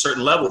get up to a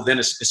certain level. Then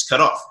it's cut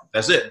off.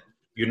 That's it.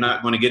 You're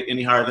not going to get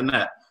any higher than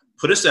that.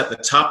 Put us at the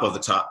top of the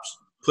tops.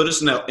 Put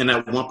us in that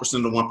 1% to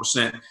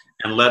 1%,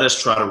 and let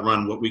us try to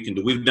run what we can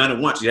do. We've done it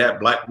once. You had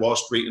Black Wall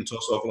Street in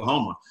Tulsa,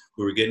 Oklahoma.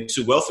 We were getting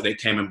too wealthy. They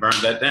came and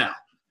burned that down.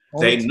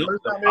 They knew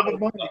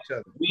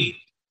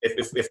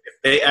if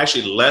they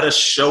actually let us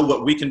show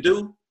what we can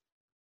do,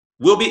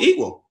 we'll be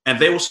equal. And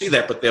they will see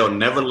that, but they'll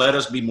never let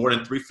us be more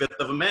than 3/5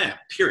 of a man,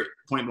 period,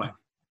 point blank.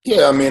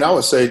 Yeah, I mean, I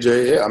would say,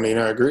 Jay, I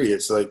agree.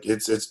 It's like,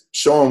 it's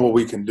showing what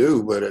we can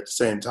do, but at the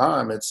same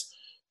time,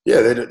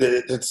 you're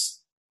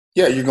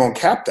going to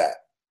cap that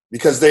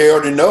because they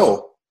already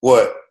know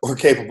what we're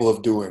capable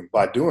of doing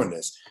by doing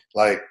this.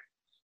 Like,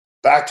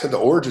 back to the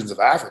origins of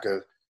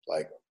Africa,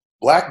 like,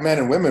 Black men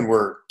and women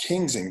were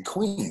kings and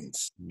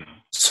queens.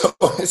 So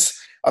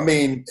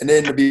and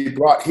then to be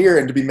brought here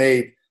and to be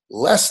made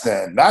less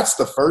than, that's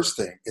the first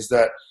thing, is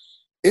that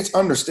it's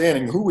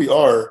understanding who we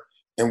are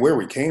and where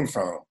we came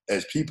from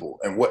as people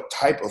and what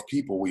type of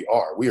people we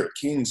are. We are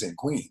kings and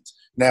queens.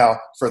 Now,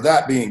 for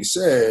that being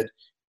said,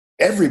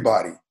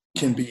 everybody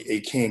can be a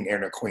king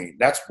and a queen.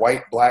 That's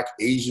white, Black,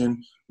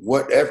 Asian,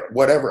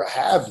 whatever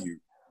have you.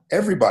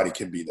 Everybody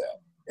can be that.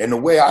 And the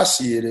way I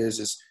see it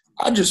is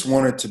I just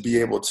wanted to be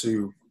able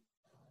to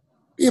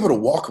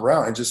walk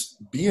around and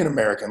just be an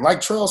American. Like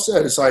Trell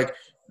said, it's like,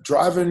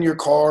 driving your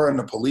car and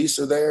the police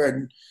are there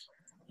and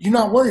you're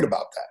not worried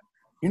about that.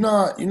 You're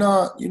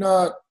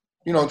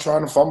not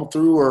trying to fumble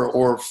through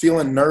or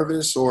feeling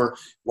nervous or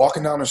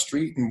walking down the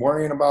street and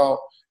worrying about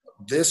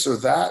this or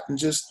that, and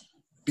just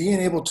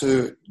being able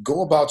to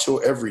go about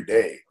your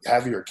everyday,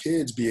 have your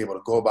kids be able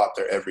to go about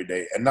their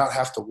everyday and not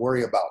have to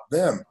worry about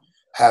them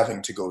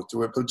having to go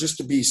through it, but just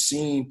to be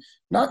seen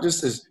not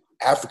just as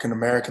African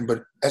American,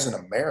 but as an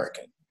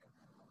American.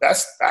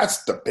 That's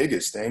the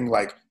biggest thing.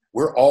 Like,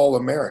 we're all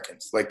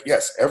Americans. Like,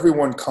 yes,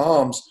 everyone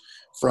comes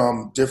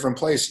from different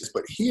places,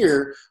 but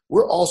here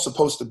we're all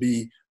supposed to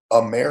be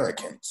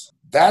Americans.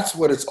 That's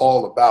what it's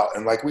all about.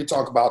 And like we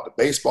talk about the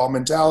baseball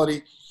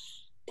mentality,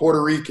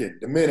 Puerto Rican,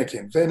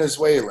 Dominican,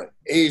 Venezuelan,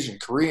 Asian,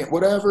 Korean,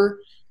 whatever.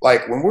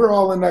 Like, when we're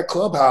all in that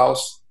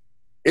clubhouse,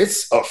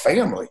 it's a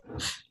family.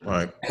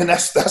 Right. And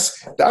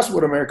that's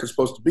what America's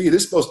supposed to be.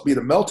 This is supposed to be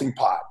the melting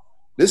pot.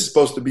 This is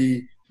supposed to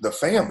be the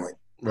family.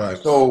 Right.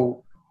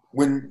 So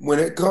when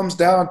it comes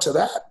down to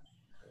that,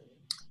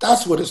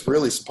 that's what it's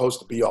really supposed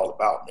to be all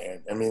about,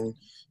 man. I mean,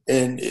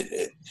 and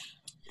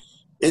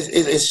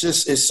it's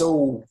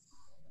so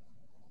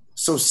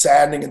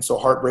saddening and so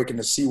heartbreaking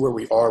to see where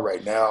we are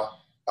right now.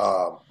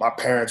 My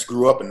parents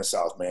grew up in the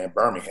South, man,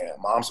 Birmingham.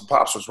 Moms and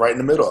pops was right in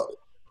the middle of it.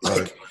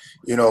 Like,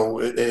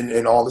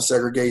 and all the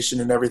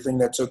segregation and everything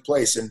that took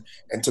place. And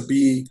to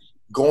be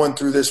going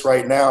through this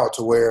right now,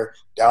 to where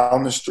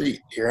down the street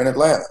here in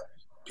Atlanta,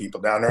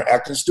 people down there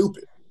acting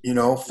stupid,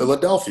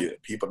 Philadelphia,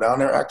 people down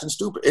there acting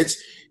stupid.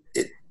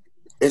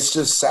 It's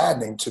just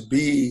saddening to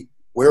be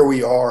where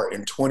we are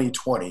in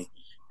 2020.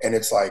 And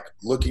it's like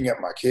looking at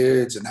my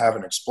kids and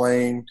having to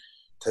explain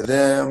to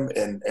them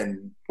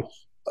and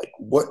like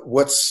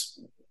what's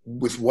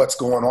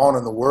going on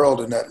in the world,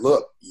 and that,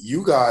 look,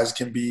 you guys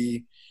can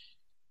be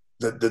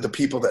the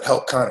people that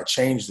help kind of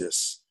change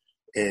this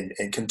and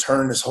can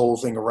turn this whole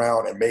thing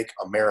around and make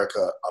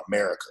America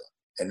America,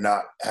 and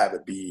not have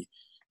it be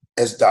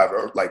as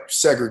diverse, like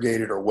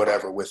segregated or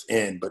whatever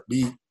within, but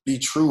be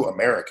true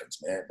Americans,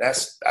 man.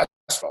 That's what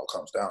it all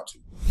comes down to.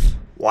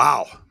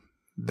 Wow.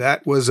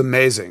 That was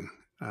amazing.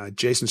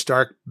 Jayson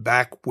Stark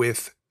back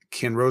with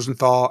Ken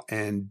Rosenthal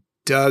and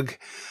Doug.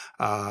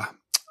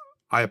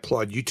 I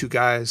applaud you two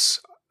guys.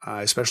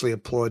 I especially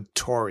applaud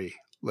Tori,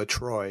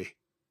 LaTroy,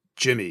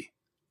 Jimmy,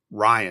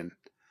 Ryan,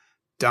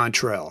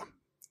 Dontrell,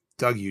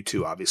 Doug, you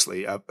two,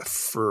 obviously,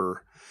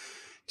 for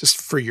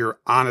your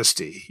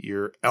honesty,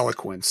 your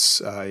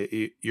eloquence,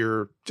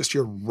 your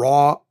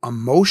raw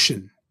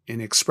emotion in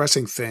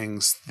expressing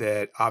things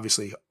that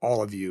obviously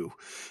all of you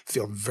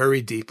feel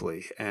very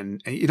deeply.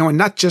 And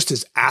not just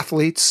as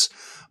athletes,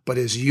 but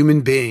as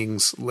human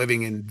beings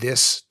living in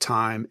this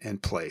time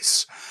and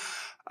place.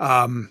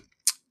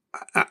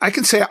 I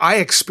can say I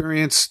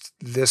experienced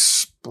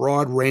this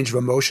broad range of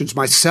emotions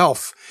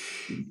myself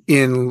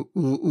in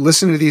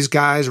listening to these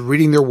guys,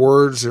 reading their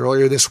words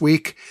earlier this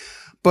week.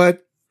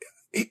 But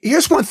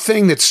here's one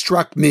thing that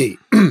struck me.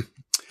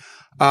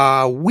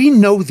 We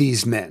know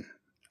these men.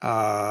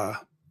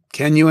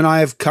 Ken, you and I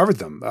have covered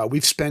them.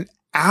 We've spent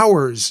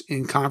hours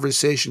in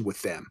conversation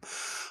with them,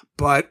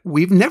 but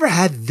we've never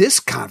had this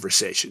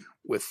conversation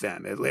with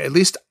them. At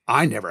least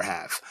I never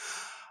have.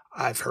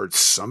 I've heard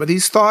some of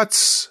these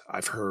thoughts.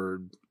 I've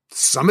heard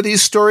some of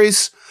these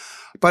stories,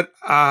 but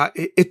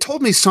it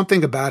told me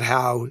something about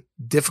how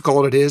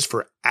difficult it is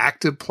for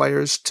active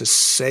players to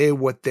say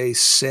what they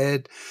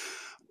said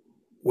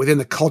within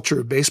the culture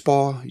of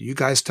baseball. You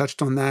guys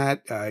touched on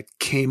that. It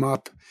came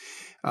up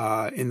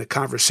in the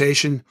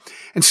conversation.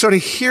 And so to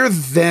hear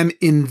them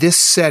in this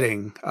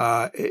setting,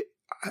 it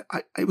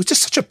was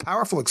just such a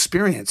powerful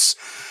experience.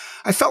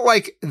 I felt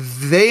like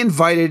they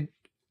invited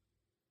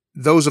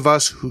those of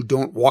us who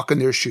don't walk in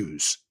their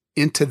shoes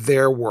into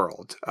their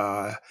world.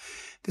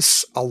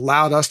 This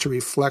allowed us to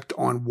reflect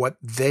on what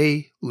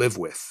they live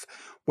with,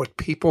 what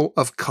people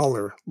of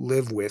color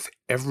live with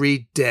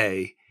every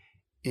day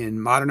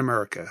in modern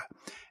America,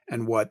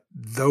 and what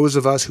those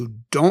of us who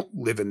don't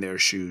live in their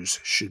shoes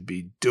should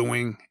be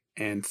doing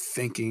and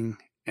thinking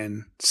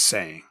and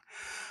saying.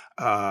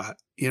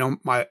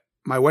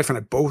 My wife and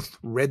I both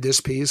read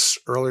this piece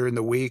earlier in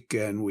the week,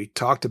 and we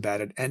talked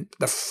about it. And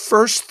the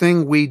first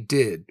thing we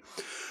did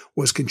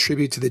was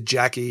contribute to the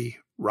Jackie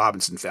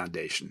Robinson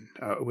Foundation.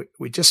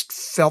 We just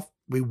felt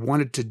we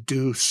wanted to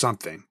do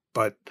something,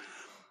 but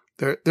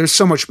there's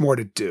so much more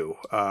to do.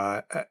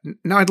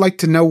 Now I'd like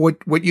to know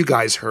what you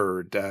guys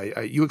heard.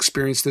 You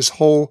experienced this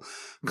whole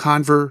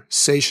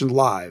conversation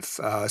live.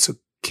 So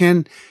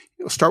Ken,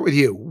 I'll start with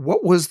you.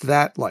 What was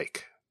that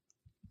like?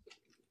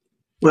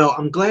 Well,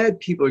 I'm glad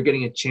people are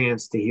getting a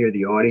chance to hear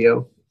the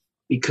audio,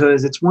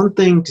 because it's one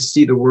thing to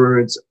see the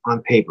words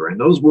on paper, and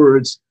those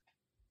words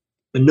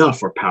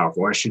enough are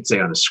powerful, I should say,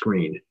 on a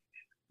screen.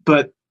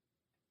 But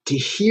to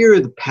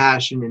hear the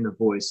passion in the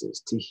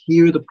voices, to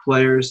hear the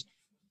players,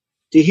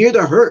 to hear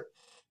the hurt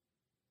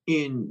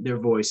in their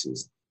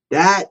voices,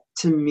 that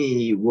to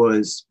me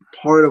was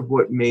part of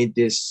what made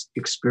this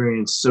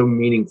experience so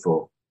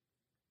meaningful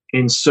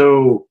and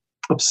so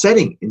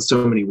upsetting in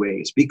so many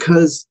ways.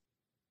 Because,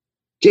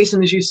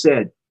 Jayson, as you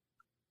said,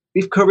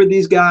 we've covered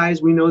these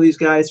guys. We know these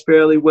guys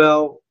fairly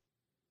well.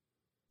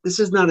 This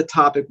is not a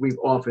topic we've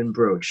often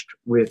broached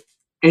with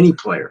any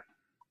player.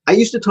 I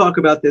used to talk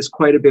about this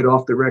quite a bit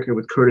off the record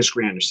with Curtis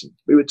Granderson.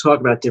 We would talk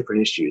about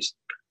different issues.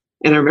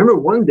 And I remember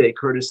one day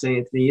Curtis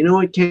saying to me, you know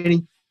what,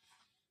 Kenny?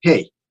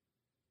 Hey,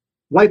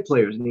 white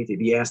players need to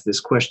be asked this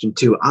question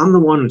too. I'm the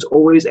one who's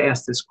always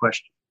asked this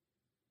question.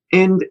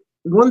 And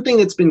one thing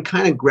that's been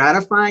kind of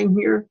gratifying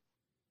here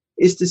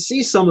is to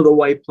see some of the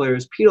white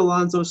players. Pete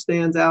Alonso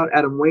stands out.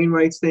 Adam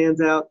Wainwright stands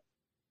out.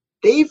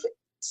 They've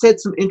said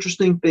some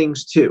interesting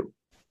things too.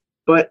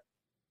 But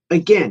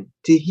again,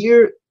 to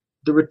hear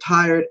the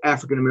retired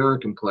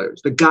African-American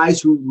players, the guys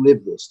who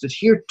live this, to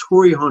hear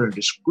Torrey Hunter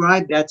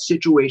describe that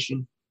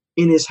situation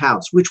in his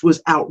house, which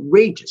was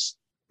outrageous,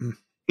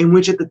 in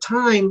which at the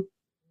time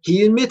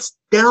he admits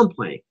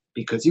downplaying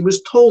because he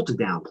was told to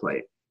downplay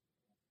it.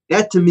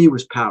 That to me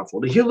was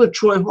powerful. To hear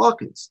LaTroy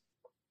Hawkins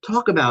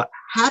talk about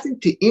having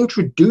to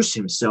introduce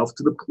himself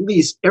to the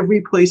police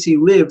every place he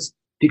lives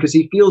because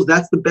he feels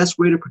that's the best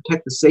way to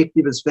protect the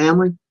safety of his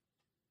family,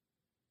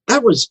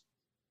 that was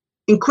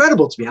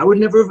incredible to me. I would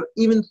never have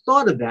even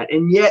thought of that.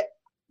 And yet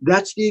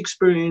that's the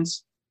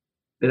experience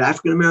that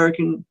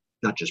African-American,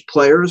 not just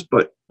players,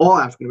 but all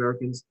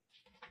African-Americans,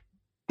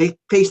 they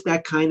face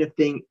that kind of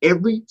thing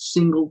every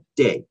single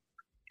day.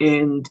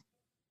 And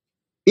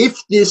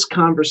if this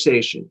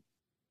conversation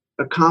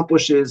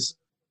accomplishes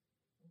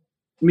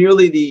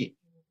merely the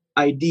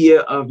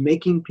idea of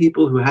making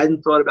people who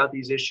hadn't thought about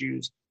these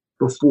issues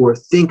before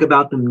think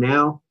about them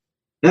now,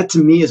 that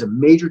to me is a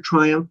major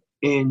triumph.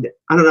 And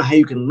I don't know how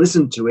you can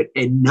listen to it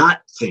and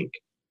not think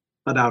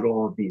about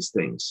all of these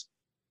things.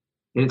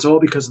 And it's all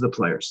because of the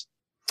players.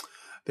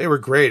 They were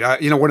great.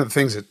 One of the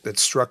things that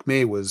struck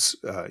me was,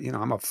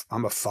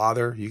 I'm a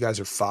father. You guys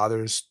are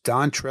fathers.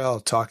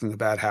 Dontrell talking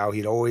about how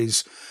he'd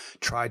always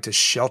tried to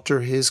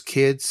shelter his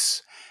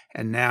kids,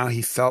 and now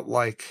he felt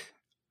like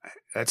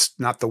that's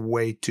not the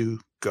way to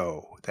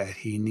go, that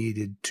he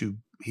needed to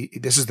 –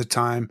 this is the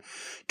time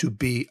to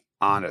be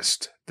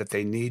honest, that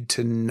they need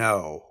to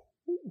know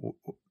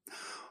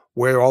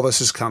where all this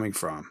is coming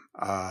from.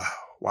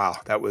 Wow,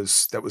 that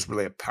was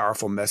really a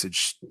powerful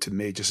message to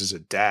me just as a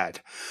dad.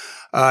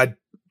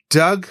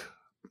 Doug,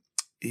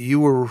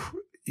 you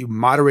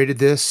moderated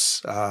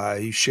this.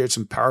 You shared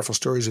some powerful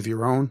stories of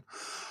your own.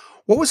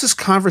 What was this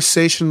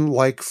conversation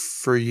like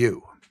for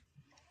you?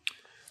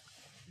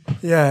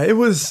 Yeah, it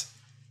was,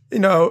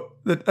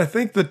 I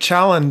think the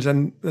challenge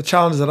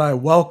that I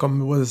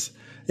welcomed was,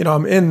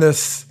 I'm in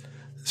this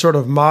sort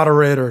of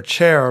moderator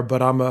chair,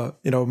 but I'm a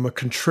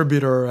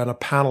contributor and a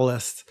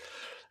panelist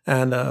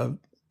and a,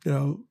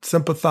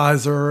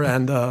 sympathizer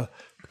and a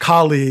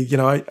colleague,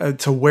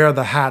 to wear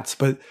the hats.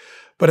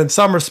 But in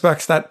some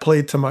respects that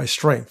played to my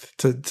strength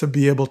to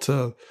be able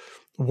to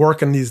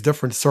work in these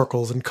different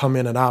circles and come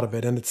in and out of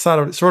it. And it's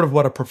sort of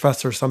what a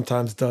professor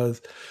sometimes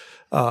does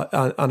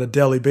on a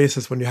daily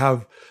basis when you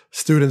have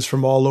students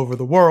from all over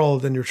the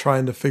world and you're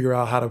trying to figure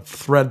out how to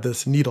thread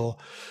this needle.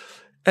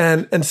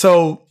 And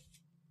so,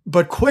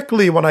 but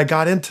quickly when I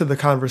got into the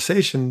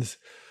conversations,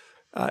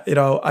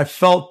 I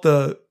felt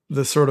the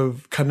sort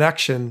of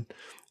connection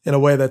in a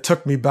way that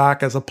took me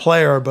back as a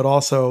player, but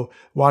also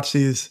watched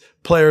these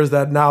players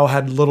that now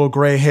had little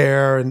gray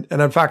hair. And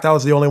in fact, I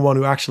was the only one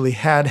who actually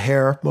had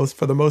hair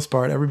for the most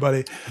part.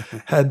 Everybody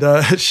had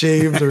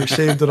shaved or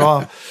shaved it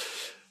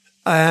off.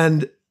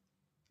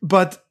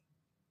 But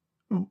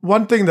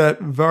one thing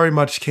that very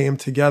much came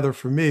together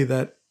for me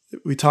that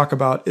we talk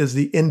about is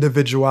the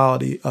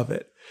individuality of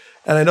it.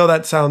 And I know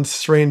that sounds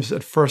strange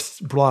at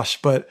first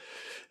blush, but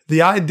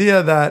the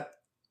idea that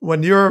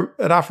when you're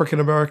an African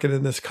American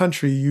in this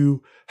country,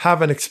 you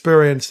have an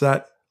experience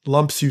that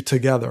lumps you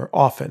together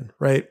often,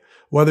 right?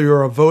 Whether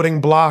you're a voting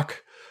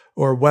bloc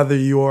or whether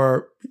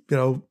you're,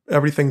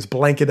 everything's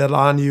blanketed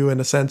on you in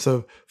a sense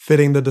of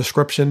fitting the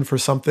description for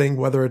something,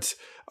 whether it's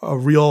a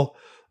real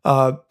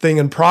thing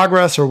in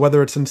progress or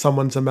whether it's in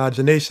someone's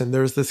imagination.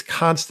 There's this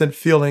constant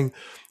feeling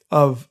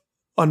of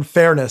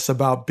unfairness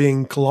about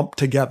being clumped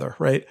together,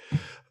 right?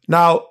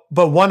 Now,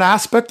 but one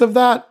aspect of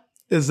that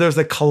is there's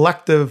a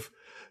collective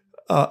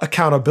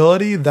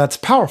accountability that's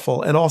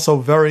powerful and also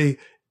very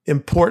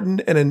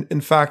important and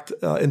in fact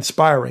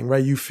inspiring,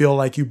 right? You feel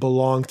like you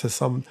belong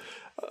to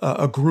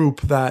a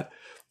group that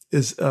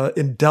is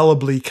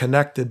indelibly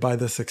connected by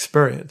this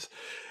experience.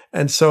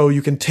 And so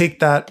you can take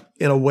that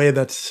in a way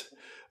that's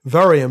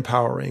very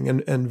empowering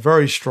and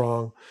very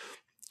strong,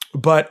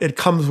 but it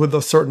comes with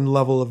a certain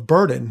level of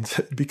burden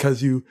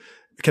because you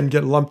can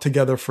get lumped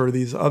together for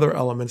these other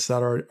elements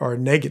that are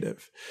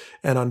negative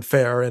and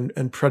unfair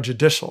and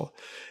prejudicial.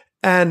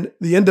 And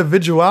the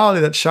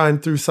individuality that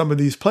shined through some of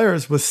these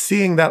players was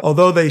seeing that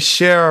although they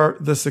share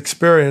this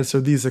experience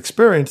or these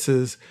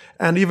experiences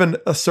and even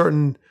a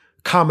certain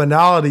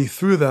commonality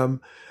through them,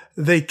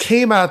 they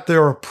came at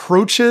their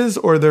approaches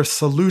or their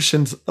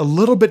solutions a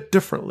little bit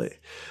differently,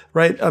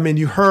 right? I mean,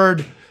 you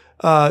heard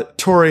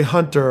Torrey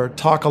Hunter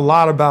talk a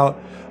lot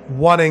about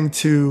wanting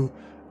to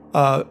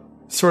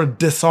sort of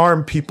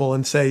disarm people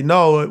and say,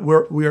 no,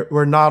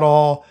 we're not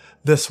all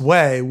this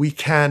way.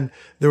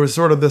 There was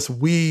sort of this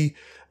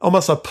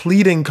almost a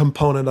pleading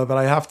component of it.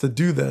 I have to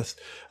do this.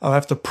 I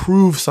have to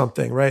prove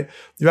something, right?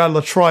 You had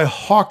LaTroy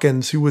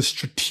Hawkins, who was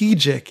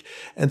strategic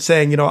and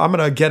saying, I'm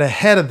going to get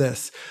ahead of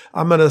this.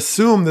 I'm going to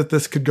assume that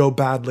this could go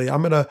badly.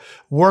 I'm going to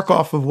work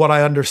off of what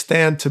I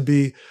understand to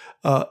be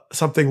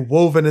something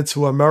woven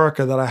into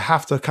America, that I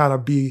have to kind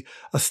of be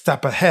a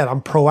step ahead.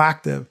 I'm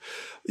proactive.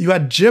 You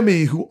had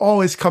Jimmy, who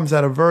always comes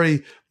at a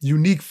very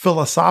unique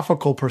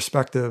philosophical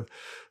perspective,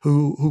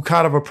 who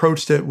kind of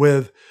approached it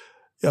with,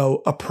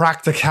 a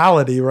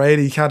practicality, right?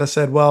 He kind of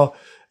said, well,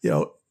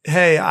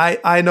 hey,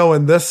 I know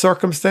in this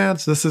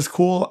circumstance, this is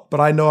cool, but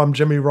I know I'm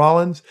Jimmy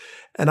Rollins,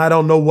 and I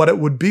don't know what it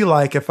would be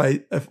like if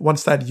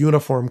once that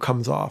uniform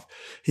comes off.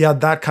 He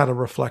had that kind of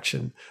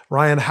reflection.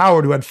 Ryan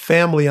Howard, who had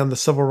family on the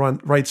civil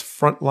rights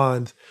front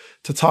lines,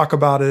 to talk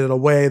about it in a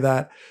way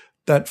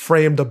that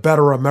framed a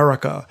better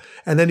America.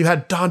 And then you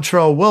had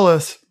Dontrelle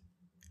Willis,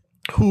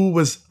 who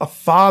was a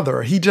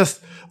father. He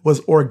just was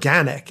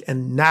organic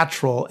and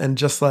natural and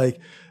just like,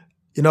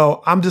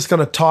 I'm just going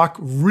to talk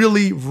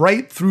really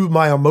right through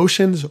my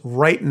emotions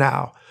right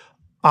now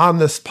on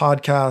this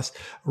podcast,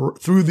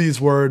 through these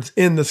words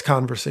in this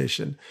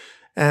conversation.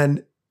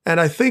 And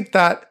I think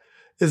that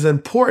is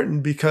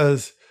important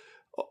because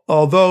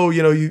although,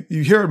 you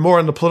hear it more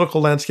in the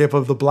political landscape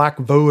of the black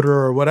voter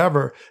or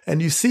whatever,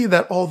 and you see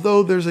that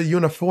although there's a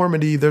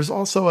uniformity, there's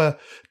also a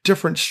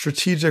different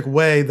strategic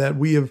way that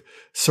we have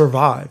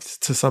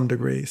survived to some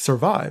degree,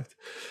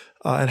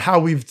 and how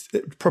we've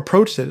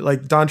approached it.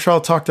 Like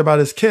Dontrelle talked about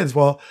his kids.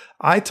 Well,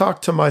 I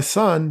talked to my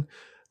son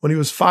when he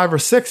was 5 or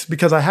 6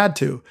 because I had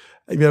to,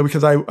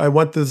 because I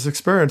went through this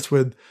experience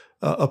with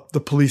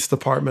the police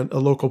department, a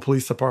local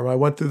police department. I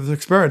went through this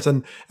experience.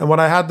 And when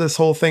I had this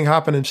whole thing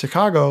happen in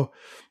Chicago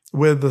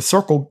with the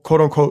circle,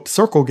 quote unquote,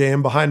 circle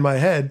game behind my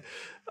head,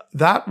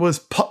 that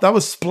was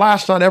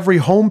splashed on every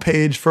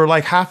homepage for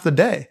like half the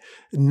day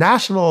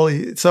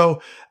nationally.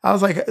 So I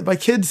was like, my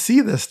kids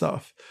see this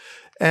stuff.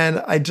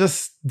 And I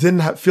just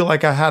didn't feel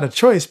like I had a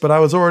choice, but I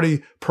was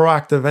already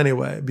proactive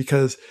anyway,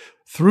 because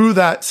through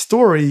that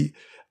story,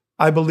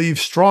 I believe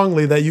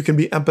strongly that you can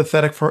be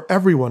empathetic for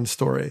everyone's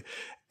story.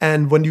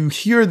 And when you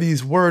hear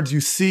these words,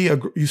 you see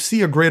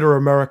a greater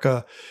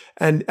America.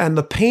 And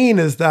the pain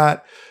is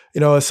that,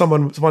 as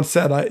someone once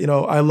said,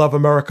 I love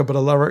America, but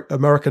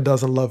America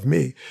doesn't love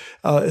me.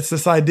 It's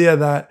this idea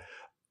that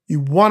you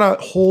want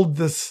to hold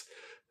this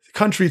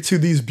country to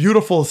these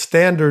beautiful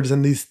standards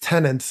and these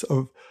tenets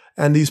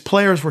and these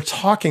players were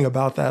talking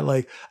about that.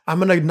 Like, I'm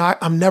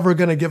never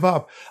going to give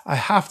up.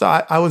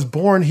 I was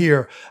born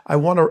here. I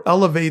want to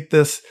elevate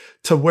this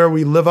to where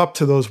we live up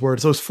to those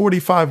words, those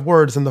 45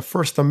 words in the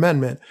First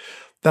Amendment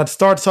that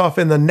starts off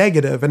in the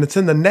negative. And it's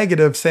in the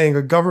negative saying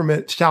a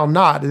government shall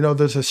not,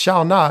 there's a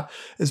shall not,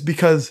 is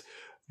because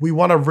we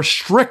want to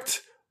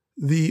restrict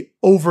the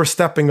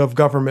overstepping of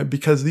government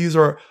because these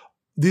are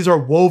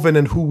woven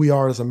in who we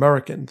are as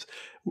Americans.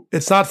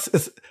 It's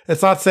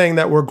not saying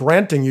that we're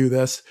granting you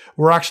this.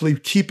 We're actually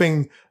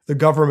keeping the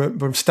government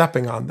from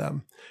stepping on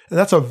them. And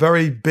that's a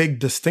very big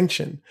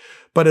distinction.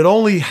 But it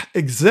only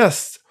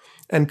exists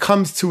and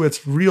comes to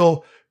its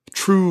real,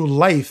 true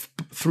life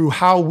through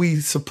how we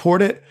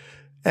support it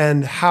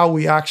and how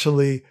we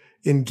actually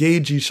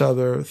engage each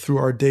other through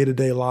our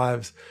day-to-day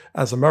lives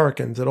as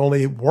Americans. It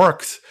only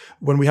works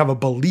when we have a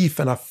belief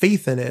and a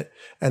faith in it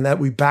and that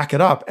we back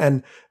it up.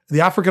 And the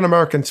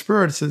African-American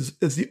spirit is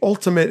the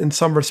ultimate in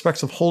some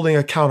respects of holding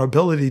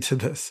accountability to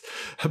this,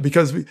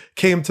 because we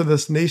came to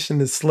this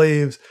nation as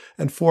slaves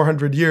and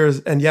 400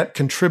 years and yet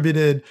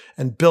contributed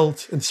and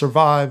built and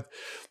survived.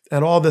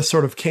 And all this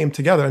sort of came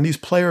together. And these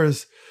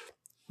players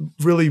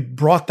really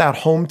brought that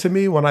home to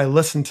me when I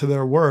listened to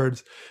their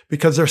words,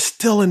 because they're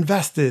still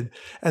invested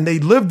and they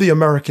lived the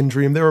American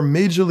dream. They were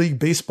Major League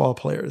Baseball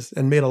players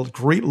and made a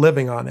great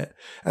living on it.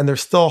 And they're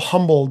still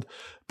humbled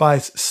by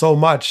so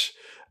much.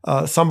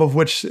 Some of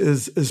which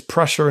is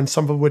pressure and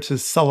some of which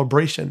is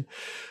celebration.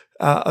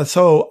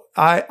 So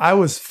I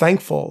was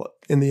thankful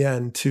in the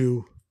end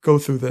to go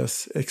through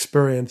this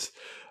experience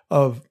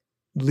of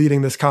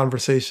leading this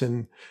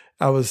conversation.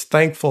 I was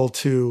thankful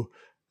to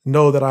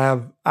know that I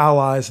have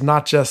allies,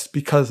 not just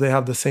because they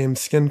have the same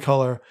skin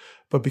color,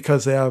 but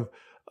because they have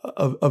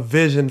a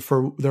vision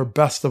for their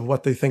best of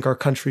what they think our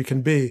country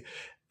can be.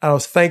 And I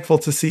was thankful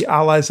to see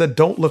allies that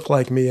don't look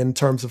like me in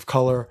terms of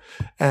color,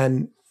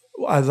 and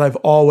as I've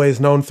always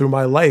known through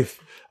my life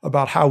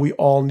about how we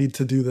all need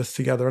to do this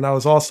together. And I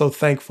was also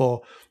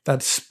thankful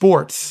that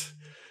sports,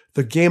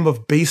 the game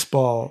of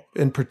baseball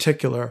in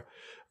particular,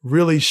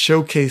 really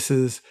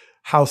showcases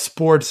how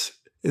sports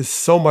is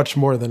so much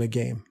more than a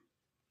game.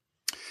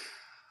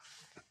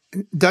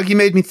 Doug, you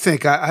made me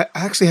think. I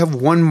actually have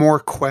one more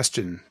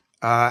question.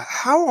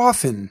 How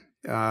often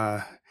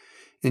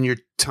in your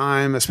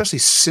time, especially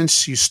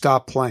since you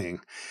stopped playing,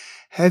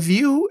 have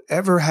you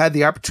ever had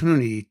the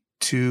opportunity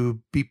to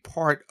be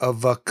part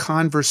of a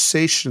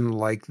conversation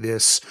like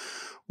this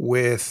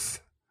with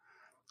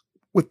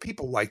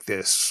people like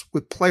this,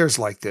 with players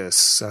like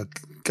this,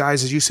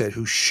 guys, as you said,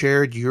 who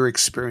shared your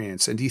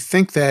experience? And do you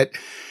think that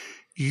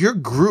your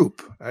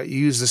group, you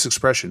use this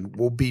expression,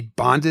 will be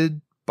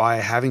bonded by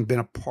having been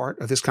a part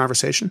of this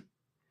conversation?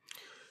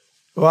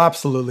 Well,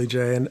 absolutely,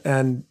 Jay.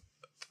 And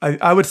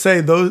I would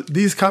say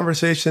these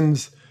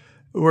conversations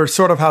were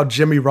sort of how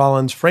Jimmy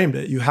Rollins framed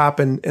it. You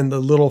happen in the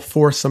little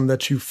foursome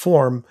that you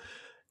form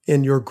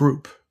in your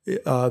group.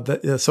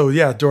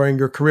 During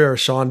your career,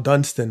 Sean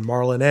Dunston,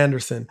 Marlon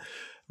Anderson,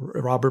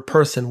 Robert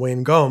Person,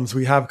 Wayne Gomes,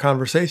 we have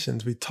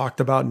conversations. We talked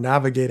about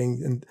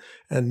navigating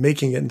and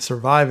making it and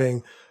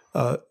surviving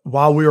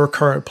while we were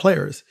current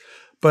players.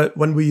 But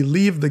when we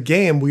leave the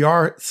game, we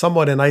are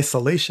somewhat in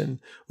isolation.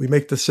 We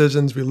make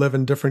decisions. We live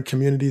in different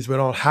communities. We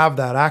don't have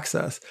that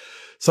access.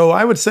 So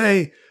I would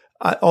say,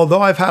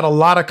 although I've had a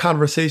lot of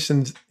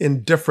conversations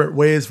in different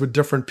ways with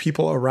different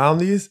people around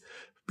these,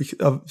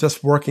 of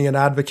just working and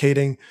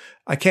advocating,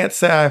 I can't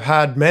say I've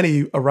had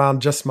many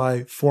around just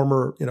my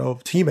former,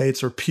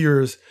 teammates or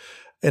peers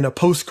in a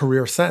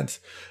post-career sense.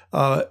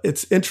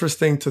 It's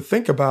interesting to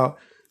think about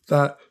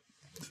that.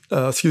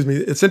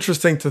 It's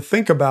interesting to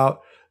think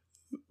about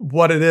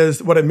what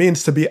it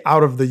means to be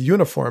out of the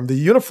uniform. The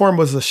uniform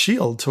was a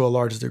shield to a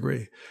large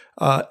degree.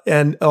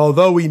 And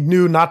although we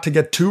knew not to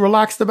get too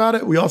relaxed about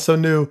it, we also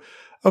knew,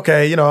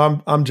 okay,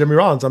 I'm Jimmy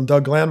Rollins, I'm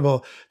Doug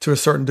Glanville to a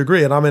certain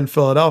degree, and I'm in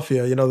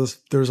Philadelphia.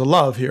 There's a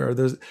love here.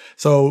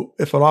 So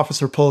if an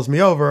officer pulls me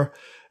over,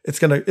 it's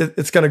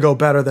gonna go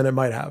better than it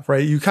might have,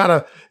 right? You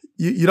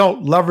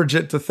don't leverage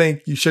it to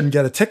think you shouldn't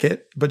get a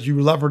ticket, but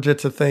you leverage it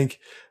to think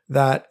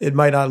that it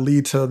might not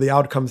lead to the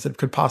outcomes that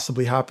could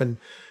possibly happen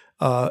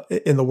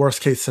in the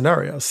worst case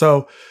scenario.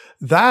 So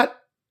that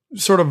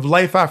sort of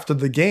life after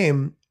the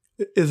game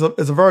is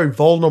a very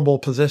vulnerable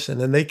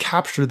position, and they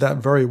captured that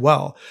very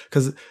well,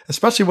 because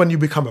especially when you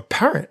become a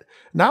parent,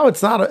 now it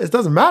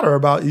doesn't matter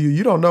about you.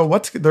 You don't know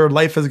what their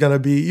life is going to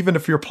be, even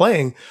if you're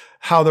playing,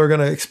 how they're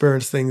going to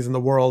experience things in the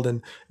world,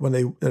 and when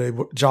they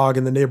jog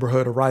in the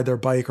neighborhood or ride their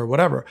bike or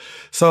whatever.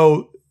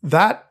 So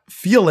that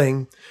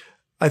feeling,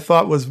 I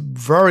thought, was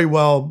very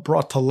well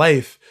brought to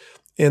life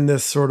in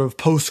this sort of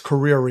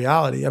post-career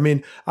reality. I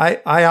mean, I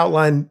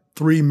outlined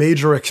 3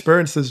 major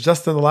experiences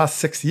just in the last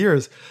 6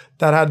 years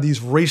that had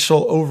these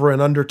racial over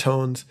and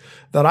undertones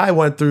that I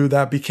went through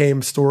that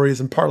became stories.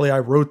 And partly I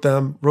wrote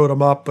them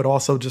up, but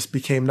also just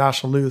became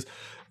national news,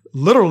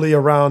 literally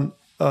around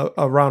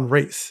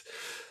race.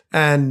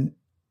 And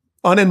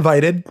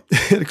uninvited,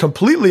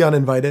 completely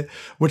uninvited,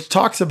 which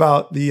talks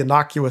about the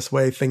innocuous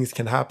way things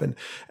can happen.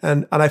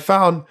 And I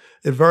found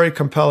it very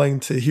compelling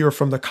to hear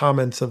from the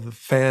comments of the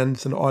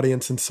fans and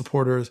audience and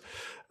supporters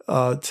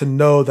to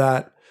know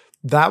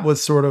that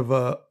was sort of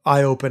a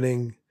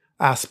eye-opening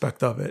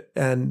aspect of it.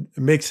 And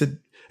it makes it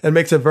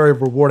very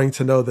rewarding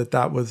to know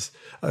that was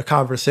a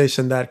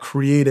conversation that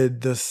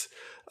created this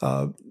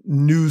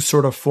new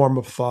sort of form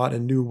of thought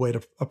and new way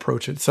to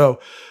approach it. So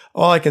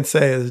all I can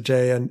say is,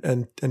 Jay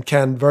and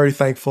Ken, very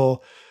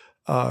thankful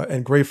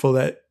and grateful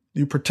that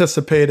you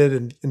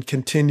participated and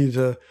continue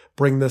to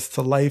bring this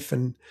to life.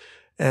 And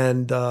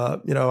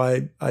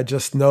I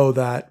just know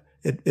that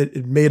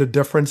it made a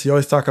difference. You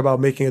always talk about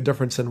making a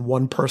difference in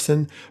one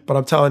person, but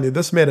I'm telling you,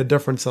 this made a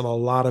difference in a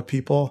lot of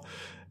people.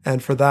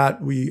 And for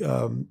that, we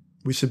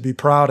should be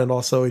proud and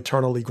also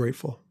eternally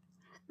grateful.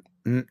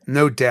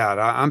 No doubt.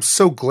 I'm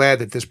so glad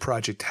that this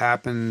project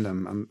happened.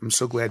 I'm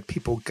so glad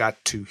people got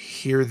to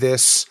hear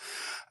this.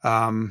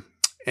 And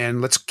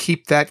let's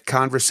keep that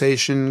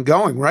conversation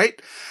going,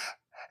 right?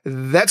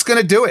 That's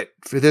going to do it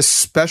for this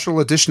special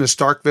edition of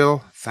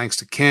Starkville. Thanks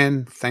to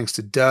Ken. Thanks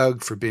to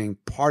Doug for being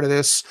part of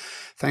this.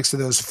 Thanks to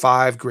those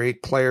 5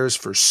 great players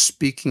for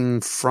speaking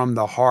from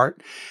the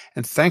heart.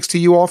 And thanks to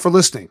you all for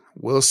listening.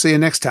 We'll see you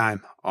next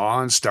time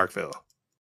on Starkville.